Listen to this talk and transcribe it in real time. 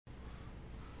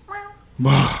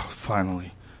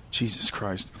Finally. Jesus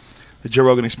Christ. The Joe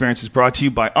Rogan Experience is brought to you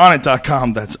by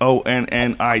Onnit.com. That's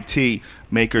ONNIT,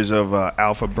 makers of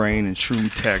Alpha Brain and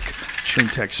Shroom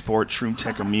Tech Sport, Shroom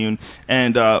Tech Immune.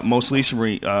 And most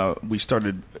recently, we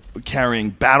started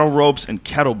carrying battle ropes and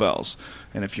kettlebells.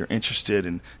 And if you're interested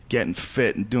in getting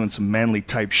fit and doing some manly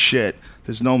type shit,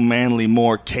 there's no manly,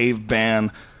 more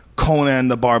caveman, Conan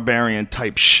the Barbarian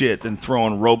type shit than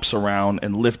throwing ropes around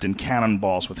and lifting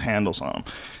cannonballs with handles on them.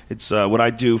 It's what I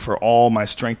do for all my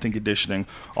strength and conditioning.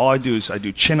 All I do is I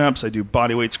do chin-ups, I do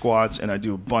bodyweight squats, and I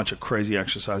do a bunch of crazy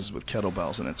exercises with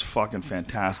kettlebells, and it's fucking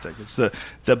fantastic. It's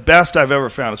the best I've ever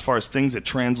found as far as things that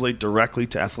translate directly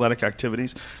to athletic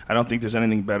activities. I don't think there's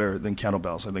anything better than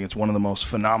kettlebells. I think it's one of the most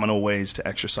phenomenal ways to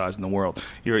exercise in the world.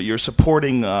 You're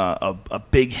supporting a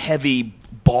big, heavy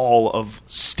ball of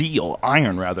steel,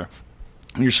 iron rather,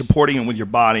 and you're supporting it with your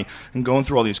body and going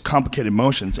through all these complicated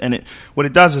motions. And what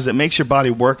it does is it makes your body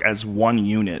work as one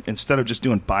unit. Instead of just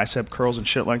doing bicep curls and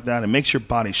shit like that, it makes your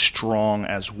body strong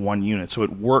as one unit. So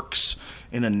it works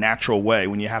in a natural way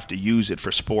when you have to use it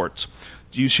for sports.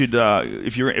 You should,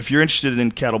 if you're interested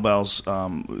in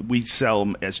kettlebells, we sell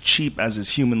them as cheap as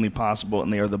is humanly possible,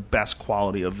 and they are the best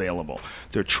quality available.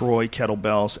 They're Troy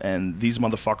kettlebells, and these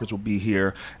motherfuckers will be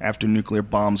here after nuclear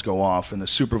bombs go off and the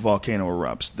super volcano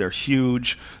erupts. They're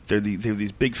huge. They have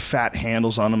these big fat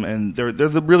handles on them, and they're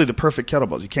really the perfect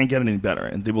kettlebells. You can't get any better,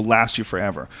 and they will last you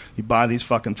forever. You buy these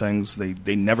fucking things,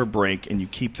 they never break, and you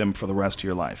keep them for the rest of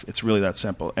your life. It's really that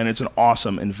simple, and it's an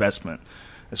awesome investment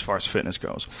as far as fitness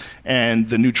goes. And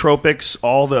the nootropics,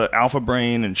 all the Alpha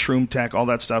Brain and Shroom Tech, all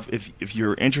that stuff, if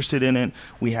you're interested in it,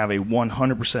 we have a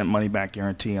 100% money-back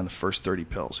guarantee on the first 30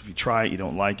 pills. If you try it, you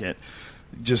don't like it,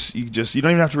 you don't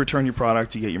even have to return your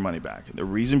product to get your money back. The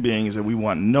reason being is that we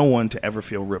want no one to ever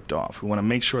feel ripped off. We want to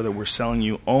make sure that we're selling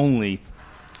you only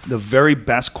the very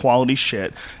best quality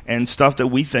shit and stuff that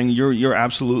we think you're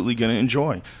absolutely going to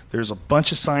enjoy. There's a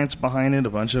bunch of science behind it, a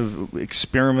bunch of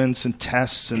experiments and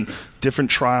tests and different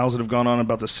trials that have gone on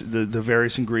about the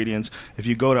various ingredients. If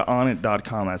you go to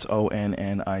Onnit.com, that's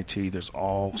ONNIT, there's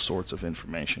all sorts of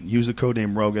information. Use the code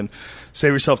name Rogan.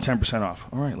 Save yourself 10% off.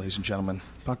 All right, ladies and gentlemen,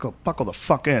 buckle the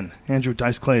fuck in. Andrew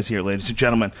Dice Clay is here, ladies and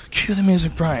gentlemen. Cue the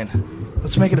music, Brian.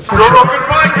 Let's make it official. Joe Rogan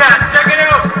Podcast, check it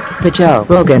out. The Joe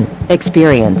Rogan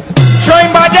Experience.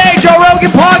 Train by day, Joe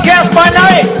Rogan Podcast by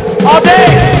night, all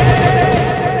day.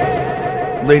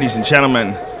 Ladies and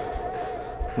gentlemen,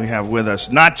 we have with us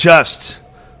not just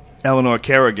Eleanor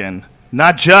Kerrigan,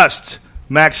 not just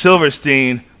Max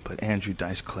Silverstein, but Andrew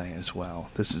Dice Clay as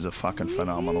well. This is a fucking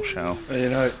phenomenal show. You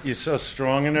know, you're so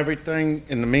strong and everything.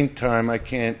 In the meantime, I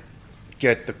can't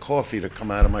get the coffee to come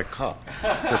out of my cup.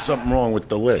 There's something wrong with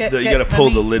the lid. You got to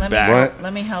pull the lid back. What?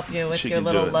 Let me help you with She your can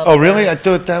little do it. love. Oh, really? I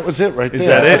thought that was it right there. Is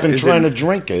that it? I've been Is trying it- to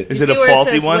drink it. Is it See a where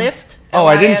faulty says one? Lift? Oh,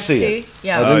 I didn't see LIFT? it.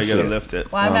 Yeah. I Oh, didn't you got to see it. lift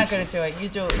it. Well, I'm Oh, not I'm going to do it. You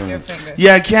do it with your finger.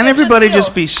 Yeah, can't Just everybody feel.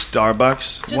 just be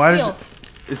Starbucks? Just Why does feel. it?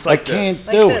 It's I like can't this.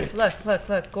 Like do this. it.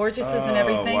 Look. Gorgeous and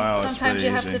everything. wow, it's Sometimes pretty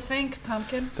you have easy. to think,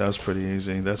 pumpkin. That was pretty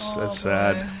easy. That's Oh,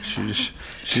 sad. boy. She just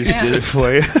did it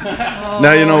for you.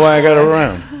 Now you know why I got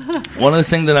around. One of the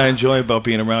things that I enjoy about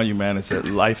being around you, man, is that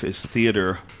life is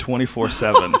theater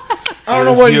 24/7. I don't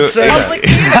know why you'd say that. Public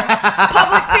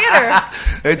theater.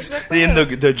 It's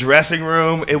in the dressing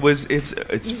room.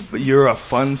 It's you're a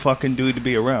fun fucking dude to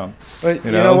be around. But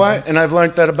you know what? And I've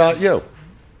learned that about you.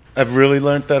 I've really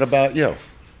learned that about you.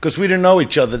 Because we didn't know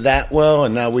each other that well,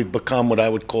 and now we've become what I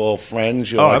would call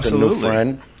friends. You're like absolutely. a new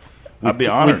friend. I'd be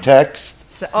honored. We text.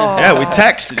 Yeah, we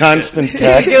text. Constant You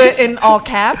text. do it in all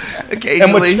caps. Occasionally.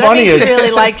 And what's That funny means is... he really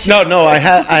likes you. No, I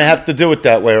have to do it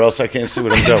that way, or else I can't see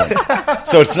what I'm doing.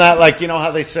 So it's not like, you know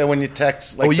how they say when you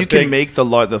text... Like you can make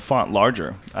the font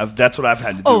larger. That's what I've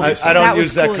had to do. Oh, I recently. don't That was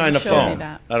use that cool. kind You of showed me phone.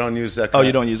 that. I don't use that Oh, kind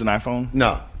you don't use an iPhone?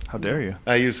 No. How dare you?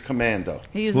 I use Commando.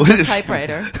 He uses a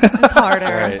typewriter. It's harder. to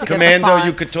get the Commando, font.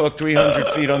 you could talk 300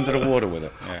 feet under the water with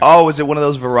it. Oh, is it one of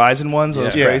those Verizon ones?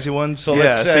 Those Yeah. crazy ones? So yeah.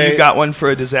 let's So say- you got one for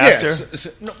a disaster?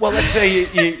 Well, let's say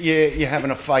you're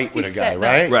having a fight with a He's guy, setting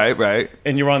up. right? Right.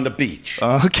 And you're on the beach.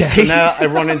 Okay. So now I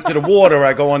run into the water,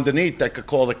 I go underneath, I could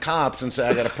call the cops and say,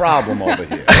 I got a problem over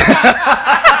here.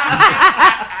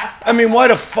 I mean, why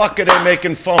the fuck are they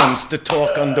making phones to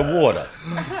talk underwater?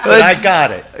 But I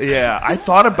got it. Yeah, I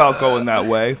thought about going that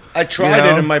way. I tried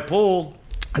it in my pool.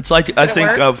 It's like I think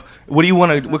work? of what do you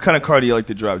want to? What kind of car do you like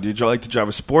to drive? Do you like to drive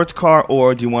a sports car,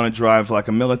 or do you want to drive like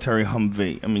a military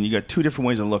Humvee? I mean, you got two different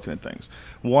ways of looking at things.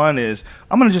 One is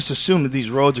I'm going to just assume that these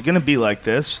roads are going to be like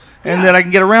this, and that I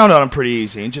can get around on them pretty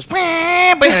easy, and just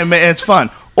and it's fun.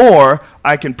 Or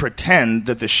I can pretend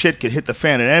that the shit could hit the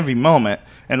fan at every moment,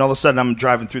 and all of a sudden I'm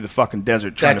driving through the fucking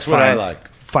desert trying That's to what find I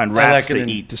like. find rats to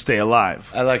eat to stay alive.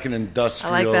 I like an I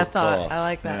industrial like that thought. car. I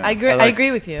like that. Yeah. I agree. I I like-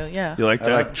 agree with you. Yeah. You like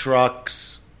that? I like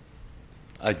trucks.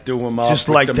 I do them up Just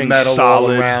with like the things metal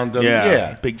solid all around them.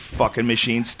 Yeah, big fucking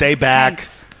machine. Stay back.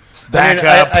 Tanks. Back I mean,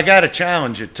 up. I got to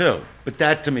challenge it too. But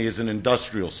that to me is an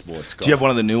industrial sports car. Do you have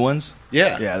one of the new ones?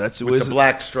 Yeah. Yeah, that's with the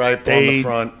black stripe on the They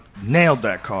front. nailed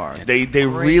that car. They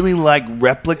really like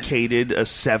replicated a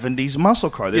 70s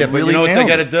muscle car. They Yeah, but really you know what they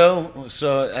nailed got to it. do?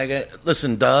 So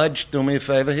listen, Dodge, do me a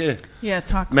favor here. Yeah.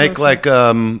 Talk. Make closer. like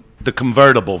the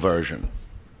convertible version.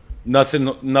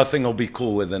 Nothing will be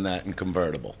cooler than that in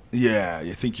convertible. Yeah,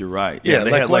 you think you're right. Yeah,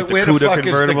 they like, had like the where the CUDA fuck is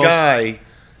the convertibles. guy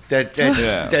that's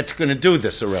Yeah. that's going to do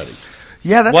this already?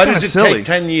 Yeah, that's Why kind of does it silly. take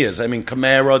 10 years? I mean,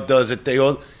 Camaro does it.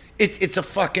 It's a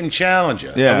fucking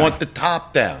Challenger. Yeah. I want the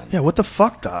top down. Yeah, what the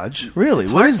fuck, Dodge? Really?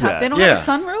 What is Hardtop. that? They don't Yeah. have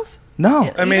a sunroof.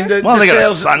 No. I mean, Either? Well, the they got a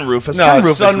sales- sunroof. A No,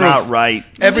 sunroof is not right.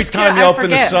 Every just time can't- you I open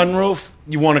forget. the sunroof,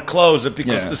 you want to close it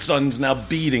because Yeah. the sun's now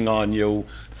beating on you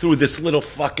through this little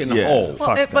fucking Yeah. hole.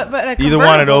 Well, Fuck but that. a Either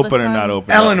want it convertible, open the or not sun-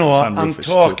 open. Eleanor, Sunroof I'm is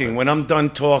talking. stupid. When I'm done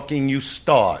talking, you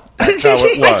start. That's how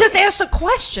it works. I just asked a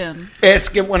question.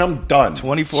 Ask it when I'm done.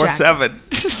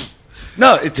 24/7.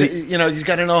 No, it's you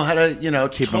got to know how to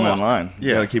Keep talk. them in line. Yeah,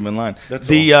 You gotta keep them in line. That's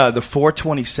The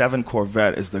 427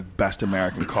 Corvette is the best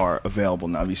American car available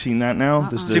now. Have you seen that now?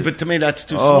 This is See, but to me that's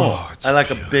too Oh, small. it's I like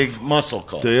a big muscle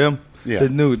car. Do you? Yeah. The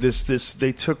new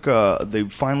they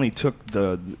finally took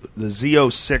the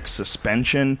Z06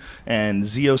 suspension and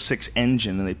Z06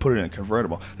 engine and they put it in a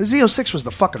convertible. The Z06 was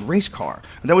the fucking race car.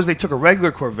 And that was they took a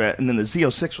regular Corvette and then the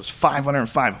Z06 was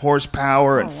 505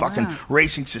 horsepower and fucking wow.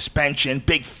 racing suspension,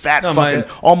 big fat No, fucking my-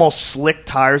 almost slick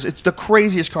tires. It's the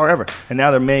craziest car ever. And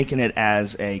now they're making it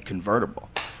as a convertible,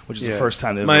 which is the first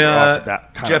time they've my ever offered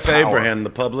that kind Jeff of power. Abraham, the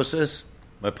publicist,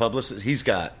 my publicist, he's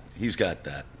got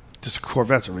that. Just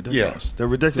Corvettes are Yeah, ridiculous. They're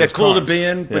ridiculous. They're cool to cars. be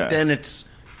in, but Yeah. then it's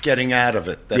getting out of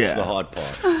it. That's Yeah. the hard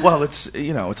part. Well, it's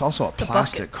also a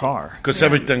plastic bucket car. Because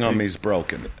everything on me is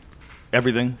broken.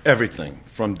 Everything. Everything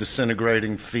from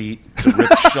disintegrating feet to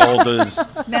ripped shoulders.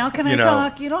 Now can I You know.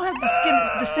 talk? You don't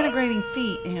have disintegrating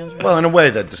feet, Andrew. Well, in a way,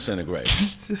 that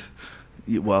disintegrates.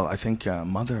 Well, I think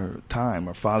Mother Time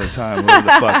or Father Time, whatever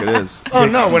the fuck it is. Oh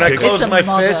no! When I Kicks- close a my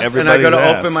mother. fist and I Everybody's go to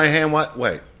ass. open my hand,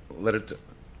 wait, let it.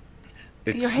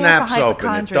 It You're half a snaps open. It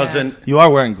hypochondriac. doesn't. You are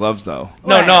wearing gloves though.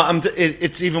 No, Right. no.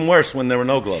 It's even worse when there were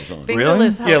no gloves on.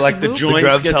 Fingerless helps Yeah, like you the move. joints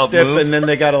gloves get help stiff move? and then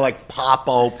they got to like pop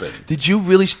open. Did you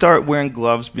really start wearing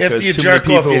gloves because After you too many jerk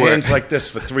off people your were? hands like this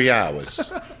for 3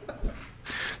 hours.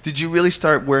 Did you really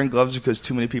start wearing gloves because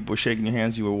too many people were shaking your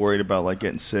hands? You were worried about like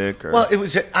getting sick or? Well,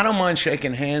 I don't mind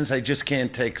shaking hands. I just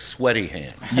can't take sweaty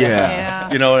hands.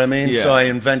 yeah. You know what I mean? Yeah. So I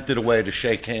invented a way to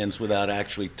shake hands without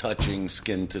actually touching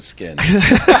skin to skin.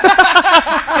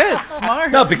 That's good.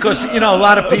 Smart. No, because, a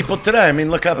lot of people today, I mean,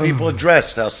 look how people are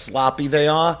dressed, how sloppy they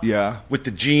are. Yeah. With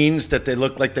the jeans that they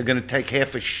look like they're going to take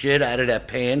half a shit out of their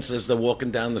pants as they're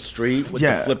walking down the street with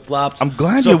Yeah. the flip-flops. I'm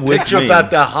glad so you're with picture me. about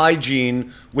their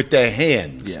hygiene with their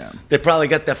hands. Yeah. They probably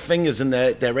got their fingers in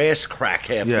their ass crack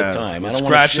half the time. I don't wanna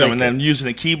scratch them shake and it. then using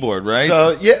a keyboard, right?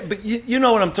 So, yeah, but you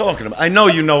know what I'm talking about. I know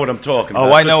you know what I'm talking about.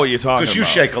 Oh, I know what you're talking Because you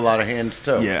about. shake a lot of hands,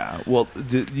 too. Yeah, well,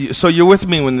 so you're with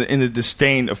me in the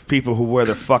disdain of people who wear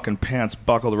their fucking pants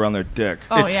buckled around their dick.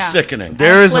 Oh, It's yeah. sickening.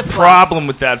 There is a flip-flops. problem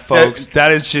with that, folks.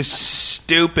 That is just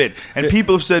stupid. And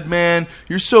people have said, "Man,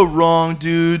 you're so wrong,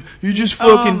 dude. You're just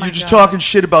fucking. my you're just God. talking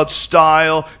shit about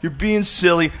style. You're being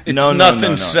silly." It's no,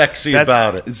 nothing no. sexy That's-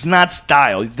 about it. It's not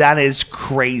style. That is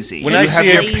crazy. When you I have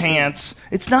see your lazy. pants,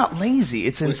 it's not lazy.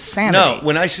 It's insanity. No,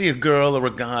 when I see a girl or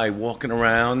a guy walking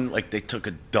around like they took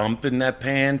a dump in their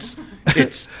pants,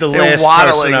 it's the They're last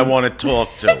waddling. person I want to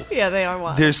talk to. Yeah, they are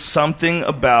wild. There's something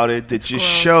about it that just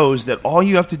gross. shows that all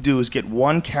you have to do is get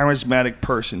one charismatic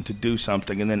person to do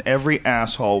something, and then every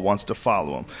asshole wants to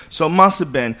follow him. So it must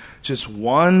have been just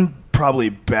one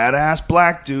probably badass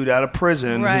black dude out of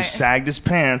prison who Right. sagged his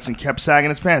pants and kept sagging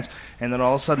his pants. And then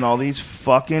all of a sudden all these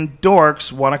fucking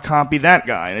dorks want to copy that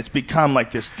guy. And it's become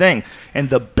like this thing. And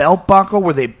the belt buckle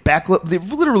where they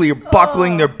literally are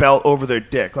buckling their belt over their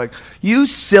dick. Like, you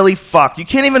silly fuck. You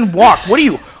can't even walk. What are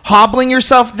you, hobbling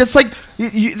yourself? That's like,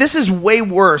 this is way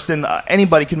worse than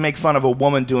anybody can make fun of a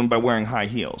woman doing by wearing high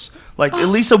heels. Like, at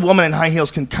least a woman in high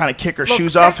heels can kind of kick her Look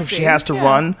shoes off if sexy, she has to yeah.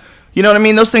 run. You know what I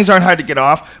mean? Those things aren't hard to get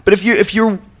off. But if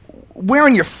you're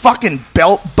wearing your fucking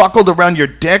belt buckled around your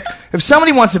dick, if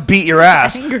somebody wants to beat your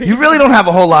ass, Angry. you really don't have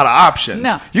a whole lot of options.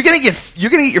 No. You're gonna get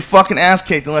your fucking ass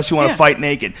kicked unless you want to Yeah. fight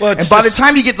naked. Well, it's and by the just-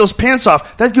 time you get those pants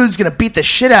off, that dude's gonna beat the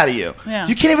shit out of you. Yeah.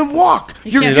 You can't even walk.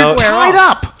 You're can't square tied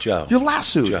off. up. Joe. You're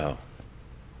lassoed.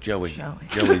 Joey.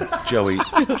 Joey.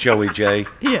 Joey J.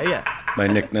 Yeah, yeah. My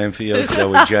nickname for you,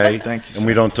 Joey J. Thank you, And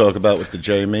we don't talk about what the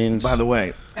J means. By the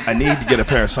way, I need to get a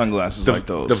pair of sunglasses like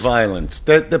those. The violence.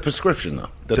 The prescription, though.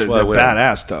 That's why they're we're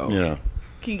badass, though. You know.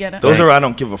 Can you get it? Those are I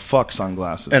don't give a fuck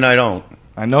sunglasses. And I don't.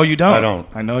 I know you don't. I don't.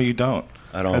 I know you don't.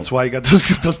 I don't. That's why you got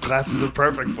those glasses are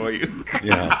perfect for you.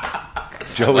 You know.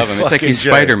 Joey Love him. It's like he's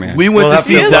fucking J. Spider-Man. We went We'll to have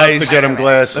see to Dice. to get him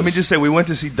glasses. Let me just say, we went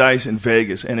to see Dice in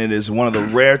Vegas, and it is one of the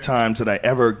rare times that I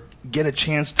ever get a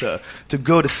chance to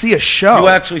go to see a show. You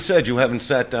actually said you haven't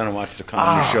sat down and watched a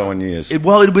comedy show in years. It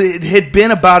had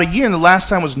been about a year, and the last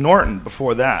time was Norton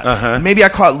before that. Uh-huh. Maybe I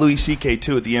caught Louis C.K.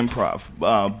 too at the Improv.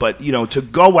 But, you know, to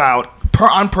go out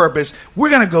on purpose, we're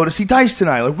going to go to see Dice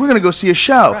tonight. Like, we're going to go see a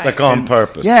show. Right. Like on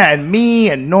purpose. Yeah, and me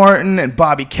and Norton and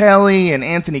Bobby Kelly and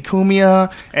Anthony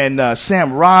Cumia and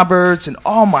Sam Roberts. And,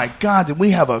 oh, my God, did we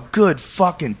have a good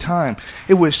fucking time.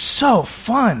 It was so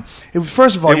fun.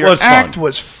 First of all, your act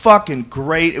was fucking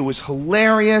great. It was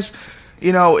hilarious.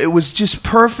 You know, it was just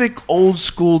perfect old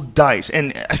school Dice.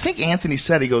 And I think Anthony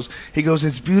said, he goes,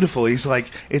 it's beautiful. He's like,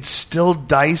 it's still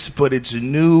Dice, but it's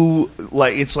new.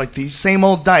 Like, it's like the same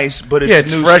old Dice, but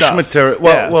it's new fresh stuff. material.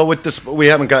 Well, with this, we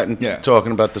haven't gotten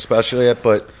talking about the special yet,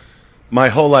 but my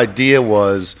whole idea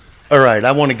was, all right,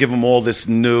 I want to give them all this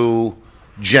new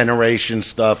generation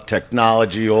stuff,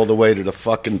 technology, all the way to the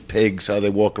fucking pigs, how they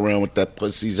walk around with that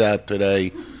pussies out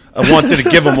today. I wanted to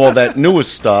give them all that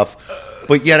newest stuff.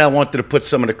 But yet I wanted to put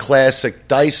some of the classic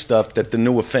Dice stuff that the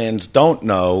newer fans don't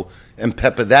know and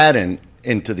pepper that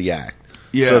into the act.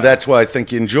 Yeah. So that's why I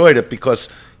think you enjoyed it, because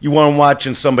you weren't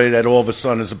watching somebody that all of a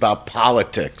sudden is about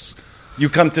politics. You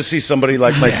come to see somebody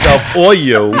like myself or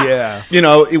you. Yeah. You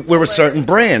know, we're a certain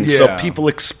brand, so Yeah. people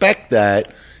expect that,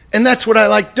 and that's what I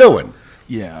like doing.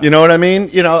 Yeah. You know what I mean?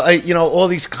 You know, all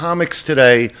these comics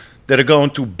today that are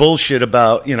going through bullshit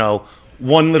about, you know,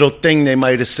 one little thing they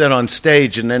might have said on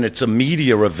stage, and then it's a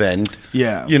media event.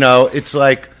 Yeah. You know, it's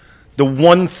like the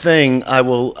one thing I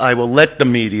will let the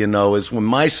media know is when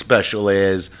my special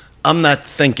airs, I'm not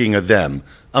thinking of them.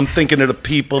 I'm thinking of the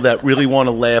people that really want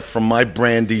to laugh from my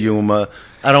brand of humor.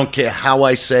 I don't care how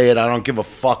I say it. I don't give a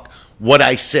fuck what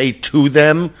I say to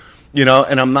them. You know,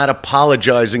 and I'm not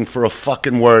apologizing for a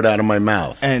fucking word out of my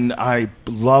mouth. And I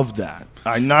love that.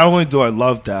 Not only do I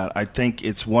love that, I think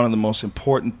it's one of the most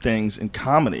important things in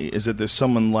comedy is that there's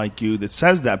someone like you that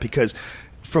says that, because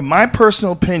from my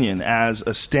personal opinion as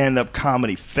a stand-up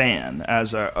comedy fan,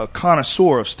 as a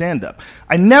connoisseur of stand-up,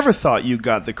 I never thought you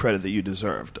got the credit that you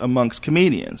deserved amongst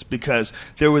comedians, because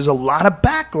there was a lot of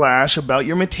backlash about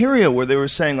your material where they were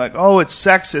saying like, oh, it's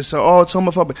sexist, or oh, it's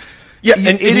homophobic. Yeah,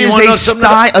 and it you is wanna know something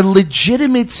a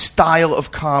legitimate style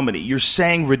of comedy. You're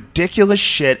saying ridiculous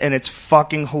shit, and it's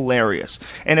fucking hilarious.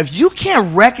 And if you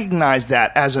can't recognize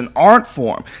that as an art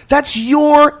form, that's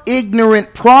your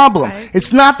ignorant problem. Right.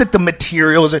 It's not that the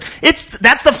material is.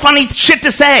 That's the funny shit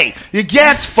to say.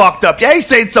 Yeah, it's fucked up. Yeah, he's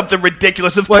saying something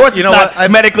ridiculous. Of course, you it's know not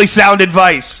what? medically sound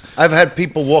advice. I've had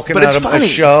people walking But out it's of funny. a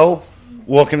show,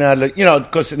 walking out of, you know,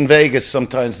 because in Vegas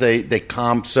sometimes they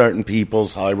comp certain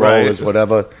people's high rollers, Right.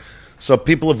 whatever. So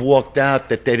people have walked out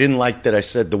that they didn't like that I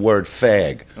said the word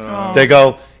fag. Oh. They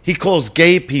go, he calls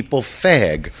gay people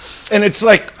fag. And it's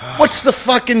like, what's the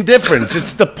fucking difference?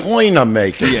 It's the point I'm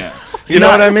making. Yeah. You know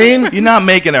what I mean? You're not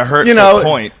making a hurtful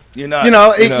point. You're not,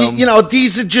 you know,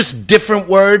 these are just different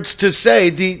words to say.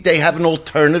 They have an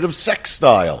alternative sex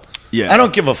style. Yeah. I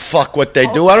don't give a fuck what they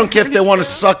do. I don't care if they want to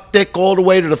suck dick all the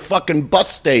way to the fucking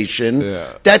bus station.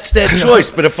 Yeah. That's their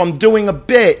choice. But if I'm doing a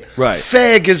bit, Right.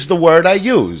 fag is the word I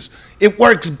use. It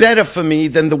works better for me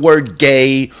than the word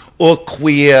gay or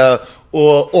queer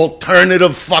or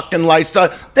alternative fucking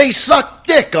lifestyle. They suck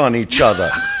dick on each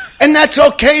other. And that's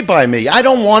okay by me. I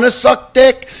don't want to suck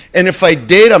dick. And if I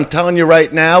did, I'm telling you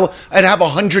right now, I'd have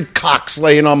 100 cocks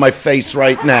laying on my face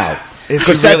right now. If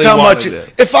Because you that's really how much. wanted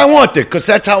it. If I want it, because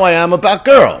that's how I am about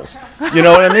girls. You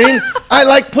know what I mean? I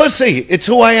like pussy. It's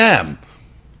who I am.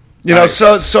 You know,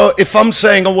 so if I'm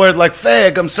saying a word like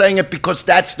fag, I'm saying it because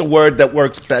that's the word that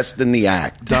works best in the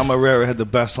act. Dom Herrera had the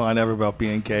best line ever about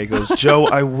being gay. He goes, Joe,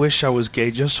 I wish I was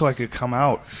gay just so I could come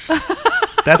out.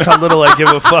 That's how little I give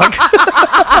a fuck.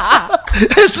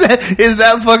 is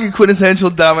that fucking quintessential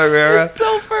Dom Herrera? It's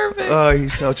so perfect. Oh,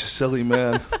 he's such a silly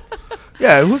man.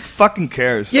 Yeah, who fucking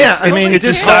cares? Yeah, I mean, it's a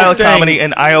this style whole of comedy, thing-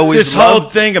 and I always this whole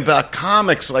loved. thing about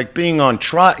comics like being on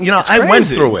trial. You know, I went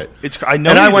crazy. through it. I know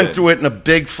and I you went did. through it in a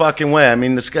big fucking way. I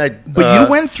mean, this guy. But you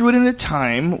went through it in a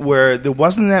time where there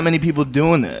wasn't that many people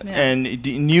doing it, Yeah. and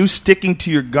you sticking to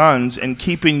your guns and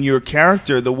keeping your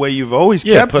character the way you've always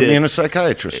Yeah, kept put it. me in a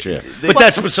psychiatrist chair. But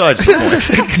that's besides the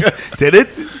point. Did it?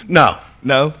 No.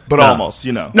 No, but No. almost.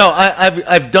 You know. No,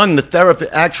 I've done the therapy.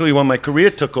 Actually, when my career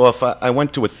took off, I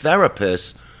went to a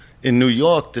therapist, in New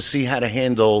York to see how to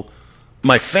handle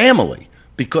my family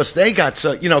because they got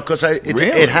so, because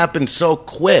it happened so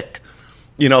quick,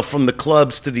 from the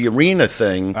clubs to the arena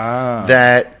thing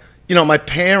that, my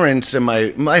parents and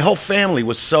my whole family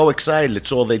was so excited.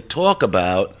 It's all they'd talk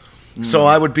about. So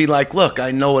I would be like, look,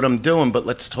 I know what I'm doing, but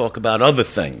let's talk about other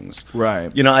things. Right.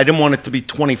 I didn't want it to be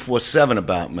 24/7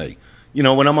 about me.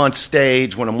 When I'm on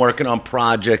stage, when I'm working on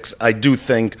projects, I do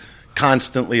think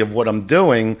constantly of what I'm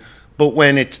doing. But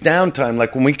when it's downtime,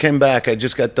 like when we came back, I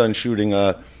just got done shooting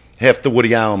half the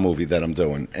Woody Allen movie that I'm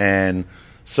doing. And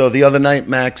so the other night,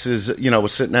 Max was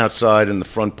sitting outside in the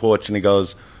front porch, and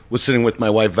was sitting with my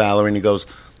wife, Valerie, and he goes,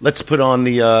 let's put on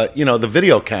the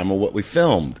video camera, what we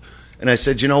filmed. And I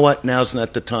said, you know what? Now's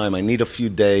not the time. I need a few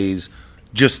days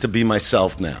just to be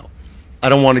myself now. I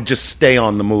don't want to just stay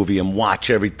on the movie and watch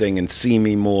everything and see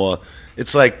me more.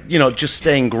 It's like, just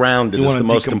staying grounded is the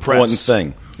most important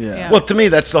thing. Yeah. Well, to me,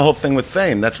 that's the whole thing with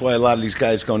fame. That's why a lot of these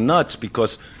guys go nuts,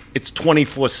 because it's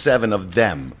 24/7 of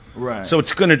them. Right. So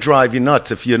it's going to drive you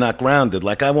nuts if you're not grounded.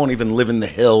 Like, I won't even live in the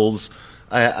hills.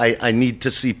 I need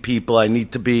to see people. I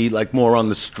need to be like more on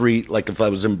the street, like if I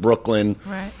was in Brooklyn.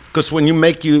 Right. Because when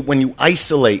you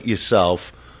isolate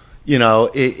yourself,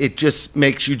 it just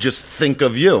makes you just think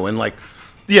of you and like,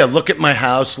 yeah, look at my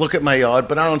house, look at my yard,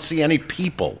 but I don't see any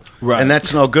people. Right. And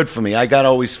that's no good for me. I got to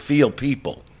always feel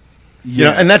people.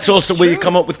 Yeah. And that's also where you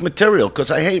come up with material,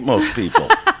 because I hate most people.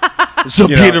 So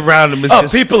being around them is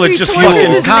just... people are just tortures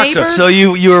fucking his cocks. neighbors? So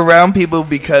you're around people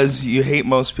because you hate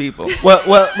most people.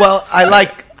 Well, I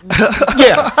like...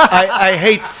 Yeah, I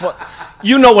hate...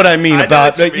 You know what I mean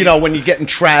about, when you get in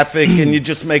traffic and you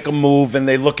just make a move and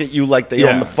they look at you like they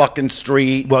own the fucking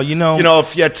street. Well,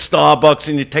 if you're at Starbucks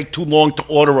and you take too long to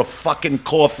order a fucking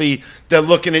coffee, they're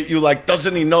looking at you like,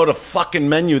 doesn't he know the fucking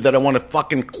menu that I want to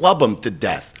fucking club him to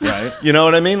death? Right. You know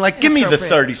what I mean? Like, give me the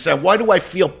 30 cents. Why do I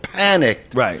feel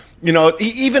panicked? Right.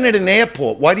 Even at an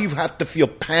airport, why do you have to feel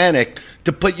panicked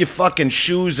to put your fucking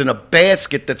shoes in a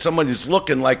basket that somebody's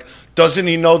looking like, doesn't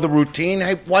he know the routine?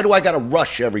 Hey, why do I got to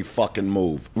rush every fucking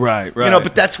move? Right.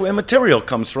 But that's where material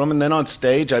comes from, and then on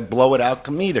stage, I blow it out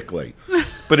comedically.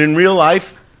 But in real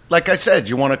life, like I said,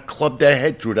 you want to club their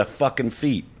head through their fucking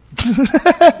feet.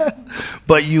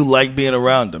 But you like being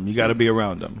around them. You got to be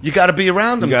around them. You got to be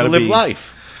around them to live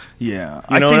life. Yeah,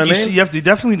 you know what I mean? You have to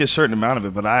definitely need a certain amount of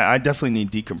it, but I definitely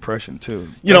need decompression too.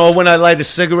 When I light a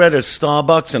cigarette at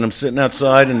Starbucks and I'm sitting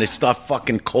outside and they start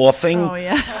fucking coughing. Oh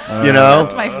yeah,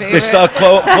 that's my favorite. They start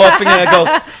coughing and I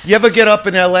go, you ever get up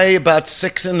in L.A. about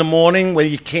 6 in the morning where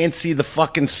you can't see the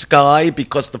fucking sky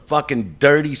because the fucking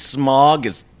dirty smog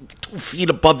is 2 feet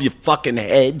above your fucking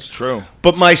head? It's true.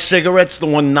 But my cigarette's the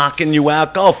one knocking you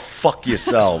out. Go fuck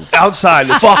yourselves. Outside,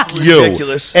 it's fuck you.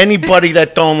 ridiculous. Anybody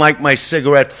that don't like my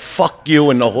cigarette, fuck you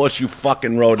and the horse you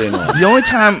fucking rode in on. The only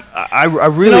time I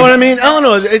really... You know what I mean?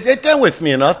 Eleanor, they're with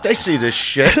me enough. They see this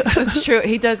shit. It's true.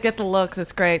 He does get the looks.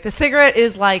 It's great. The cigarette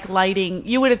is like lighting.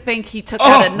 You would have think he took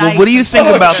out a knife. What do you think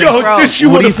about Joe, this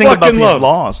you what would do you have think about fucking these loved.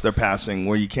 laws they're passing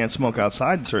where you can't smoke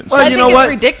outside in certain Well, I states? you think know it's what?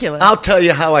 ridiculous. I'll tell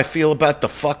you how I feel about the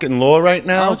fucking law right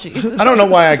now. Oh, Jesus. I don't know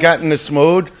why I got in this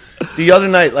mood. The other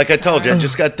night, like I told you, I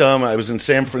just got done. I was in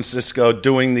San Francisco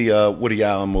doing the Woody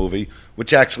Allen movie,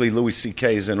 which actually Louis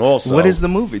C.K. is in also. What is the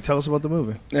movie? Tell us about the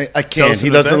movie. I can't. He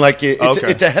doesn't like it.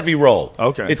 It's a heavy role.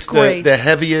 Okay. It's Great. the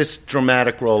heaviest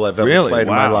dramatic role I've ever Really? played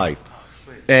in my Wow. life.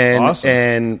 And Awesome.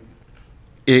 and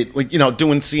it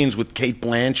doing scenes with Kate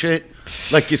Blanchett,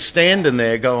 like you're standing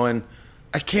there going,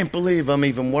 I can't believe I'm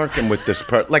even working with this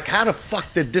person. Like, how the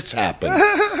fuck did this happen?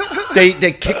 They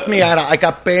kicked me out. I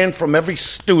got banned from every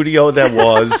studio there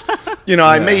was.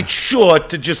 I made sure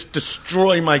to just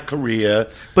destroy my career.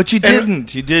 But you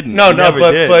didn't. You didn't. No, you never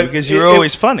but did, because you were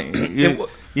always funny.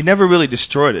 You never really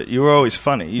destroyed it. You were always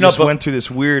funny. You just went through this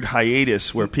weird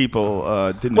hiatus where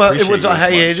people didn't appreciate it was you a as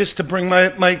much. hiatus to bring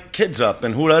my kids up.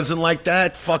 And who doesn't like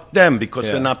that? Fuck them,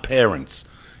 because they're not parents.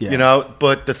 Yeah.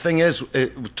 But the thing is,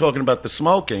 talking about the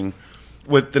smoking,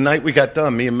 with the night we got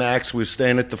done, me and Max, we were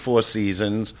staying at the Four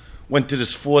Seasons, went to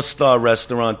this 4-star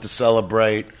restaurant to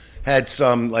celebrate, had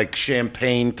some like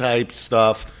champagne type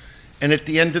stuff, and at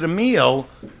the end of the meal,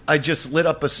 I just lit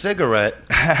up a cigarette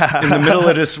in the middle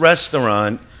of this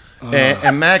restaurant,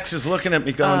 and Max is looking at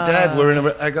me going, Dad, we're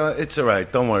in I go, it's all right,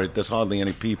 don't worry, there's hardly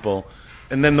any people.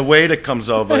 And then the waiter comes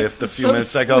over after a few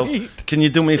minutes. I go, can you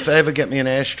do me a favor, get me an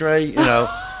ashtray?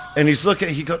 And he's looking,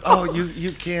 he goes, oh,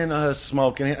 you can't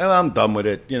smoke in here. Oh, I'm done with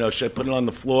it. Should I put it on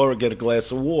the floor or get a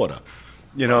glass of water?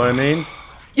 You know what I mean?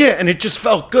 Yeah, and it just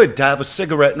felt good to have a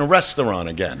cigarette in a restaurant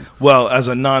again. Well, as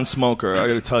a non-smoker, I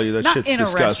got to tell you that Not shit's in a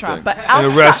disgusting. restaurant, but in outside. a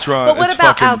restaurant, But what it's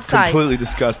about fucking outside? completely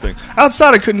disgusting.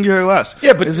 Outside, I couldn't care less.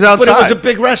 Yeah, but if it's outside, but it was a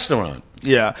big restaurant.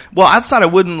 Yeah. Well, outside, I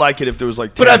wouldn't like it if there was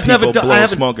like 10 But I've people never done- I blow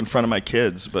haven't- smoke in front of my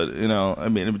kids. But, you know, I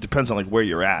mean, it depends on like where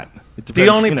you're at. It The depends,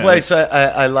 only you know. place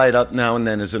I light up now and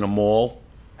then is in a mall.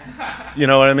 You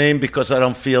know what I mean? Because I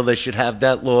don't feel they should have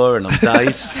that law, and I'm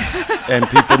Dice, and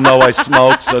people know I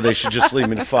smoke, so they should just leave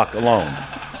me the fuck alone.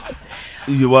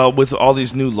 Well, with all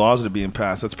these new laws that are being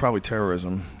passed, that's probably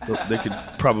terrorism. They could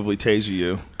probably taser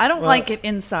you. I don't like it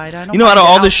inside. I don't. You know, out like of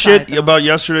all it this shit outside, though. about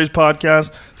yesterday's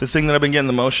podcast, the thing that I've been getting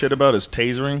the most shit about is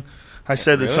tasering. I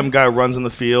said that some guy runs in the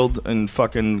field and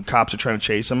fucking cops are trying to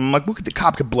chase him. I'm like, look, the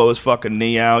cop could blow his fucking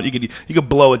knee out. You could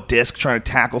blow a disc trying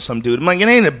to tackle some dude. I'm like, it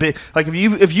ain't a big like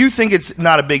if you think it's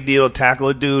not a big deal to tackle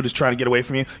a dude who's trying to get away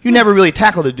from you, you never really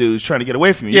tackled a dude who's trying to get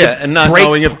away from you. You Yeah, could and not break-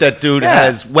 knowing if that dude Yeah.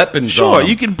 has weapons on Sure, him.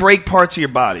 you can break parts of your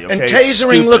body. Okay? And It's tasering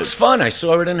stupid. looks fun. I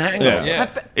saw it in Hangover. Yeah.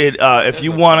 If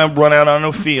you want to run out on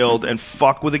a field and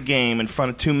fuck with a game in front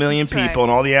of 2 million That's right. people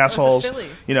and all the assholes, Phillies.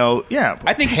 you know, yeah.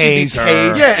 I think you should be taser.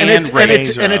 tased. Yeah, and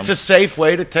And it's a safe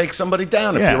way to take somebody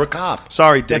down if Yeah. you're a cop.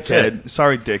 Sorry, That's dickhead. it.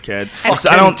 Sorry, dickhead. Fuck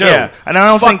I him don't. too. Yeah, and I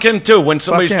don't Fuck think him too. When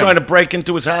somebody's him. trying to break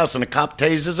into his house and a cop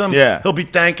tases him, Yeah. he'll be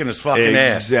thanking his fucking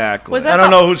ass. Exactly. Was I that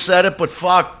don't the- know who said it, but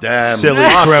fuck them. Silly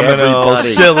Fuck criminal. everybody.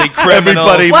 Silly criminal.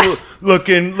 Everybody What?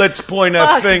 looking, let's point our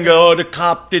Fuck. finger. Oh, the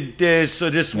cop did this or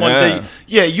this one Yeah. thing.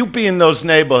 Yeah, you be in those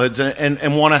neighborhoods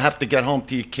and want to have to get home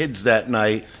to your kids that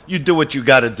night. You do what you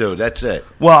got to do. That's it.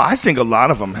 Well, I think a lot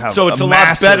of them have. So it's a lot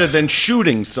massive, better than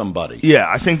shooting somebody. Yeah,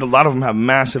 I think a lot of them have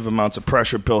massive amounts of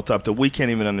pressure built up that we can't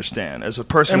even understand. As a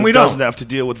person And who we doesn't don't. have to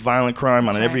deal with violent crime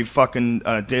on every fucking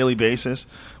daily basis,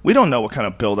 we don't know what kind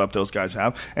of build up those guys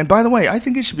have. And by the way, I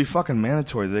think it should be fucking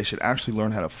mandatory that they should actually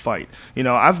learn how to fight. You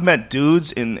know, I've met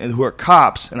dudes who are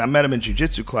cops, and I met them in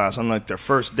jiu-jitsu class on like their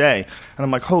first day, and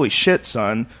I'm like, holy shit,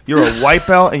 son, you're a white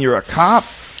belt and you're a cop.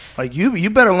 Like you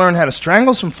better learn how to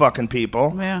strangle some fucking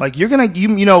people. Yeah. Like you're gonna,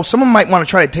 you know, someone might want to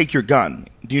try to take your gun.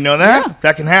 Do you know that? Yeah.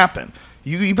 That can happen.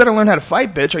 You better learn how to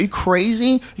fight, bitch. Are you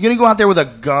crazy? You're gonna go out there with a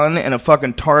gun and a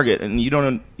fucking target, and you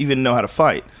don't even know how to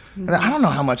fight. And I don't know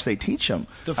how much they teach them.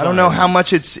 I don't know how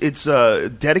much it's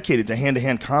dedicated to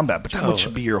hand-to-hand combat, but that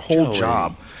should be your whole Joey.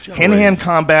 job. Hand-to-hand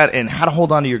combat and how to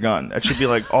hold on to your gun. That should be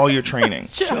like all your training.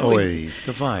 Joey,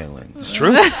 the violence. It's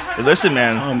true. Hey, listen,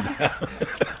 man.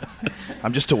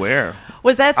 I'm just aware.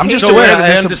 Was that? I'm just taser- aware I that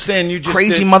there's understand some you just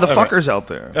crazy did- motherfuckers out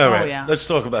there. All right, yeah. let's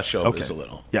talk about showbiz Okay. a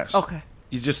little. Yes. Okay.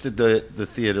 You just did the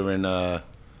theater in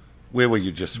where were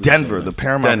you just? Denver, recently? the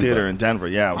Paramount Denver. Theater in Denver.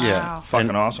 Yeah, it was Wow.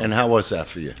 fucking awesome. And how was that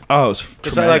for you? Oh, it was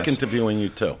Because I like tremendous. interviewing you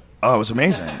too. Oh, it was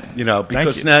amazing. You know, Thank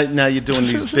because you. now you're doing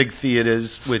these big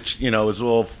theaters, which you know is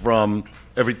all from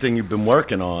everything you've been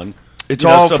working on. It's You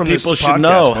know, all so from this people should podcast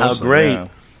know how mostly, great yeah.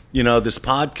 you know this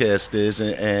podcast is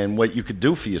and what you could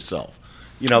do for yourself.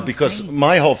 You know, because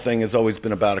my whole thing has always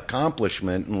been about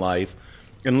accomplishment in life,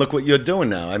 and look what you're doing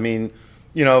now. I mean.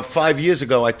 You know, 5 years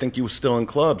ago, I think you were still in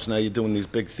clubs. Now you're doing these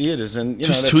big theaters, and you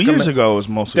Just know, 2 years ago, I was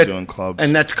mostly doing clubs.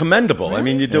 and that's commendable. I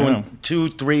mean, you're doing Yeah.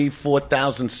 2,000, 3,000,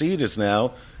 4,000 seaters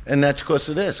now, and that's because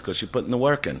it is because you're putting the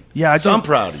work in. Yeah, so I'm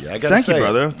proud of you. I got to Thank say, you, it.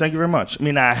 brother. Thank you very much. I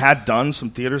mean, I had done some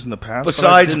theaters in the past. but I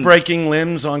Besides didn't- breaking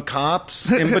limbs on cops,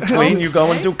 in between you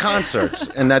go and do concerts,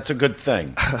 and that's a good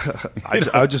thing.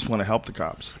 I just want to help the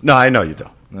cops. No, I know you do.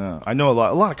 No, I know a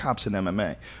lot of cops in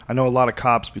MMA. I know a lot of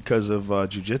cops because of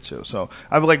jiu-jitsu. So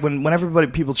I've like when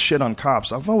people shit on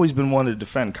cops, I've always been one to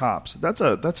defend cops. That's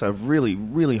a really,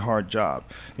 really hard job.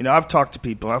 You know, I've talked to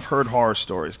people, I've heard horror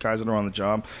stories, guys that are on the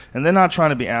job, and they're not trying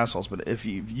to be assholes. But if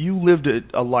you lived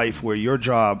a life where your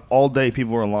job all day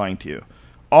people were lying to you,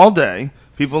 all day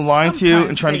people lying to you and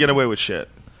Sometimes trying to get away with shit.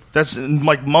 That's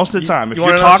like most of the time. If you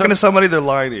you're wanna know talking to something? somebody, they're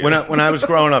lying to you. When I was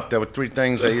growing up, there were three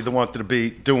things I either wanted to be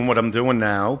doing what I'm doing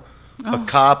now, a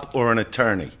cop or an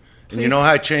attorney. And you know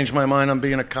how I changed my mind on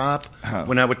being a cop?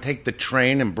 When I would take the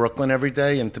train in Brooklyn every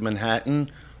day into Manhattan,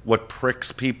 what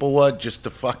pricks people were just to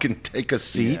fucking take a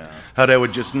seat, how they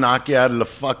would just knock you out of the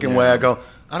fucking way. I go,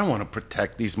 I don't want to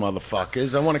protect these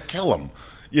motherfuckers. I want to kill them.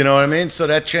 You know what I mean? So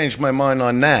that changed my mind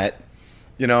on that.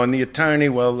 You know, and the attorney,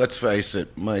 well, let's face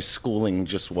it, my schooling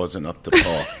just wasn't up to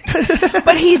par.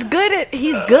 But he's good at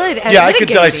Yeah, I could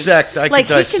litigating. dissect- I could like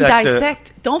he dissect can the-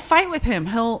 dissect Don't fight with him.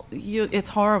 It's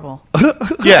horrible. Yeah,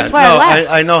 That's why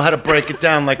I know how to break it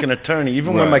down like an attorney.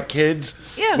 Even when my kids,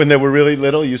 Yeah. when they were really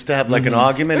little, used to have like an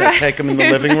argument. I'd take them in the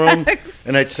living room,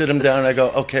 and I'd sit them down, and I go,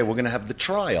 okay, we're going to have the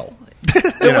trial.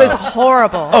 It was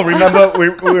horrible. Oh, remember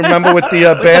with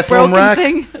the bathroom rack?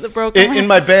 The broken In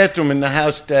my bathroom in the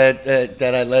house that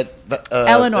I let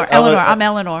Eleanor. I'm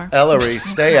Eleanor. Ellery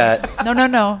stay at.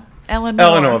 No.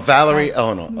 Eleanor. Valerie,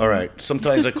 Eleanor. All right.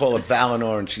 Sometimes I call her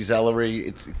Valinor, and she's Ellery.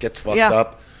 It gets fucked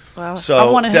up. Well,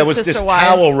 so one of there his was this sister wives.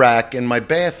 towel rack in my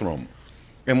bathroom.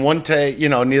 And one day,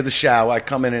 near the shower, I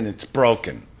come in and it's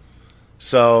broken.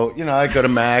 So, I go to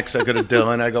Max, I go to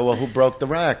Dylan, I go, well, who broke the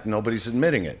rack? Nobody's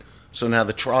admitting it. So now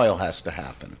the trial has to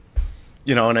happen.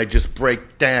 And I just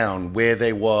break down where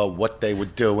they were, what they were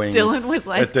doing. Dylan was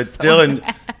like,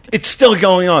 Dylan, it's still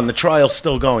going on. The trial's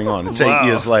still going on. It's 8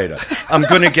 years later. I'm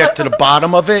going to get to the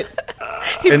bottom of it,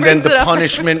 and then the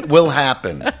punishment will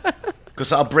happen.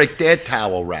 Because I'll break their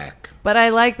towel rack. But I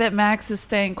like that Max is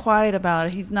staying quiet about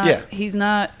it. He's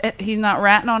not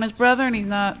ratting on his brother, and he's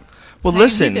not. Well,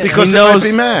 listen, because he knows. It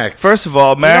might be Max. First of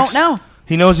all, Max. Don't know.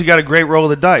 He knows he got a great roll of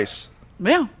the dice.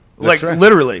 Yeah. Like right.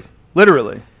 literally.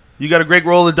 You got a great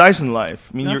roll of the dice in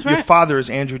life. I mean, That's your right. father is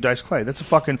Andrew Dice Clay. That's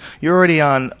you're already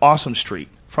on Awesome Street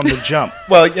from the jump.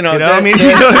 Well,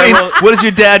 What does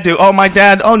your dad do? Oh, my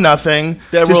dad. Oh, nothing.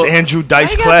 Just Andrew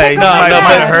Dice Clay. No, I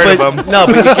might have heard of him. No,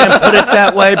 but you can't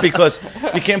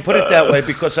put it that way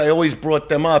because I always brought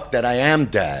them up that I am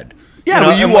dad.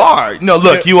 Yeah, you are. No,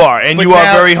 look, you are. And you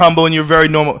are very humble and you're very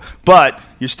normal. But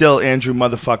you're still Andrew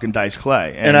motherfucking Dice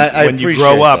Clay. And I when you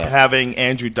grow appreciate up that. having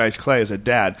Andrew Dice Clay as a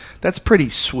dad, that's pretty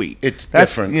sweet. That's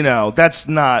different. That's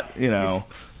not, your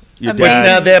But dad.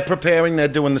 Now they're preparing. They're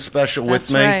doing the special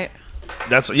with me. Right.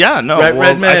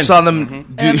 Redban. I saw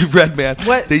them do Redban.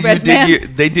 What?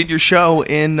 They did your show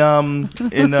in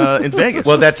Vegas.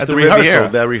 Well, that's at the rehearsal. Riviera.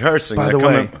 They're rehearsing. By They're the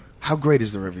way, coming. how great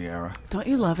is the Riviera? Don't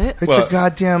you love it? It's a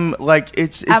goddamn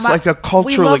it's like a we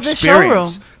cultural love the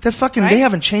experience. showroom. They Right?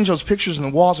 haven't changed those pictures in the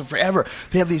walls in forever.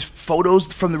 They have these photos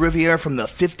from the Riviera from the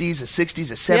 50s, the 60s,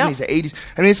 the 70s, the 80s.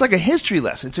 I mean, it's like a history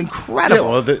lesson. It's incredible.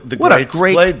 Yeah, well, the what greats a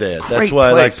great played there. great That's why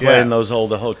I like place, playing those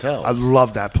older hotels. I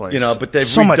love that place. But they've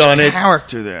so much redone it.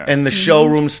 character there. And the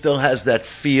showroom still has that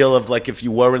feel of like if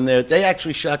you were in there. They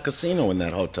actually shot Casino in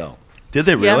that hotel. Did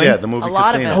they really? Yeah, the movie A lot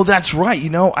of Casino. it. Oh, that's right.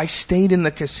 I stayed in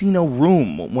the casino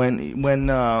room when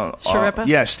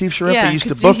Sharippa? Steve Sharippa used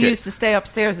to 'cause book you it. used to stay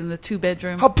upstairs in the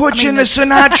 2-bedroom. I'll put you in the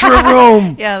Sinatra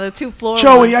room. Yeah, the 2-floor.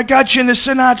 Joey, I got you in the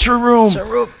Sinatra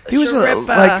room. He was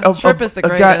Sharippa. Sharippa's the a guy.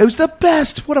 greatest. It was the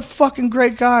best. What a fucking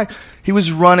great guy. He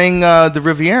was running the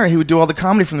Riviera. He would do all the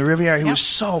comedy from the Riviera. He was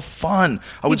so fun.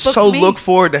 I would booked so me. look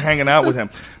forward to hanging out with him.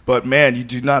 But, man, you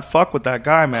do not fuck with that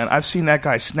guy, man. I've seen that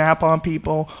guy snap on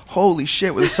people. Holy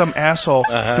shit, with some asshole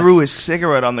threw his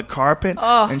cigarette on the carpet.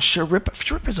 Oh. And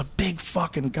Sharippa's a big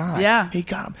fucking guy. Yeah. He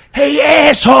got him. Hey,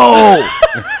 asshole!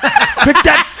 Pick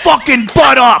that fucking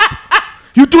butt up!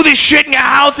 You do this shit in your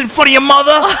house in front of your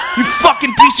mother? You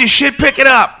fucking piece of shit, pick it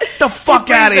up. Get the fuck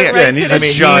out of here. right Yeah, and he's a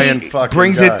giant fucking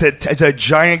brings guy. it's a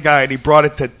giant guy, and he brought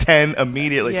it to 10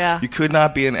 immediately. Yeah. You could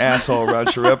not be an asshole around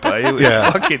Sharippa. He was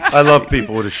fucking... I love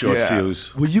people with a short Yeah.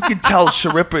 fuse. Well, you can tell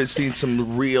Sharippa has seen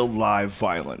some real live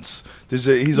violence.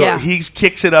 He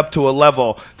kicks it up to a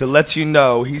level that lets you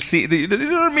know you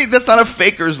know what I mean. That's not a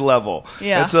faker's level.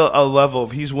 Yeah. That's a level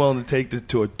of he's willing to take it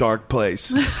to a dark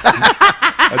place,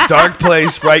 a dark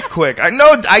place right quick. I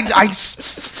know.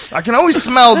 I can always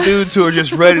smell dudes who are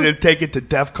just ready to take it to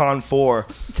DEFCON 4.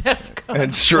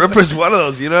 And Sharippa's one of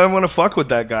those. You don't want to fuck with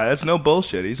that guy. That's no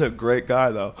bullshit. He's a great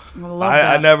guy, though.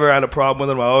 I never had a problem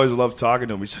with him. I always loved talking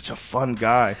to him. He's such a fun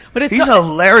guy. But he's a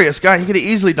hilarious guy. He could have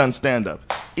easily done stand-up.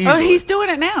 Oh, he's doing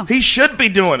it now. He should be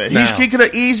doing it. He could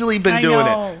have easily been doing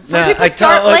it. Some people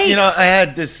start late. I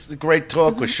had this great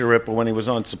talk with Sharippa when he was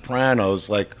on Sopranos,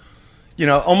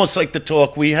 almost like the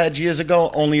talk we had years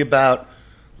ago, only about,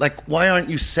 why aren't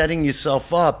you setting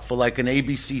yourself up for, an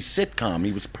ABC sitcom?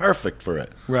 He was perfect for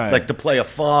it. Right. To play a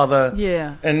father.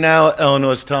 Yeah. And now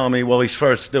Eleanor's telling me, well, he's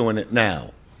first doing it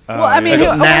now. Well, I mean,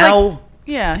 now?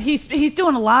 Yeah, he's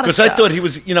doing a lot of Because stuff. I thought he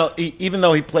was, even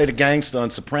though he played a gangster on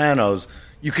Sopranos,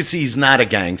 you could see he's not a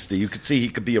gangster. You could see he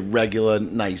could be a regular,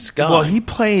 nice guy. Well, he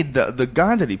played the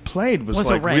guy that he played was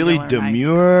a really regular,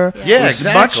 demure. nice guy. Yeah, was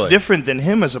exactly. much different than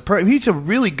him as a person. He's a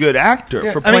really good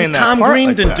actor for I playing mean, Tom that part Green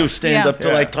like didn't that. do stand-up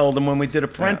till Yeah. I told him when we did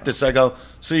Apprentice. I go,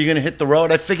 so you're going to hit the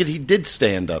road? I figured he did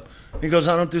stand-up. He goes,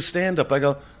 I don't do stand-up. I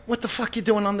go, what the fuck you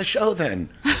doing on the show then?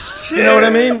 You know what I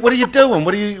mean? What are you doing?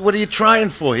 What are you trying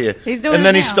for here? He's doing and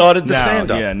then it he now. started the Now,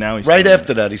 stand-up. yeah, now he's right doing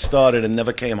after that, he started and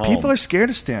never came home. People are scared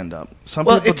to stand up. Some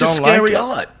Well, people it's a don't scary like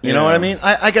art. it. You know what I mean?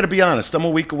 I got to be honest. I'm a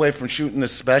week away from shooting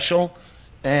this special,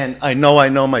 and I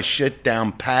know my shit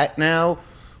down pat now.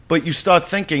 But you start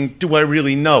thinking, do I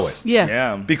really know it? Yeah.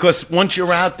 Yeah. Because once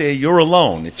you're out there, you're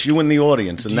alone. It's you and the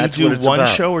audience, and that's Do you what do it's one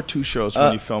about. show or 2 shows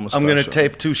when you film a special? I'm going to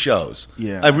tape 2 shows.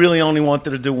 Yeah. I really only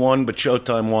wanted to do 1, but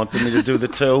Showtime wanted me to do the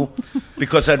 2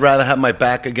 because I'd rather have my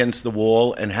back against the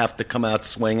wall and have to come out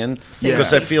swinging. Yeah.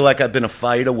 Because I feel like I've been a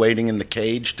fighter waiting in the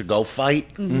cage to go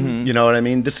fight. Mm-hmm. You know what I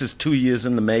mean? This is 2 years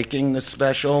in the making, this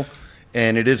special,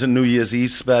 and it is a New Year's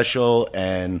Eve special,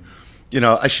 and... You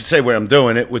know, I should say where I'm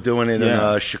doing it. We're doing it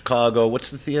in Chicago.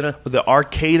 What's the theater? The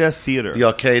Arcada Theater. The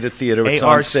Arcada Theater. It's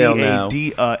on sale now.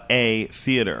 ARCADA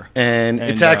Theater. And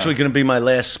it's actually going to be my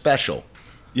last special.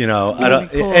 You know, I don't,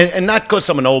 cool. and not because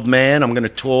I'm an old man. I'm going to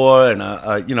tour,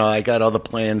 and you know, I got other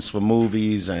plans for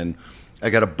movies, and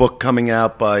I got a book coming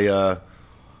out by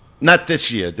not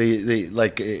this year, the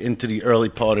like into the early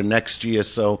part of next year.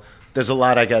 So there's a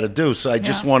lot I got to do. So I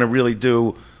just want to really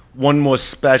do one more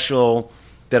special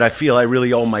that I feel I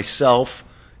really owe myself,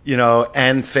 you know,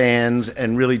 and fans,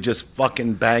 and really just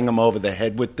fucking bang them over the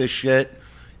head with this shit,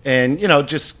 and you know,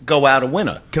 just go out a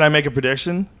winner. Can I make a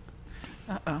prediction?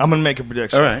 I'm going to make a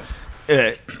prediction. All right.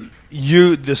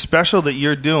 The special that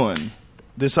you're doing,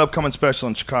 this upcoming special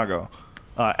in Chicago,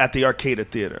 at the Arcada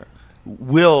Theater,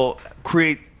 will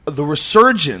create the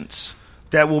resurgence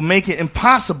that will make it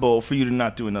impossible for you to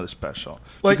not do another special.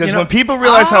 Well, because you know- when people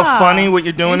realize how funny what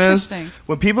you're doing is, interesting.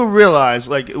 when people realize,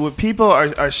 like, when people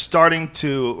are starting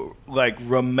to, like,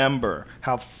 remember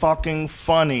how fucking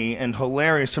funny and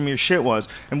hilarious some of your shit was,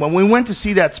 and when we went to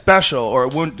see that special, or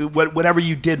whatever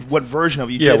you did, what version of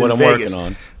it you did what in I'm Vegas, working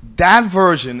on. that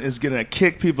version is going to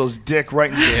kick people's dick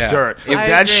right in the dirt. I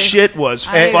That agree. shit was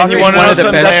I fucking And you want to know One of the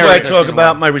something? best That's why I characters. talk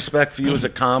about my respect for you as a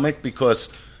comic, because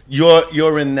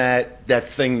you're in that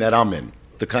thing that I'm in,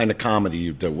 the kind of comedy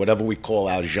you do, whatever we call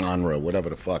our genre, whatever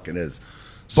the fuck it is.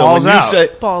 So Balls when you out. say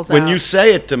Balls when out. you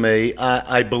say it to me,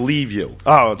 I believe you.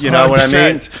 Oh, it's you know what I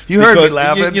mean? 100%. You heard me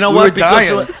laughing. You know We what? were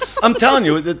dying. I'm telling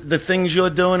you, the things you're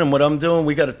doing and what I'm doing,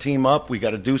 we got to team up. We got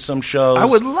to do some shows. I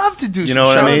would love to do You some know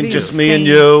what shows. I mean? be Just me and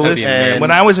insane. you. Listen, And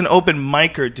when I was an open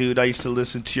micer, dude, I used to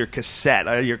listen to your cassette.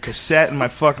 I had your cassette in my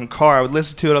fucking car. I would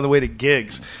listen to it on the way to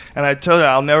gigs. And I told you,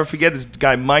 I'll never forget this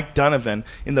guy, Mike Donovan,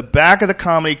 in the back of the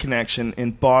Comedy Connection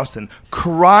in Boston,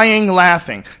 crying,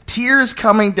 laughing, tears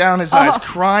coming down his eyes,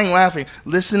 crying, laughing,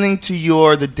 listening to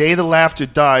The Day the Laughter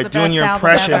Died, The doing best your album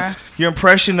impression. ever. Your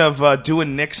impression of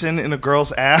doing Nixon in a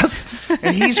girl's ass,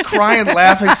 and he's crying,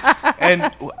 laughing,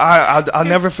 and I'll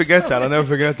never forget that. I'll never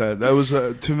forget that. That was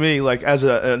to me, like, as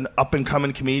an up and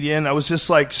coming comedian, I was just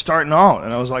like starting out,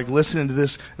 and I was like listening to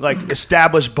this like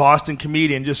established Boston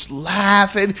comedian just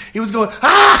laughing. He was going,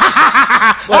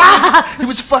 he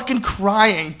was fucking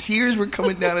crying. Tears were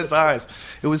coming down his eyes.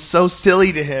 It was so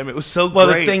silly to him. It was so Well,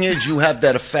 great. the thing is, you have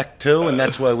that effect too, and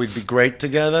that's why we'd be great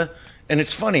together. And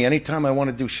it's funny, anytime I want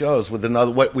to do shows with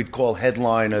another, what we'd call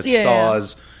headliner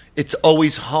stars, it's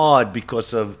always hard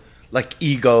because of like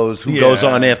egos, who goes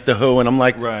on after who, and I'm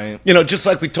like, Right. you know, just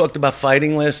like we talked about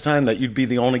fighting last time, that you'd be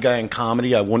the only guy in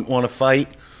comedy I wouldn't want to fight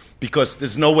because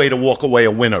there's no way to walk away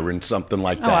a winner in something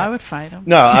like that. Oh, I would fight him.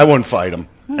 No, I wouldn't fight him.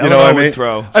 You know Eleanor what I would mean?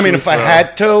 throw. I She mean, would if I throw.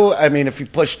 had to, I mean, if you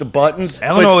push the buttons.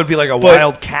 Eleanor would be like a but-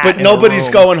 wild cat But in a nobody's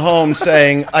room. going home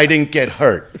saying, I didn't get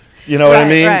hurt. You know what I Right,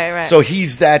 mean? right. So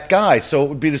he's that guy. So it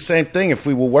would be the same thing if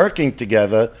we were working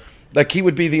together. Like, he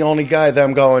would be the only guy that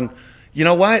I'm going, you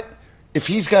know what? If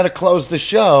he's got to close the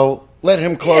show, let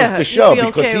him close Yeah, the show you'd be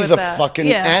because okay he's with a that. fucking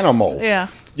Yeah. animal. Yeah.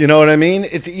 You know what I mean?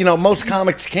 You know, most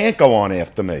comics can't go on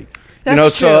after me. That's you know,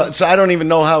 so true. so I don't even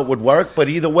know how it would work, but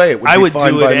either way, it would I be would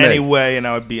fine do by it me. anyway, and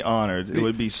I would be honored. It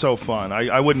would be so fun.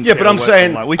 I wouldn't. Yeah, care but I'm what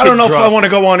saying, the- we I don't could know if I drop- want to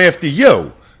go on after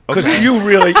you. Because you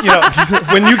really, you know,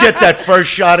 when you get that first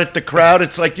shot at the crowd,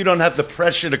 it's like you don't have the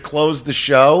pressure to close the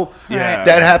show. Yeah.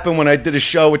 That happened when I did a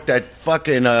show with that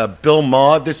fucking Bill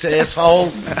Maher, this asshole.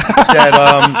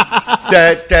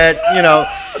 that you know,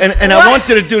 and I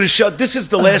wanted to do the show. This is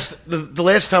the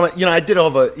last time, I did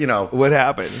over, What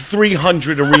happened?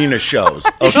 300 arena shows.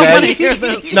 Okay,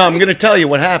 no, I'm going to tell you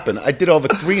what happened. I did over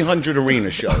 300 arena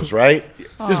shows. Right,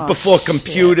 this is before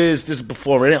computers. This is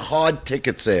before hard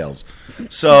ticket sales.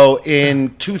 So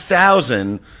in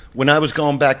 2000, when I was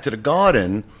going back to the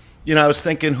Garden, I was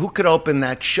thinking, who could open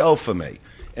that show for me?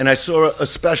 And I saw a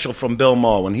special from Bill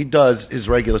Maher. When he does his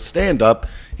regular stand-up,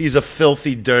 he's a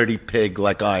filthy, dirty pig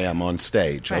like I am on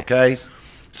stage, Right. okay?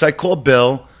 So I called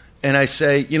Bill, And I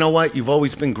say, you know what? You've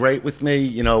always been great with me.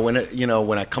 You know, when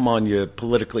I come on your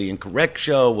politically incorrect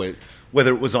show,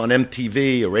 whether it was on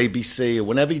MTV or ABC or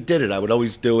whenever he did it, I would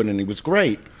always do it, and he was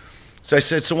great. So I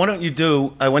said, so why don't you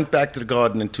do? I went back to the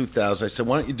Garden in 2000. I said,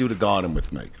 why don't you do the Garden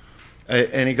with me?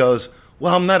 And he goes,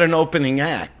 well, I'm not an opening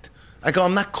act. I go,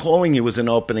 I'm not calling you as an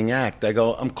opening act. I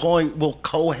go, we'll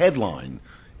co-headline.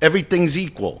 Everything's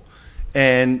equal.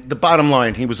 And the bottom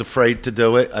line, he was afraid to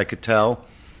do it. I could tell.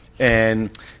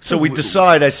 And so we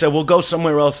decide, I said, we'll go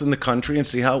somewhere else in the country and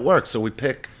see how it works. So we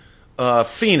pick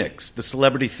Phoenix, the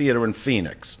Celebrity Theater in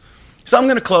Phoenix. So I'm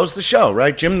going to close the show,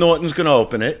 right? Jim Norton's going to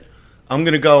open it. I'm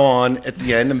going to go on at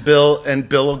the end, and Bill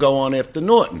will go on after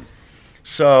Norton.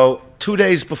 So 2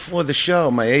 days before the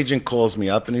show, my agent calls me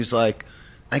up, and he's like,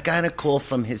 I got a call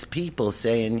from his people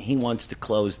saying he wants to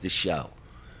close the show.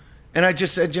 And I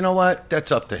just said, you know what?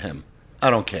 That's up to him. I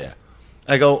don't care.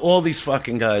 I go, all these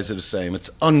fucking guys are the same. It's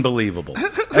unbelievable.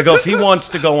 I go, if he wants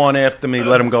to go on after me,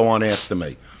 let him go on after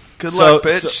me. Good luck,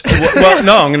 bitch. Well,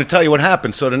 no, I'm going to tell you what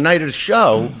happened. So the night of the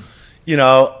show, you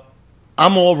know,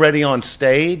 I'm already on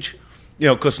stage, you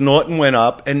know, because Norton went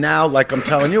up. And now, like I'm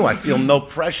telling you, I feel no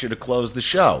pressure to close the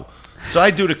show. So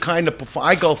I do the kind of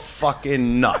I go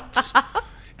fucking nuts.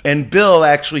 And Bill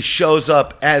actually shows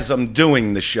up as I'm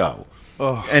doing the show.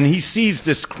 Oh. And he sees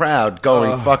this crowd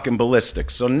going fucking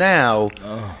ballistic. So now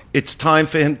it's time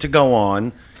for him to go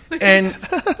on. And,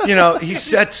 you know, he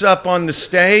sets up on the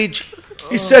stage.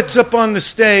 He sets up on the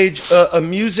stage a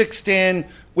music stand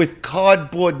with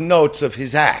cardboard notes of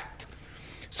his act.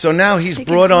 So now he's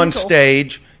brought on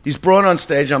stage. He's brought on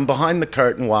stage. I'm behind the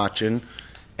curtain watching.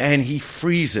 And he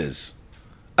freezes.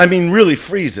 I mean, really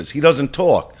freezes. He doesn't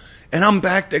talk. And I'm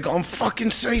back there going,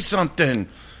 fucking say something.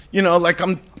 You know, like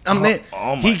I'm there.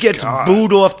 Oh my he gets God.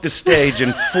 booed off the stage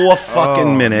in 4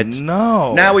 fucking minutes.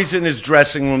 No. Now he's in his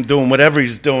dressing room doing whatever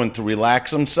he's doing to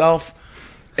relax himself.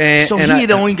 And he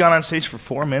had only gone on stage for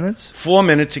 4 minutes? 4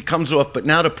 minutes, he comes off, but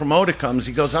now the promoter comes.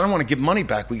 He goes, I don't want to give money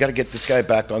back. We got to get this guy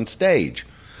back on stage.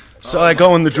 So I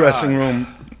go in the dressing room.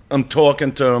 I'm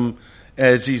talking to him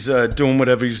as he's doing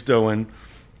whatever he's doing.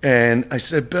 And I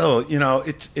said, Bill, you know,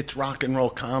 it's rock and roll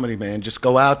comedy, man. Just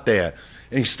go out there.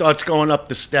 And he starts going up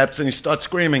the steps and he starts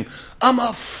screaming, I'm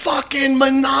a fucking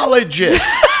monologist.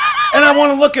 And I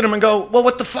want to look at him and go, well,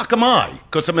 what the fuck am I?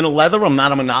 Because I'm in a leather, I'm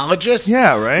not a monologist?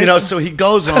 Yeah, right. You know, so he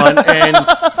goes on and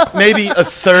maybe a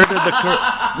third of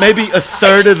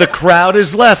the crowd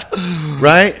is left,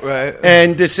 right? Right.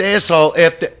 And this asshole,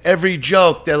 after every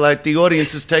joke, they're like, the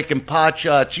audience is taking pot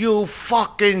shots. You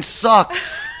fucking suck.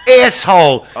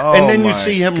 Asshole. Oh, and then you my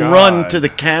see him God. run to the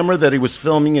camera that he was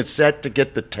filming his set to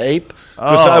get the tape.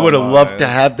 Because I would have loved to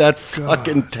have that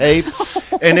fucking tape.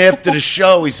 And after the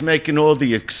show, he's making all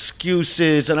the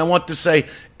excuses. And I want to say,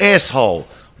 asshole,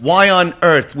 why on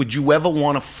earth would you ever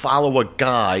want to follow a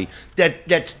guy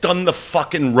that's done the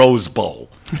fucking Rose Bowl?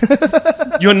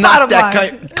 You're not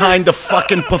that kind of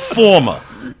fucking performer.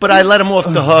 But I let him off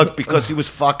the hook because he was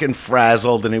fucking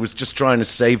frazzled and he was just trying to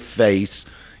save face.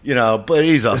 You know, but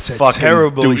he's a fucking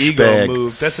terrible ego douchebag.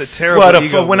 move. That's a terrible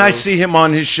ego when move. I see him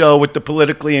on his show with the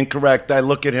politically incorrect, I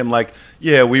look at him like,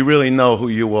 yeah, we really know who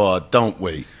you are, don't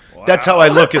we? Wow. That's how I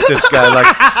look at this guy.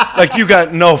 Like you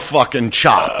got no fucking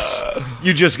chops.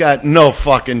 You just got no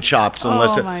fucking chops.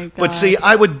 Unless my God. But see,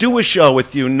 I would do a show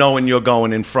with you knowing you're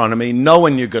going in front of me,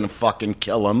 knowing you're going to fucking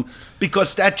kill him,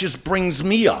 because that just brings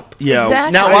me up. Yeah.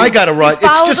 Exactly. Now I got to ride.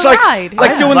 It's just like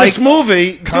doing this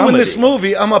movie. Doing this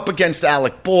movie, I'm up against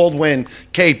Alec Baldwin,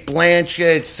 Kate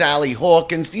Blanchett, Sally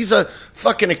Hawkins. These are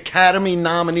fucking Academy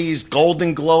nominees,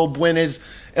 Golden Globe winners,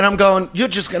 and I'm going, you're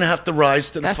just going to have to rise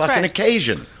to the fucking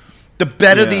occasion. The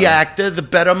better the actor, the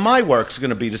better my work's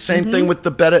going to be. The same thing with the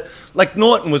better. Like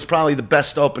Norton was probably the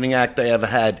best opening act I ever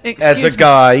had as a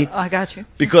guy. Oh, I got you.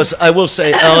 Because I will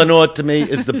say, Eleanor to me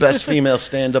is the best female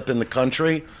stand-up in the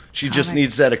country. She just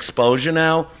needs that exposure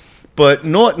now. But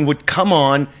Norton would come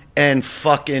on and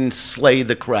fucking slay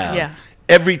the crowd. Yeah.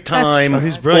 Every time,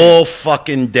 he's brilliant. all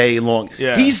fucking day long.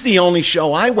 Yeah. He's the only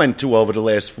show I went to over the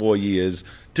last 4 years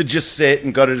to just sit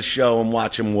and go to the show and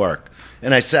watch him work.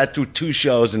 And I sat through 2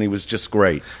 shows, and he was just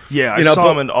great. Yeah, I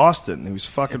saw him in Austin. He was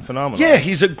fucking phenomenal. Yeah,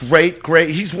 he's a great.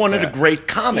 He's one of the great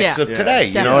comics of today.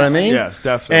 You know what I mean? Yes,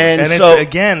 definitely. And so,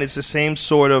 it's the same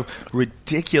sort of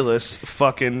ridiculous,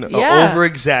 fucking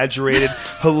over-exaggerated,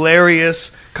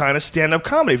 hilarious kind of stand-up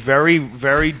comedy. Very,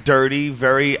 very dirty,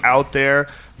 very out there,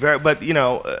 But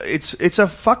it's a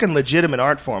fucking legitimate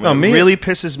art form. No, it really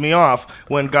pisses me off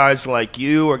when guys like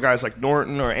you or guys like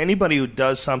Norton or anybody who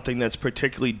does something that's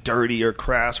particularly dirty or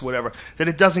crass, whatever, that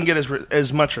it doesn't get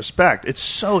as much respect. It's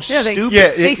so stupid. Yeah,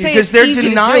 they say because it's they're easy to do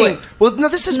denying. it. Well, no,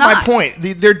 this is Not. my point.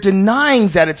 They're denying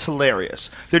that it's hilarious.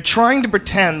 They're trying to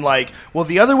pretend like, well,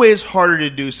 the other way is harder to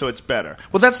do, so it's better.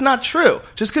 Well, that's not true.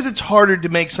 Just because it's harder to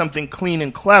make something clean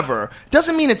and clever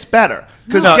doesn't mean it's better.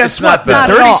 Because guess it's what? not The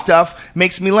better. dirty stuff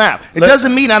makes me laugh. It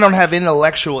doesn't mean I don't have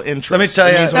intellectual interest. Let me tell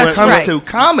you, it means when it That's comes right. to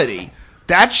comedy,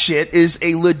 that shit is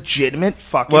a legitimate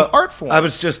fucking art form. I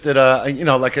was just at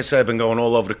like I said, I've been going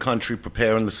all over the country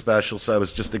preparing the special. So I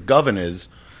was just at Governor's,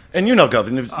 and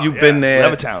Governor, you've been there.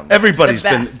 Levittown. Everybody's The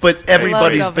been, best. but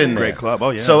everybody's I love been Governor. there. Great club. Oh,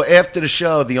 yeah. So after the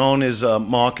show, the owners,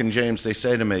 Mark and James, they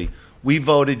say to me, "We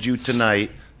voted you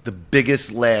tonight the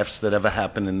biggest laughs that ever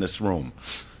happened in this room."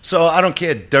 So I don't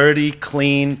care, dirty,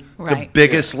 clean, the Right.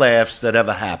 biggest laughs that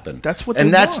ever happened. That's what and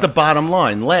they that's want. the bottom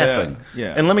line, laughing.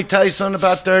 Yeah. And let me tell you something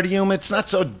about dirty humor. It's not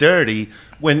so dirty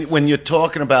when you're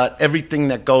talking about everything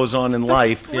that goes on in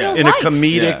life real in a life.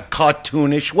 comedic, Yeah.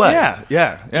 cartoonish way.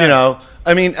 Yeah.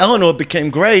 I mean, Eleanor became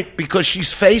great because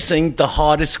she's facing the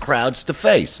hardest crowds to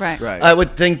face. Right. I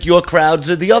would think your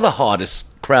crowds are the other hardest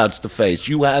crowds to face.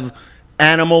 You have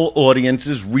animal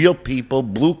audiences, real people,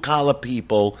 blue-collar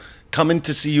people coming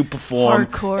to see you perform.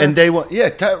 Hardcore. And they want,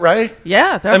 right?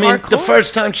 Yeah, they're I mean, hardcore. the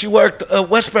first time she worked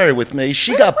Westbury with me,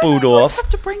 she got Why do booed you always off. have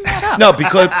to bring that up? No,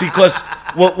 because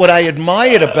what I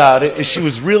admired about it is she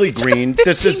was really green.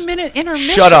 This is 15-minute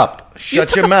intermission. Shut up. You Shut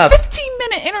took your a mouth.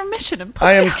 15-minute intermission and put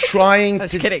I am it out. trying I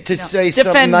was to kidding. No. say Defend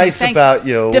something me. nice Thank about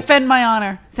you. Defend my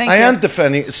honor. Thank I you. am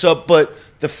defending. But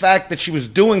the fact that she was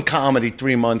doing comedy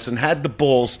 3 months and had the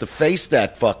balls to face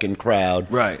that fucking crowd,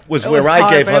 Right. was It where was I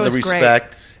hard, gave but her it the was great.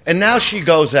 respect. And now she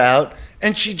goes out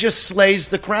and she just slays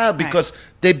the crowd because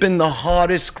they've been the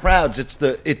hardest crowds.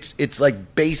 It's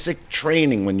like basic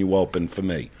training when you open for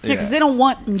me. Yeah, because they don't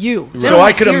want you. They So don't I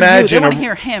wanna could hear you. imagine They want a- to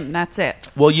hear him. That's it.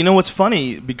 Well, you know what's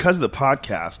funny? Because of the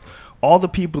podcast, all the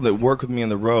people that work with me on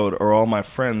the road are all my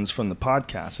friends from the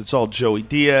podcast. It's all Joey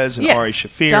Diaz and Yeah. Ari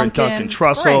Shafir and Duncan. Duncan It's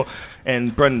Trussell great.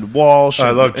 and Brendan Walsh. I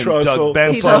and, love and Trussell. Doug He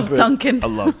Benson. loves Duncan. I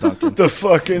love Duncan. The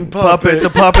fucking Puppet,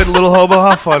 the puppet, little hobo.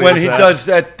 How funny when is he that? does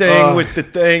that thing with the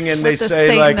thing and they With the say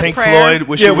Satan, like the Pink prayer. Floyd,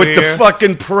 Wish yeah, You with Were the Here.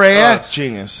 fucking prayer. Oh, it's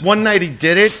genius. One night he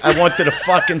did it. I wanted to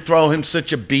fucking throw him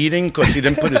such a beating because he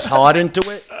didn't put his heart into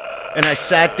it. And I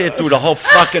sat there through the whole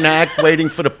fucking act waiting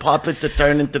for the puppet to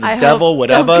turn into the I hope devil,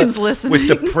 whatever, Duncan's listening. with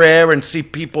the prayer and see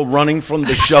people running from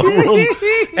the showroom.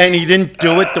 And he didn't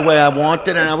do it the way I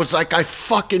wanted. And I was like, I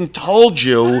fucking told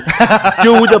you,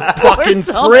 do the fucking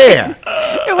Duncan. prayer. It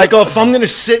I was- go, if I'm going to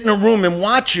sit in a room and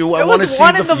watch you, I It want to was see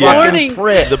 1 the in the fucking morning.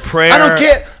 prayer. The prayer, I don't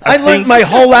care. I learned think- my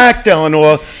whole act,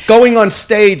 Eleanor, going on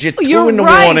stage at 2 You're in the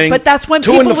right, morning. but that's when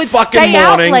 2 in people the would fucking stay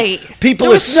out morning. late. People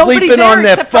There are was nobody sleeping there on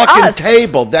their except for fucking us.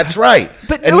 table. That's right.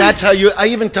 But and no- that's how I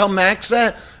even tell Max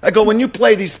that. I go, when you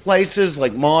play these places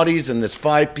like Marty's and there's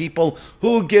 5 people,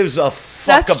 who gives a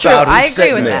fuck That's true. about who's I agree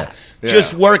sitting with there? that. Yeah.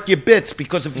 Just work your bits,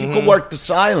 because if you can work the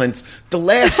silence, the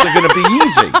laughs are going to be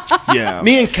easy. Yeah.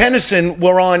 Me and Kennison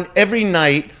were on every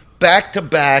night, back to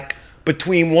back,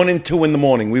 between 1 and 2 in the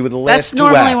morning. We were the last That's 2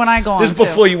 normally acts. when I go on, This is too.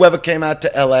 before you ever came out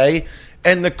to L.A.,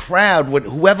 and the crowd,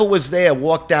 whoever was there,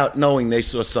 walked out knowing they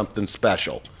saw something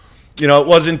special. You know, it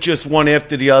wasn't just one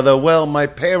after the other. Well, my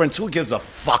parents, who gives a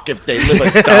fuck if they live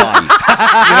or die? You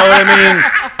know what I mean?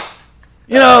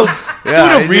 You know, Yeah, do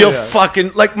I the real do that.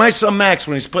 fucking, like my son Max,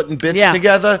 when he's putting bits Yeah.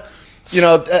 together, you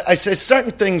know, I say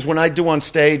certain things when I do on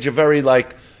stage are very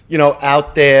like, you know,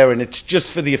 out there, and it's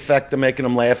just for the effect of making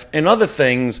them laugh. And other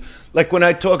things, like when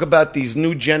I talk about these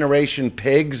new generation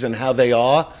pigs and how they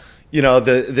are, you know,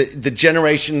 the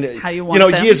generation, How you know,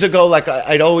 want them. years ago, like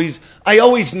I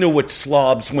always knew what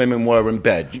slobs women were in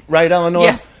bed, right, Eleanor?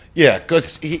 Yes. Yeah,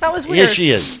 because That was here weird. she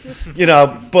is, you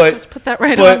know. But Just put that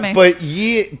right but, on me. But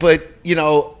you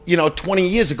know, 20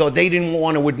 years ago, they didn't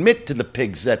want to admit to the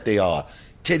pigs that they are.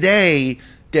 Today,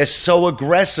 they're so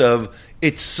aggressive.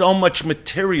 It's so much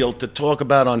material to talk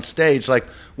about on stage. Like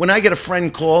when I get a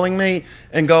friend calling me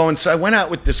and going, so I went out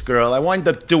with this girl. I wound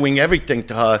up doing everything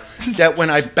to her that when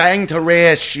I banged her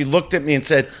ass, she looked at me and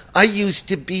said, I used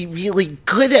to be really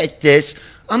good at this.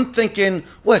 I'm thinking,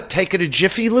 what, take her to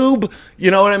Jiffy Lube?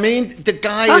 You know what I mean? The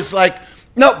guy is like,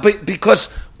 no, but because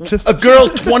a girl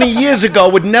 20 years ago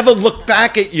would never look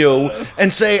back at you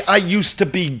and say, I used to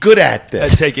be good at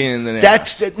this. At taking in the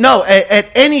nail. At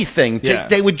anything. Yeah.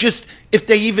 They would just, if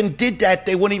they even did that,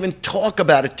 they wouldn't even talk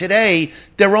about it. Today,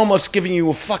 they're almost giving you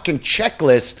a fucking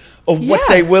checklist of what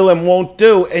they Yes. will and won't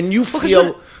do, and you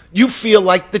feel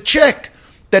like the chick.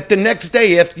 that the next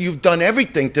day after you've done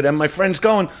everything to them, my friend's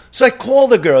going, so I call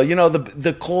the girl,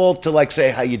 the call to like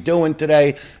say, how you doing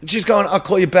today? And she's going, I'll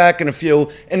call you back in a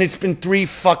few. And it's been 3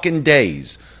 fucking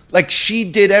days. Like, she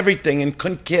did everything and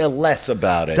couldn't care less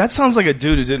about it. That sounds like a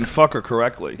dude who didn't fuck her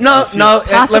correctly. No,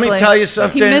 let me tell you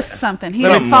something. He missed something. He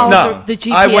didn't follow the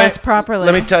GPS properly.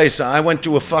 Let me tell you something. I went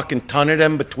to a fucking ton of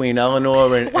them between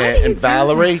Eleanor and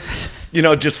Valerie.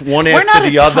 Just one after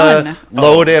the other,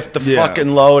 load after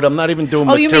fucking load. I'm not even doing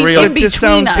material. You mean in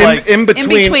between us? Like in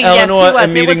between Eleanor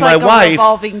and meeting my wife.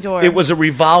 It was a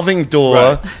revolving door.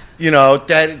 Right.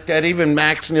 That even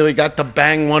Max nearly got to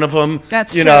bang one of them.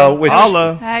 That's true.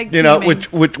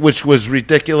 Which was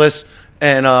ridiculous.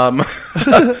 And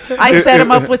I set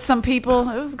him up with some people.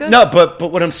 It was good. No, but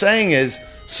what I'm saying is,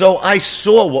 so I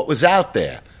saw what was out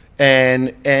there,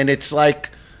 and it's like,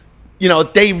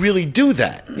 they really do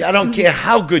that. I don't care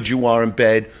how good you are in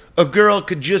bed. A girl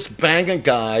could just bang a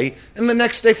guy and the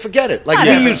next day forget it. Like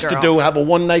we used to do, have a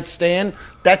one-night stand.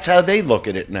 That's how they look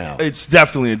at it now. It's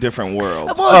definitely a different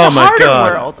world. Well, it's a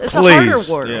harder world. It's a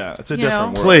harder world. Yeah, it's a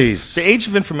different world. Please. The age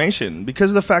of information,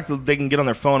 because of the fact that they can get on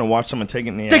their phone and watch someone take it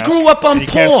in the ass. They grew up on porn. You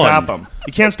can't stop them.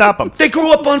 You can't stop them. They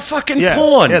grew up on fucking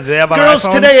porn. Yeah, they have an Girls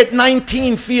iPhone. today at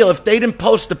 19 feel if they didn't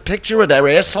post a picture of their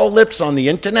asshole lips on the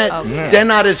internet, they're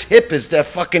not as hip as their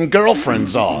fucking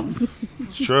girlfriends are.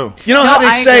 It's true. You know how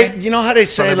they say? You know how they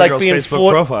say like being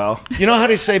Facebook profile. You know how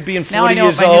they say being 40 now I know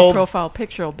years what my old. new profile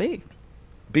picture will be.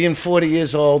 Being 40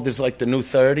 years old is like the new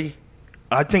 30.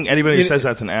 I think anybody who says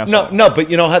that's an asshole. No,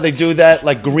 but you know how they do that?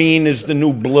 Like green is the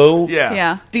new blue.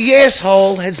 Yeah. The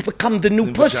asshole has become the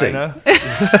new pussy.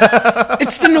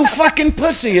 It's the new fucking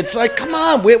pussy. It's like, come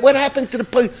on, what happened to the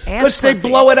pussy? Because they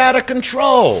blow it out of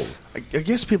control. I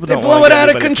guess people They don't blow want it to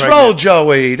out of control, pregnant.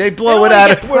 Joey. They blow don't it wanna out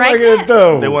get of. What am I going to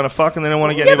do? They want to fuck and they don't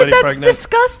want to get Yeah, but anybody that's pregnant.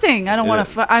 disgusting. I don't want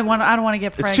to. I don't want to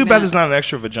get pregnant. It's too bad there's not an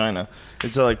extra vagina.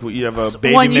 It's like you have a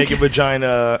baby naked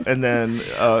vagina, and then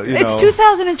it's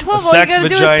 2012. All you got to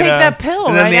do is take that pill.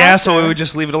 And then right the after. asshole, we would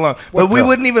just leave it alone. What But we pill?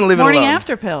 wouldn't even leave it Morning alone.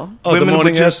 after pill. Oh, the Women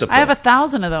morning would just- after. I have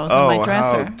 1,000 of those in my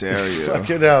dresser. How dare you?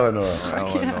 Fucking Eleanor.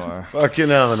 Eleanor.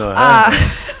 Fucking Eleanor.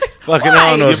 Fucking Why?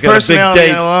 Eleanor's Your got a big personality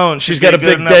date. alone She's should got a be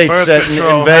good big enough date birth set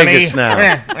control, in Vegas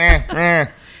honey. now.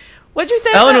 What'd you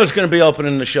say? Eleanor's going to be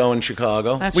opening the show in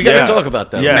Chicago. That's We true. got to talk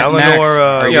about that. Yeah, Max,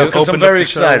 Eleanor. because I'm opened very up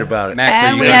the show. excited about it. Max, are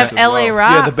And you we guys have as LA well?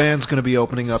 Rock. Yeah, the band's going to be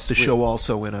opening up the show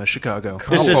also in Chicago.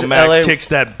 This Uncle is Max LA kicks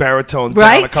that baritone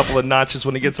Right? down a couple of notches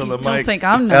when he gets on the Don't mic. think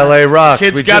I'm not. LA Rocks.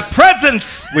 Kids we got just,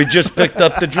 presents. we just picked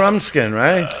up the drum skin,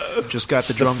 right? Just got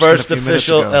the The drums first a few minutes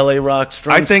official ago. LA Rocks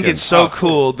drum I think skin. it's so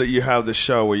cool that you have the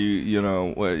show where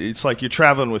it's like you're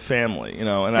traveling with family, and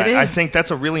I think that's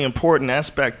a really important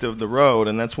aspect of the road,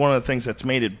 and that's one of the things that's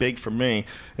made it big for me,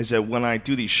 is that when I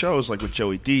do these shows, like with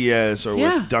Joey Diaz or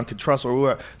with Duncan Trussell, or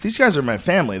whoever, these guys are my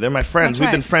family. They're my friends. That's We've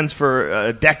right. been friends for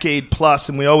a decade plus,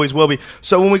 and we always will be.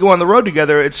 So when we go on the road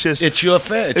together, it's just It's your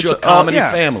it's your comedy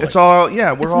family. It's all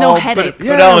we're It's all no headaches.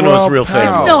 But Eleanor's real pals.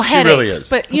 family. It's no She headaches, really is.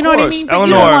 but you know what I course. mean. But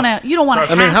Eleanor. you don't want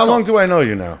to. I mean, how long do I know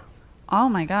you now? Oh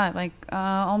my God, like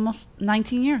almost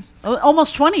 19 years,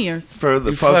 almost 20 years. For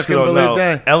the You folks who fucking don't believe know,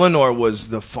 that? Eleanor was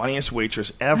the funniest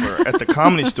waitress ever at the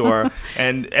Comedy Store,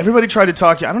 and everybody tried to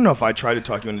talk you. I don't know if I tried to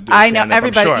talk you into doing I know, stand-up.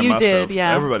 everybody- I'm sure I you must did, have.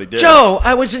 yeah. Everybody did. Joe,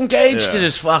 I was engaged Yeah. to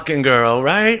this fucking girl,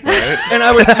 right? And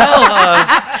I would tell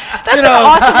her, That's an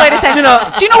awesome way to say.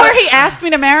 Do you know where he asked me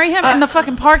to marry him? In the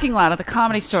fucking parking lot of the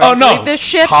Comedy Store. Oh, no. Believe this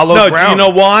shit. Hollow no, ground. you know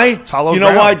why? It's hollow you know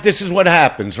ground. why? This is what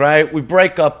happens, right? We're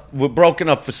broken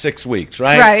up for 6 weeks,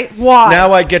 right? Right. Why?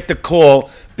 Now I get the call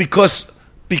because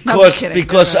kidding.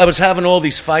 I was having all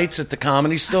these fights at the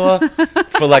Comedy Store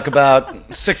for like about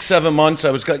 6-7 months. I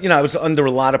was under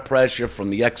a lot of pressure from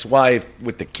the ex-wife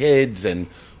with the kids and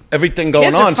everything going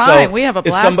Kids are on. fine. So We have a if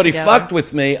blast somebody together. fucked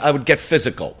with me, I would get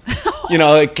physical.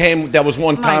 There was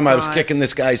one My time I was God. kicking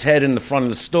this guy's head in the front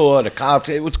of the store. The cops.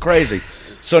 It was crazy.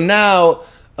 So now,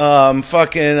 Dom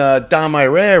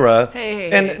Irera.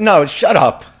 Hey. And no, shut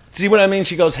up. See what I mean?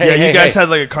 She goes, hey, Yeah, hey, you guys hey. had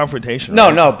like a confrontation. No,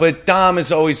 right? no, but Dom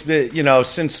has always been,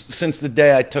 since the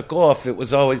day I took off, it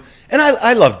was always, and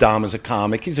I love Dom as a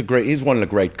comic. He's one of the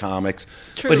great comics.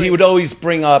 Truly. But he would always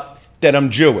bring up that I'm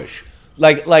Jewish,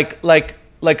 like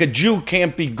a Jew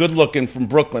can't be good looking from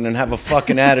Brooklyn and have a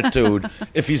fucking attitude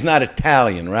if he's not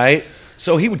Italian, right?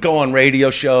 So he would go on radio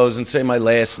shows and say my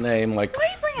last name, like. Why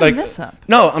are you bringing this up?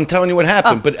 No, I'm telling you what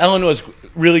happened. Oh. But Eleanor's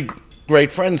really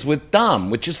great friends with Dom,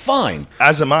 which is fine.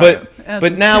 As am I.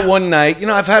 But now one night,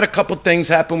 I've had a couple things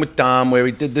happen with Dom where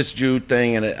he did this Jew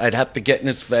thing, and I'd have to get in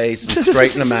his face and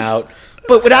straighten him out,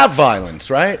 but without violence,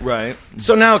 right? Right.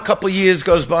 So now a couple years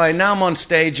goes by, and now I'm on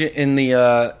stage in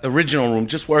the original room,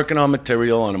 just working on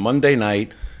material on a Monday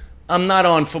night. I'm not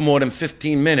on for more than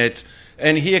 15 minutes.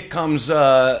 And here comes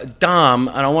Dom.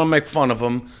 I don't want to make fun of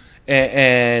him.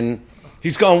 And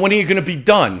he's going, when are you going to be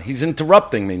done? He's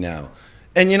interrupting me now.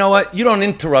 And you know what? You don't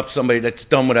interrupt somebody that's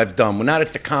done what I've done. We're not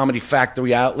at the Comedy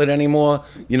Factory outlet anymore.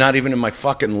 You're not even in my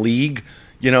fucking league.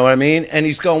 You know what I mean? And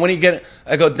he's going, when are you get?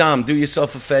 I go, Dom, do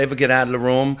yourself a favor, get out of the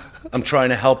room. I'm trying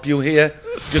to help you here.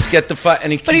 Just get the fight.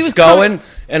 And he keeps going.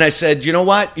 And I said, you know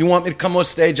what? You want me to come off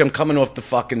stage? I'm coming off the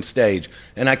fucking stage.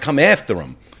 And I come after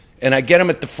him. And I get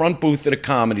him at the front booth at a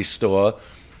Comedy Store.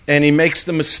 And he makes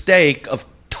the mistake of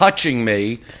touching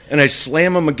me. And I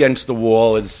slam him against the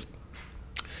wall.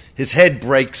 His head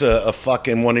breaks a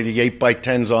fucking one of the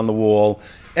 8x10s on the wall.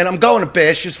 And I'm going to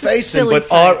bash his face in,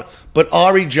 but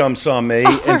Ari jumps on me,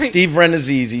 and Steve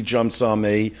Renazizi jumps on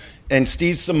me, and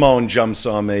Steve Simone jumps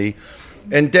on me,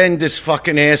 and then this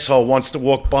fucking asshole wants to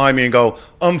walk by me and go,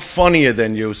 I'm funnier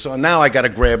than you. So now I got to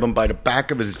grab him by the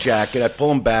back of his jacket. I pull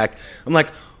him back. I'm like,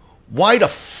 why the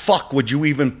fuck would you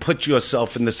even put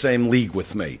yourself in the same league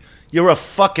with me? You're a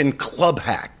fucking club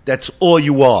hack. That's all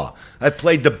you are. I've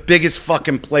played the biggest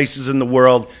fucking places in the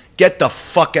world. Get the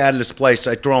fuck out of this place.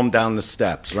 I throw him down the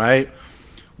steps, right?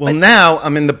 Well, now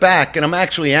I'm in the back, and I'm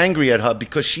actually angry at her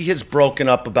because she has broken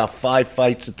up about 5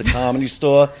 fights at the Comedy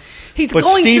Store. He's but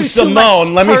going Steve through Simone,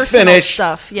 too much personal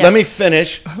stuff. Yeah. Let me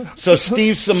finish. So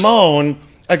Steve Simone,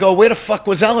 I go, where the fuck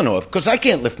was Eleanor? Because I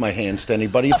can't lift my hands to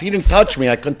anybody. If he didn't touch me,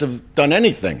 I couldn't have done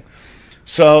anything.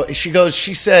 So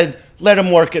she said, let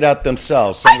them work it out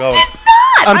themselves. So I did not.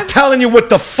 I'm telling you what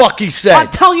the fuck he said.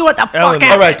 I'm telling you what the fuck happened.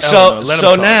 All right,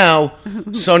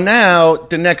 so now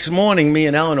the next morning, me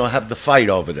and Eleanor have the fight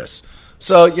over this.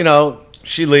 So, you know,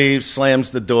 she leaves, slams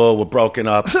the door, we're broken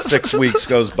up, 6 weeks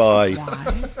goes by.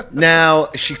 Why? Now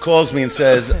she calls me and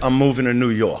says, I'm moving to New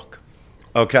York,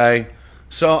 okay?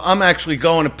 So I'm actually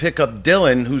going to pick up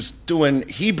Dylan, who's doing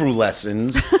Hebrew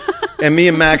lessons, and me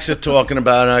and Max are talking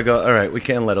about it, and I go, all right, we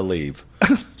can't let her leave.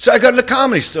 So I go to the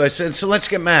Comedy Store. I said, so let's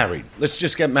get married. Let's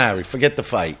just get married. Forget the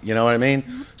fight. You know what I mean?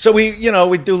 So we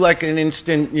do like an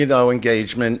instant,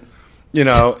 engagement,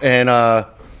 and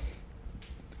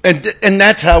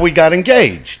that's how we got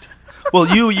engaged. Well,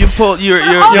 you pull you're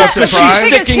because she's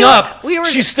sticking up.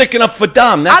 She's sticking up for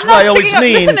Dom. That's why I always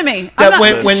mean listen to me. that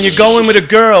when you're going with a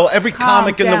girl, every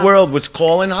comic in the world was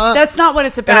calling her. That's not what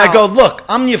it's about. And I go, look,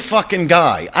 I'm your fucking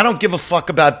guy. I don't give a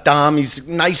fuck about Dom. He's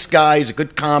a nice guy. He's a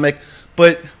good comic.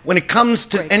 But when it comes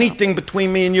to anything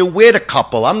between me and you, we're the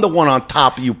couple. I'm the one on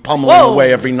top of you, pummeling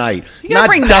away every night. You gotta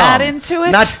bring that into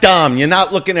it? Not Dom. You're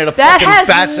not looking at a that fucking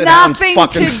Basset Hound's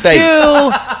fucking face.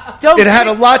 It had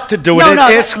a lot to do with it.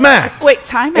 Ask Max. Wait,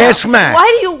 time out. Ask Max.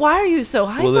 Why are you so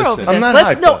hyper over this? I'm not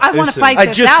hyper. No, I want to fight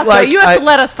this out. You have to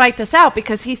let us fight this out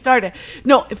because he started.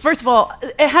 No, first of all,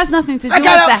 it has nothing to do with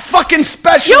that. I got a fucking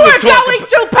special. You were going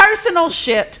through personal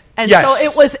shit. And so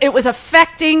it was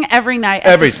affecting every night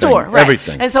at the store. Right?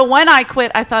 Everything. And so when I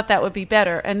quit, I thought that would be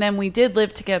better. And then we did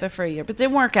live together for a year. But it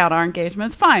didn't work out, our engagement.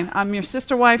 It's fine. I'm your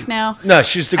sister wife now. No,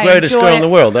 she's the greatest girl in the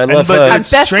world. I love her. I'm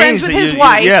best friends with his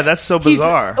wife. Yeah, that's so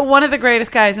bizarre. He's one of the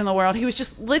greatest guys in the world. He was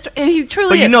just literally, and he truly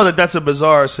But you is. know that's a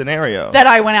bizarre scenario. That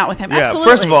I went out with him. Yeah,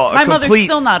 Absolutely. first of all, my mother's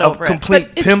still not over it. A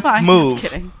complete pimp move. I'm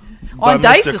kidding. By On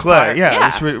Dice's Mr. Clay. part. Yeah,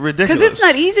 it's ridiculous. Because it's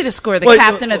not easy to score the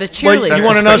captain of the cheerleaders. You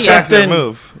want to know something?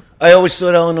 Move. I always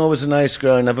thought Eleanor was a nice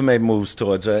girl. I never made moves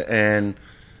towards her. And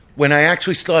when I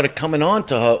actually started coming on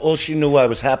to her, all she knew I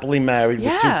was happily married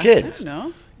with 2 kids. I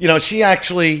don't know. She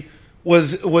actually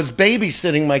was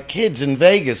babysitting my kids in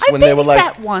Vegas when I they were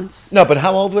like babysat once. No, but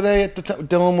how old were they at the time?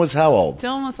 Dylan was how old?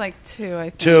 Dylan was like 2, I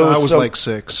think. 2. So I was like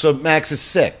 6. So Max is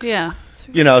 6. Yeah.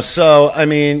 So I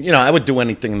mean, I would do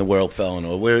anything in the world for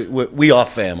Eleanor. We are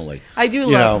family. I do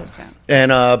love his family. And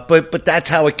but that's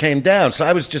how it came down. So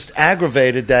I was just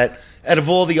aggravated that out of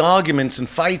all the arguments and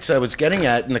fights I was getting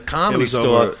at in the Comedy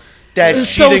Store, that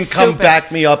she didn't come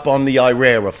back me up on the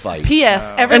Irera fight. P.S.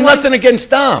 And nothing against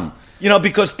Dom,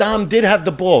 because Dom did have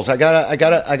the balls. I got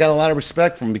a lot of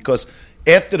respect for him because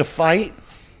after the fight,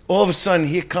 all of a sudden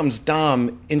here comes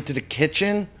Dom into the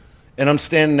kitchen. And I'm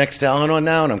standing next to Eleanor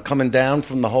now, and I'm coming down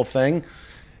from the whole thing.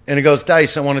 And he goes,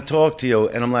 Dice, I want to talk to you.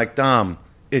 And I'm like, Dom,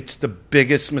 it's the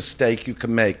biggest mistake you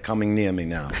can make coming near me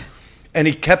now. And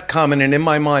he kept coming, and in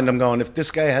my mind, I'm going, if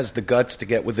this guy has the guts to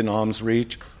get within arm's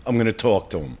reach, I'm going to talk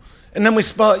to him. And then we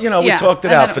talked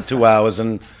it out for 2 hours,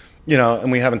 and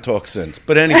we haven't talked since.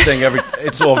 But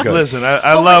it's all good. Listen,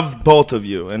 I love both of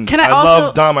you, and I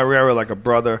love Dom Irera like a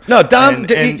brother. No, Dom,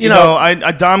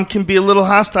 Dom can be a little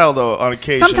hostile though on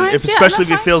occasion, sometimes, especially if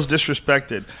he feels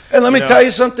disrespected. And let me tell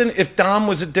you something: if Dom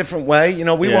was a different way,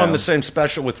 we were on the same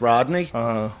special with Rodney.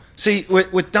 See,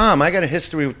 with Dom, I got a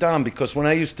history with Dom because when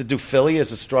I used to do Philly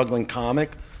as a struggling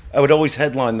comic, I would always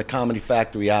headline the Comedy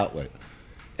Factory outlet.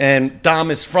 And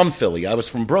Dom is from Philly. I was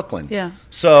from Brooklyn. Yeah.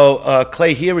 So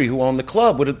Clay Heary, who owned the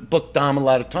club, would have booked Dom a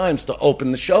lot of times to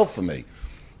open the show for me.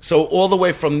 So all the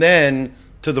way from then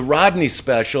to the Rodney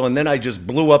special, and then I just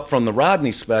blew up from the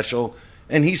Rodney special,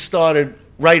 and he started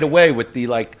right away with the,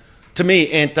 like, to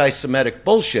me, anti-Semitic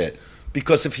bullshit.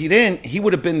 Because if he didn't, he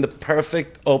would have been the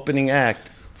perfect opening act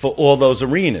for all those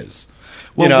arenas.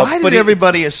 Well, why did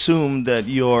everybody assume that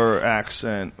your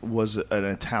accent was an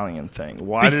Italian thing?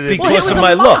 Why did it? Because of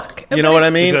my look. You know what I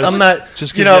mean? I'm not.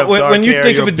 Just you know, when you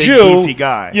think of a Jew,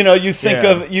 you know, you think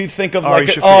of Ari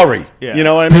like an Shaffir. Ari. Yeah. You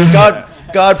know what I mean?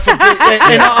 God forbid,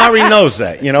 and Ari knows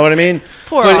that. You know what I mean?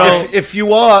 Poor but Ari. if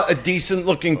you are a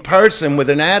decent-looking person with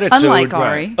an attitude, Unlike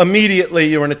Ari. immediately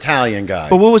you're an Italian guy.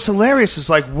 But what was hilarious is,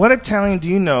 like, what Italian do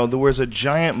you know that wears a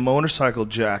giant motorcycle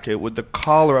jacket with the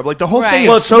collar up? Like, the whole thing Right.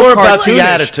 is it's so more about cartoonish. the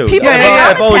attitude. People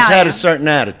I've always Italian. had a certain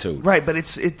attitude. Right, but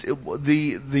it's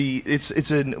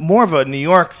more of a New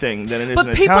York thing than it is But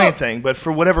an people- Italian thing. But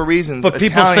for whatever reasons, But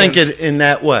people think it in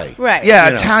that way. Right. Yeah, You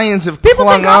know. Italians have People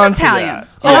clung think I'm on to Italian. that.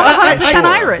 I'm 100%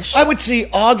 Irish. I would see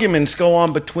arguments go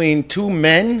on between two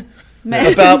men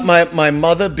about my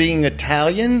mother being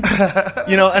Italian,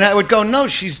 you know, and I would go, no,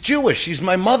 she's Jewish. She's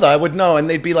my mother. I would know. And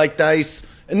they'd be like, Dice,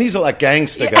 and these are like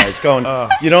gangster guys going,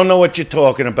 you don't know what you're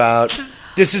talking about.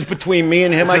 This is between me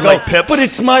and him. Is I it go, like Pips? but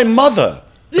it's my mother.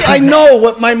 I know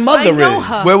what my mother know is.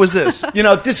 her. Where was this? You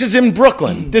know, this is in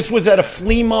Brooklyn. This was at a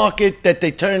flea market that they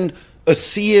turned a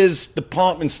Sears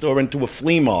department store into a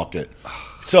flea market.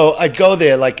 So I'd go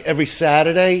there like every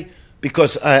Saturday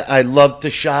because I love to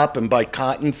shop and buy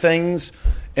cotton things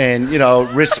and, you know,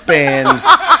 wristbands,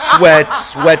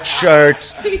 sweats,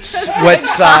 sweatshirts, sweat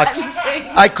socks.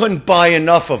 I couldn't buy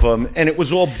enough of them, and it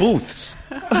was all booths.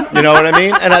 You know what I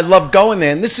mean? And I loved going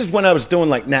there. And this is when I was doing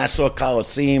like Nassau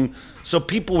Coliseum. So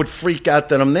people would freak out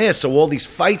that I'm there. So all these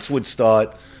fights would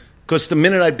start because the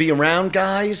minute I'd be around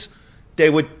guys, they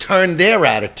would turn their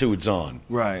attitudes on.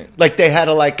 Right. Like they had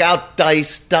to like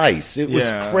dice. It was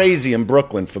Yeah. crazy in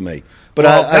Brooklyn for me. But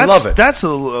Well, I love it. That's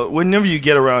whenever you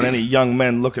get around any young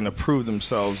men looking to prove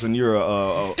themselves, and you're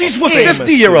a These were famous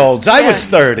 50-year-olds. I was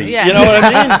 30. Yeah. You know what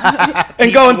I mean?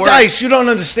 And going, work. Dice, you don't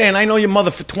understand. I know your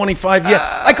mother for 25 years.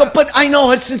 I go, but I know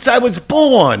her since I was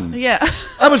born. Yeah.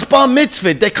 I was bar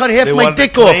mitzvahed. They cut half They my wanted to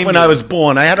dick off claim when you. I was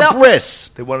born. I had a No. bris.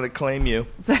 They wanted to claim you.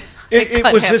 It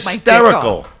cut was half my dick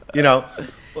hysterical. off.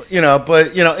 But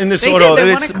in this They sort did. of They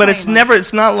wanna But it's claim never.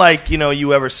 It's not like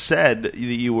you ever said that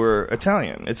you were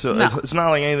Italian. It's No. it's not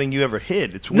like anything you ever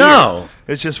hid. It's weird. No.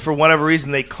 It's just for whatever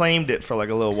reason they claimed it for like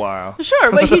a little while.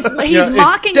 Sure, but he's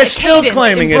mocking they're the still cadence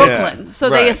claiming in it. Brooklyn, so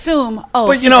Right. they assume,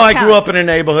 But he's I grew Italian. up in a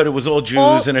neighborhood. It was all Jews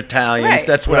Well, and Italians. right.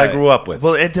 That's what I grew up with.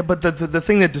 Well, but the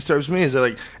thing that disturbs me is that,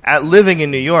 like, at living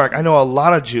in New York, I know a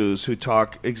lot of Jews who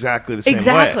talk exactly the same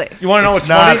Exactly. way. You wanna know It's what's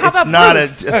not, funny? How It's about not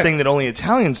Bruce? a thing that only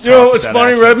Italians talk. You know with what's that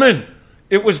funny, accent. Redman?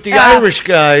 It was the Irish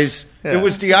guys. Yeah. It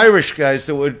was the Irish guys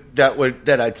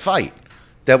that I'd fight.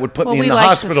 That would put Well, me in we the like to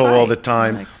hospital all fight. the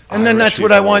time. Like- And then Irish that's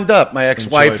what I people wind up. My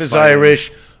ex-wife enjoy is fighting.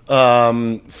 Irish.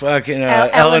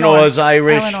 Eleanor's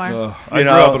Irish. Eleanor. I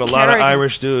grew up with a lot of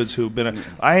Irish dudes who've been.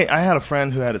 I had a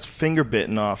friend who had his finger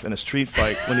bitten off in a street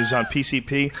fight when he was on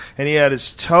PCP, and he had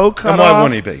his toe cut And off. why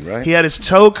wouldn't he be, right? He had his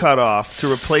toe cut off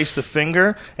to replace the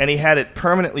finger, and he had it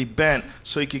permanently bent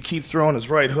so he could keep throwing his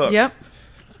right hook. Yep.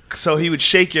 So he would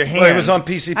shake your hand. Well, he was on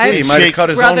PCP. I He might have shake cut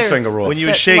his brothers. own finger off. When you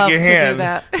would that shake love your to do hand,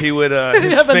 that. he would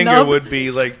his have a finger nub. would be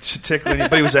like tickling.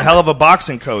 But he was a hell of a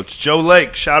boxing coach. Joe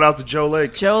Lake, shout out to Joe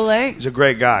Lake. Joe Lake. He's a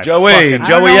great guy. Joey, Fucking I don't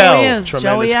Joey know who he L. is.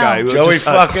 tremendous Joey L. guy. He was Joey just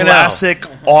a fucking L. classic,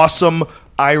 awesome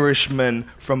Irishman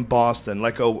from Boston,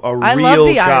 like a I real love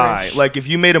the guy. Irish. Like if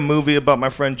you made a movie about my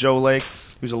friend Joe Lake,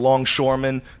 who's a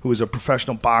longshoreman, who was a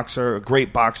professional boxer, a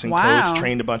great boxing Wow. coach,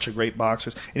 trained a bunch of great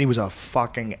boxers, and he was a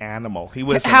fucking animal. He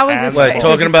was How an is this animal. Wait,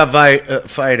 talking about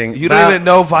fighting. You don't even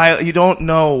know you don't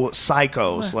know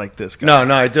psychos like this guy.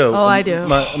 No, I do. Oh, I do.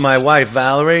 My wife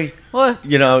Valerie. What? So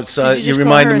Did you you just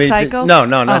reminded call her me. a psycho? No,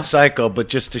 not Oh. psycho, but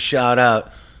just to shout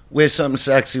out. Wear something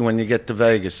sexy when you get to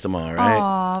Vegas tomorrow, right?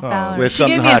 Aw, Valerie. Where's She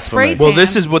something gave me a hot for spray me? tan. Well,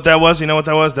 this is what that was. You know what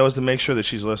that was? That was to make sure that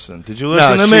she's listening. Did you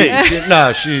listen No, to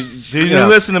me? she You didn't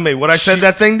listen to me. When I said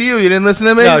that thing to you, you didn't listen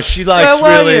to me? No, she Where likes were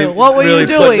really, you? What were really you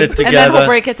putting doing? it together. And then we'll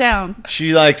break it down.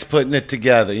 She likes putting it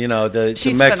together. You know, the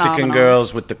She's Mexican phenomenal.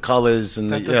 girls with the colors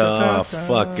and the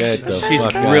fuck it.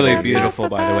 She's really beautiful,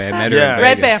 by the way. I met her Yeah.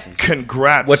 in Vegas. Redban.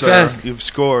 Congrats, What's sir. that? You've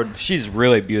scored. She's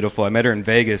really beautiful. I met her in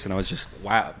Vegas, and I was just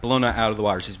blown out of the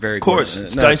water. She's very Of course.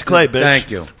 gorgeous. It's Dice Clay, bitch. Thank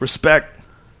you. Respect.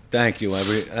 Thank you.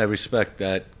 I respect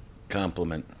that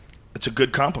compliment. It's a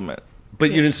good compliment.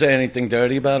 But you didn't say anything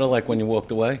dirty about her, like when you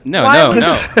walked away? No. Why You would-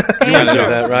 You didn't do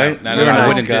that, right? No, You're a I nice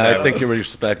wouldn't do guy. that. I think you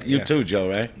respect. You too, Joe,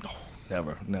 right?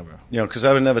 Never. You know, because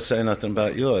I would never say nothing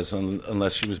about yours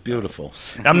unless she was beautiful.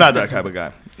 I'm not that type of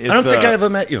guy. I don't think I ever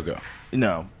met your girl.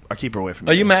 No, I keep her away from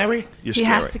Are me. you married? You're He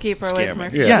scary. has to keep her away Scare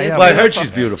from me. her. Yeah. She is Well, I heard beautiful.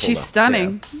 she's beautiful. She's though.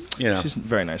 stunning. You know. She's a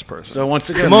very nice person. So once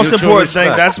again, the most mutual important thing.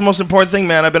 respect. That's the most important thing,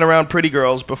 man. I've been around pretty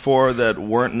girls before that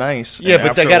weren't nice. Yeah, and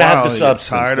but they after a gotta have while, the you get substance.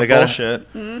 Tired They of gotta-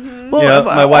 bullshit. Mm-hmm. Yeah,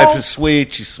 my wife is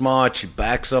sweet. She's smart. She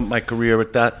backs up my career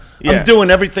with that. Yeah. I'm doing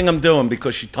everything I'm doing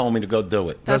because she told me to go do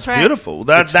it. That's That's right. beautiful.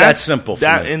 It's that simple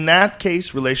for me. In that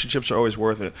case, relationships are always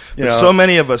worth it. You But know- so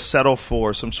many of us settle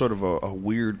for some sort of a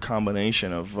weird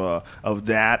combination of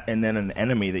that and then an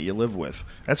enemy that you live with.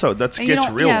 That And gets you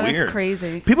don't- real yeah, weird. that's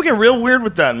crazy. People get real weird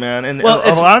with that, man. And Well,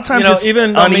 a lot of times, it's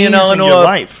even though me and unease in your Eleanor,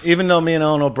 life. even though me and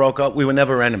Eleanor broke up, we were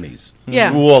never enemies. Yeah.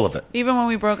 Through all of it. Even when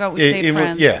we broke up, we stayed Even-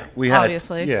 friends. yeah, we had-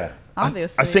 obviously. yeah.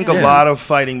 Obviously. I think yeah. a lot of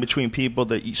fighting between people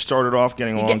that you started off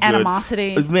getting You along get good.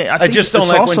 animosity. I just don't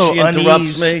it's like when also she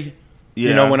interrupts unease. me. You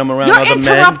Yeah. know, when I'm around You're other men.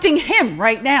 interrupting him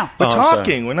right now. We're Oh, I'm sorry.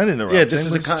 talking. We're not interrupting. Yeah, this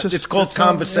is It's it's called all-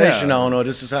 conversation, yeah. Eleanor.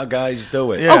 This is how guys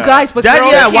do it. Yeah. Oh, guys, but that, girls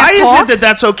yeah. can't Why is talk? it that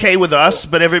that's okay with us,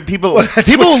 but people that's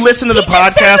people what- who listen to the He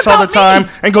just said podcast all the about time me.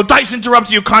 and go, "Dice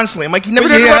interrupts you constantly." I'm like, "You never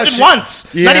But yeah, interrupted she- once.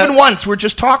 yeah. Not even once. We're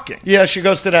just talking." Yeah, she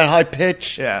goes to that high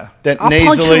pitch. Yeah. That I'll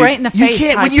nasally. punch you right in the You face.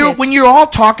 can't high pitch. when you're all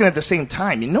talking at the same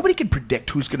time. Nobody can predict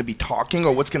who's going to be talking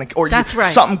or what's going to That's right.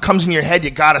 something comes in your head. You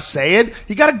got to say it.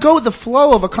 You got to go with the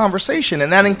flow of a conversation,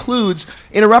 and that includes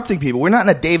interrupting people. We're not in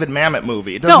a David Mamet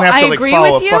movie. It doesn't No, have I to like agree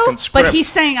follow with a you, fucking script. but he's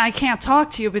saying I can't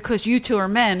talk to you because you two are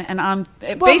men, and I'm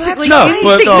that's basically not- you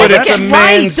but- need to but get it's a it right.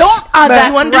 man's- Don't Man, that's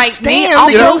you right, me. understand I'll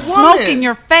that you're blow a smoke woman. in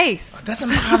your face. It doesn't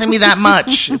bother me that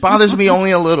much. It bothers me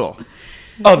only a little.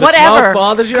 Oh, the Whatever. smoke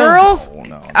bothers you? Girls, Oh,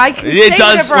 no. I can It say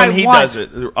does whatever when I he want. does it,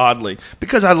 oddly.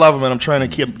 Because I love him and I'm trying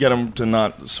to get him to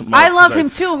not smoke. I love 'cause him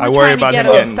too, and I we're worry trying to about get him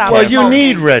him to getting stop Well, cancer. you smoking.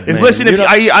 need Redman. If, listen, You if don't-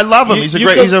 I love him. you- He's you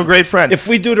he's a great friend. If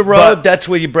we do the road, But- that's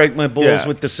where you break my balls Yeah.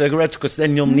 with the cigarettes, because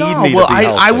then you'll need no, me well, to be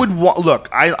healthy. I would look.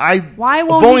 I've Why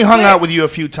won't only he hung quit? out with you a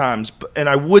few times, and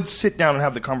I would sit down and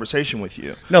have the conversation with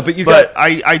you. No, but you but got-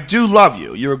 I do love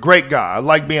you. You're a great guy. I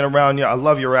like being around you. I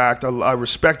love your act. I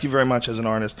respect you very much as an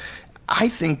artist. I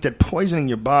think that poisoning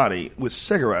your body with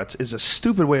cigarettes is a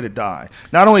stupid way to die.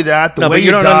 Not only that, the No, way but you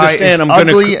you don't die understand. is I'm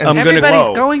gonna- ugly and I'm gonna- Everybody's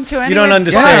slow. going to anyway. You don't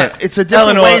understand. Yeah, it's a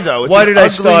different Eleanor, way, though. It's why an did I ugly,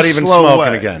 start even slow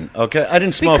smoking way. again? Okay, I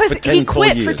didn't smoke Because for 10 he full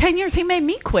quit years. for 10 years. He made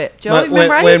me quit. Joe, But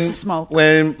remember I used to smoke.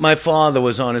 When my father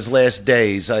was on his last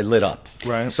days, I lit up.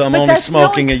 Right. So I'm But only that's no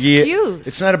smoking a year. excuse.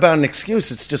 It's not about an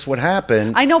excuse. It's just what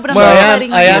happened. I know, but I'm So just I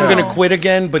letting am, you I am know. going to quit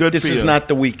again, but Good this for is you. not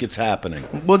the week it's happening.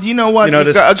 Well, you know what? You know,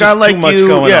 there's a guy just like too much you,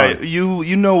 going yeah, on.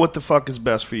 you know what the fuck is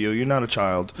best for you. You're not a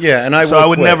child. Yeah, and I so will I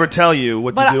would quit. never tell you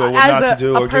what But to do or what as not to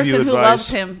do, a or give you person who advice. loves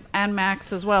him and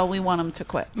Max as well, we want him to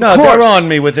quit. No, Of course. they're on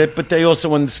me with it, but they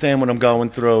also understand what I'm going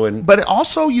through. And But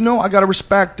also, I got to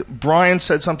respect. Brian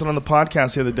said something on the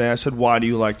podcast the other day. I said, "Why do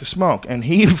you like to smoke?" And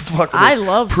he fucking I was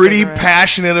love pretty cigarettes.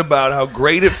 passionate about how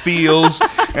great it feels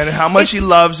and how much he It's-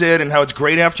 loves it and how it's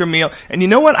great after a meal. And you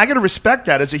know what? I got to respect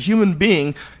that as a human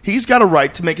being. He's got a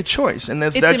right to make a choice, and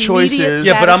if It's that choice immediate is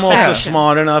yeah, but I'm also satisfaction.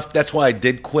 smart enough. That's why I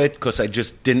did quit, because I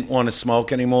just didn't want to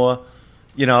smoke anymore.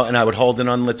 And I would hold an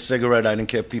unlit cigarette. I didn't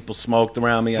care if people smoked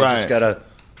around me. I Right. just got to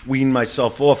wean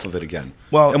myself off of it again.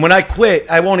 Well- and when I quit,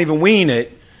 I won't even wean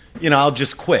it. I'll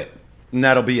just quit, and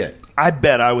that'll be it. I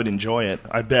bet I would enjoy it.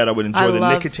 I bet I would enjoy I the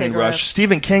love nicotine cigarettes. rush.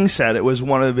 Stephen King said it was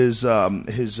one of his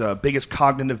biggest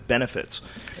cognitive benefits,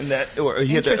 and that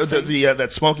Interesting.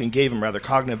 that smoking gave him rather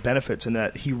cognitive benefits, and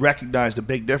that he recognized a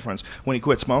big difference when he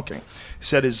quit smoking. He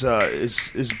said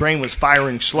his brain was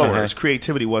firing slower, Uh-huh. his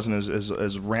creativity wasn't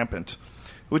as rampant.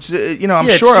 Which I'm Yeah,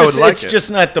 sure I would like it's it. just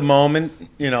not the moment,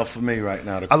 for me right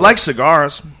now. To I quit. like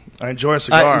cigars. I enjoy a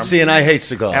cigar. and I hate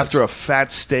cigars. After a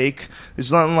fat steak,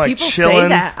 there's nothing like People say chilling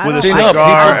that. I with a don't like it.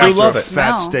 cigar People do after love a it.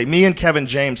 fat Smell. steak. Me and Kevin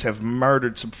James have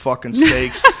murdered some fucking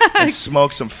steaks and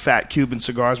smoked some fat Cuban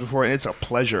cigars before, and it's a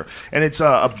pleasure. And it's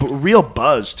a real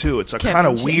buzz too. It's a Kevin kind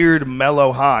of James. weird,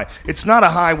 mellow high. It's not a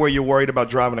high where you're worried about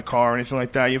driving a car or anything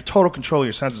like that. You have total control of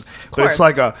your senses. But it's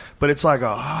course. like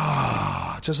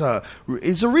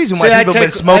it's a reason why See, people have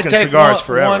been smoking I take cigars one,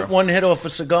 forever. One hit off a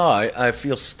cigar, I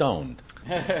feel stoned.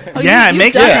 Yeah, it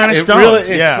makes you kind of stoned.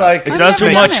 Really, it's like it I've does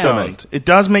never make done you it. stoned. It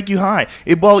does make you high.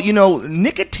 Well,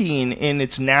 nicotine in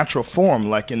its natural form,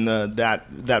 like in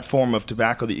that form of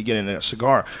tobacco that you get in a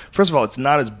cigar. First of all, it's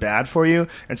not as bad for you,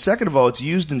 and second of all, it's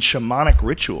used in shamanic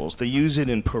rituals. They use it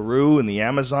in Peru and the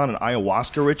Amazon and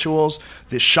ayahuasca rituals.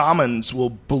 The shamans will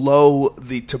blow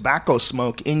the tobacco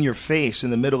smoke in your face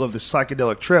in the middle of the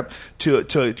psychedelic trip to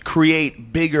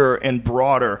create bigger and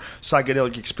broader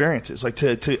psychedelic experiences, like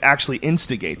to actually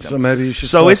instigate them. So maybe you should.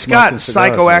 So start it's got smoking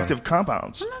cigars, psychoactive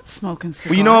compounds. I'm not smoking cigars.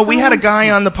 Well, you know what? We had a guy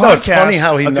on the podcast. No, it's funny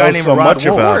how he a guy knows named so Rob much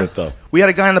Wolf. about it, though. We had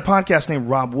a guy on the podcast named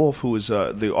Rob Wolf, who was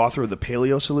the author of the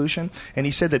Paleo Solution, and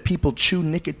he said that people chew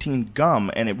nicotine gum,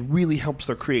 and it really helps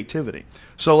their creativity.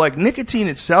 So, like, nicotine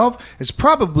itself is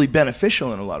probably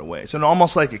beneficial in a lot of ways, and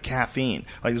almost like a caffeine.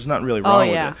 Like, there's nothing really wrong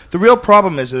with it. The real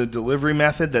problem is a delivery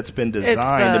method that's been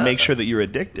designed to make sure that you're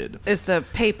addicted. Is the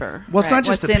paper. Well, it's not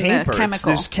just What's the in paper.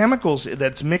 There's chemicals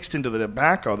that's mixed into the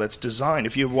tobacco that's designed.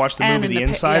 If you watched the movie The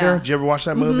Insider, did you ever watch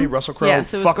that movie? Russell Crowe?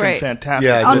 Yes, it was fucking great. fantastic.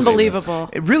 Yeah, I did. Unbelievable.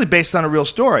 It really based on a real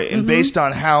story and based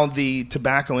on how the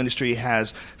tobacco industry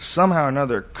has somehow or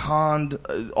another conned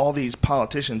all these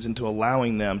politicians into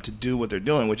allowing them to do what they're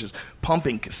doing, which is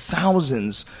pumping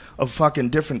thousands of fucking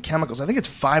different chemicals. I think it's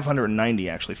 590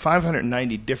 actually.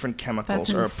 590 different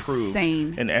chemicals are approved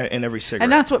in every cigarette.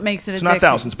 And that's what makes it addictive. It's not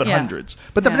thousands, but hundreds.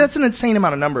 But Yeah. that's an insane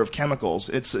amount of number of chemicals.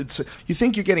 It's you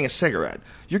think you're getting a cigarette.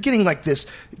 You're getting like this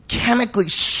chemically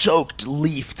soaked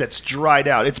leaf that's dried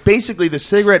out. It's basically the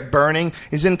cigarette burning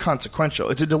is inconsequential.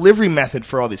 It's a delivery method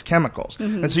for all these chemicals.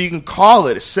 And so you can call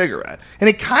it a cigarette. And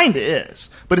it kind of is,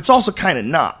 but it's also kind of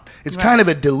not. It's kind of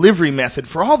a delivery method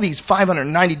for all these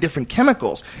 590 different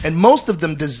chemicals, and most of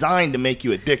them designed to make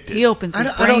you addicted. He opens his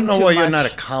I brain don't know too why much. you're not a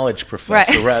college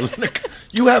professor, right?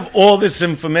 You have all this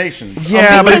information.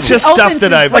 Yeah, but it's just He stuff opens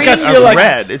that his I've brain. Like, I feel like-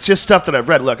 read. It's just stuff that I've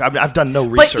read. Look, I've done no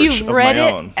research But you've of read my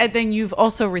it, own. and then you've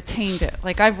also retained it.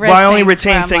 Like, I've read Well, I only things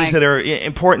retain where I'm things like, that are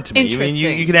important to me. I mean, you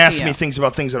interesting can ask to me you. things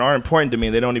about things that aren't important to me.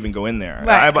 They don't even go in there.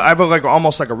 Right. I have like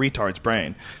almost like a retard's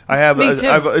brain. I have. Me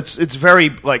too. It's very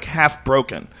like half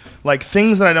broken. Like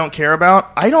things that I don't care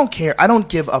about, I don't care. I don't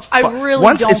give a fuck. I really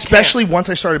once, don't especially once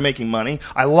I started making money,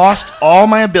 I lost all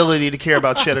my ability to care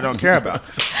about shit I don't care about.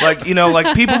 Like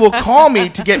like people will call me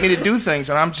to get me to do things,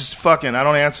 and I'm just fucking. I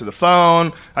don't answer the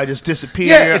phone. I just disappear.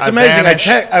 Yeah, it's I amazing. vanish.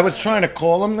 I was trying to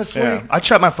call him this Yeah. week, I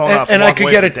shut my phone off, and I walk could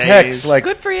away get a for text days. like,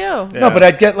 Good for you. no, but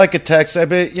I'd get like a text. I'd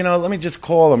be, let me just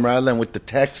call him rather than with the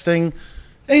texting,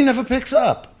 and he never picks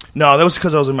up. No, that was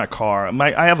because I was in my car.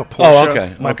 I have a Porsche. Oh,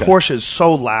 okay. My Okay. Porsche is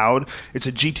so loud. It's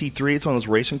a GT3. It's one of those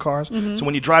racing cars. Mm-hmm. So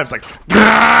when you drive, it's like...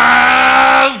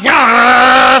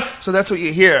 So that's what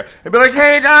you hear. It'd be like,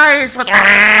 hey, guys.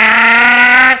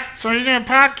 So you're doing a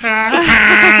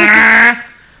podcast.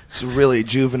 It's a really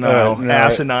juvenile, No,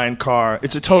 asinine car.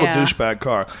 It's a total Yeah. douchebag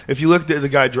car. If you look at the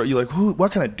guy, you're like,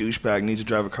 what kind of douchebag needs to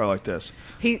drive a car like this?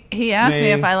 He asked me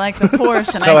Me. if I like the Porsche, and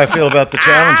That's how I feel about the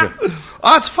Challenger.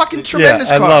 Oh, it's fucking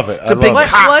tremendous I car. love it. It's a I big love it.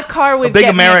 cock. What car would a big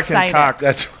get me American excited? cock.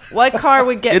 That's What car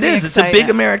would get It me is. It's a excited? big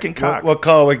American cock. what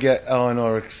car would get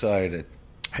Eleanor excited.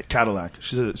 Cadillac.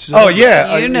 She's Oh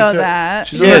yeah, You know that.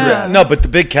 She's Yeah, no, but the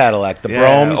big Cadillac, the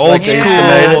Bromes, old like they used to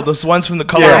school. make. Those ones from The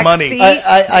Color Yeah. of Money.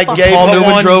 I gave Paul her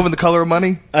Newman one. drove in The Color of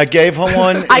Money. I gave her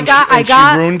one. I and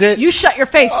got. she ruined it. You shut your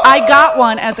face. I got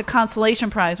one as a consolation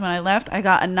prize when I left. I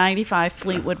got a '95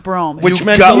 Fleetwood Brougham. Which You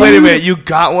meant got, you- wait a minute. You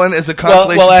got one as a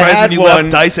consolation well, I prize had when you one.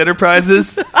 left Dice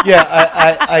Enterprises. Yeah,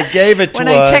 I gave it to When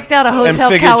her. I checked out of Hotel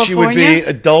and figured she would be California.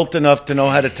 adult enough to know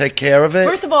how to take care of it.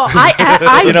 First of all,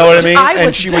 I you know what I mean? I And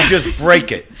was- she would just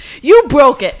break it. You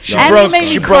broke it. She and broke. you made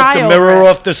She me broke cry the over mirror it.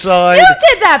 off the side. You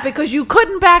did that because you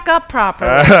couldn't back up properly.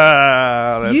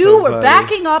 That's You so were funny.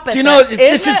 backing up at Do you know, that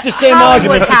this is in the same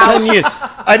Hollywood argument for house. 10 years.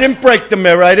 I didn't break the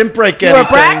mirror. I didn't break You were,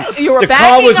 anything. you were the car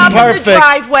backing was up in the perfect.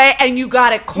 driveway, and you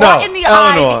got it caught No, in the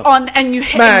Eleanor. eye, and you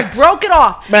hit, and Max. you broke it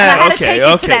off. Max. And I had to Okay, take it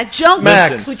okay. to that junk.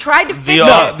 Max. We tried to fix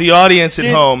The, it. the audience at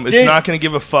Did- home is did- not going to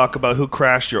give a fuck about who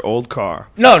crashed your old car.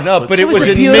 No, but it was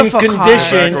a in mint beautiful car.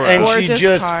 condition, Right, and she gorgeous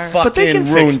just car. But they can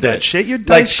fucking fix ruined that it. shit. You're Like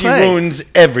Dice she Clay. ruins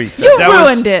everything. You That was-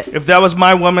 ruined it. If that was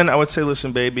my woman, I would say,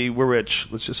 listen, baby, we're rich.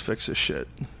 Let's just fix this shit.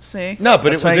 See? No,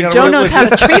 but That's it was how you a gotta Joe It knows was how a-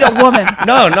 to treat a woman.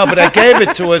 No, but I gave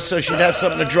it to her so she'd have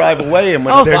something to drive away in.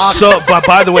 When Oh, it- They're fuck. so. But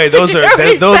by the way, those Did you hear what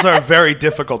he those said? are very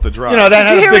difficult to drive. you know, that Did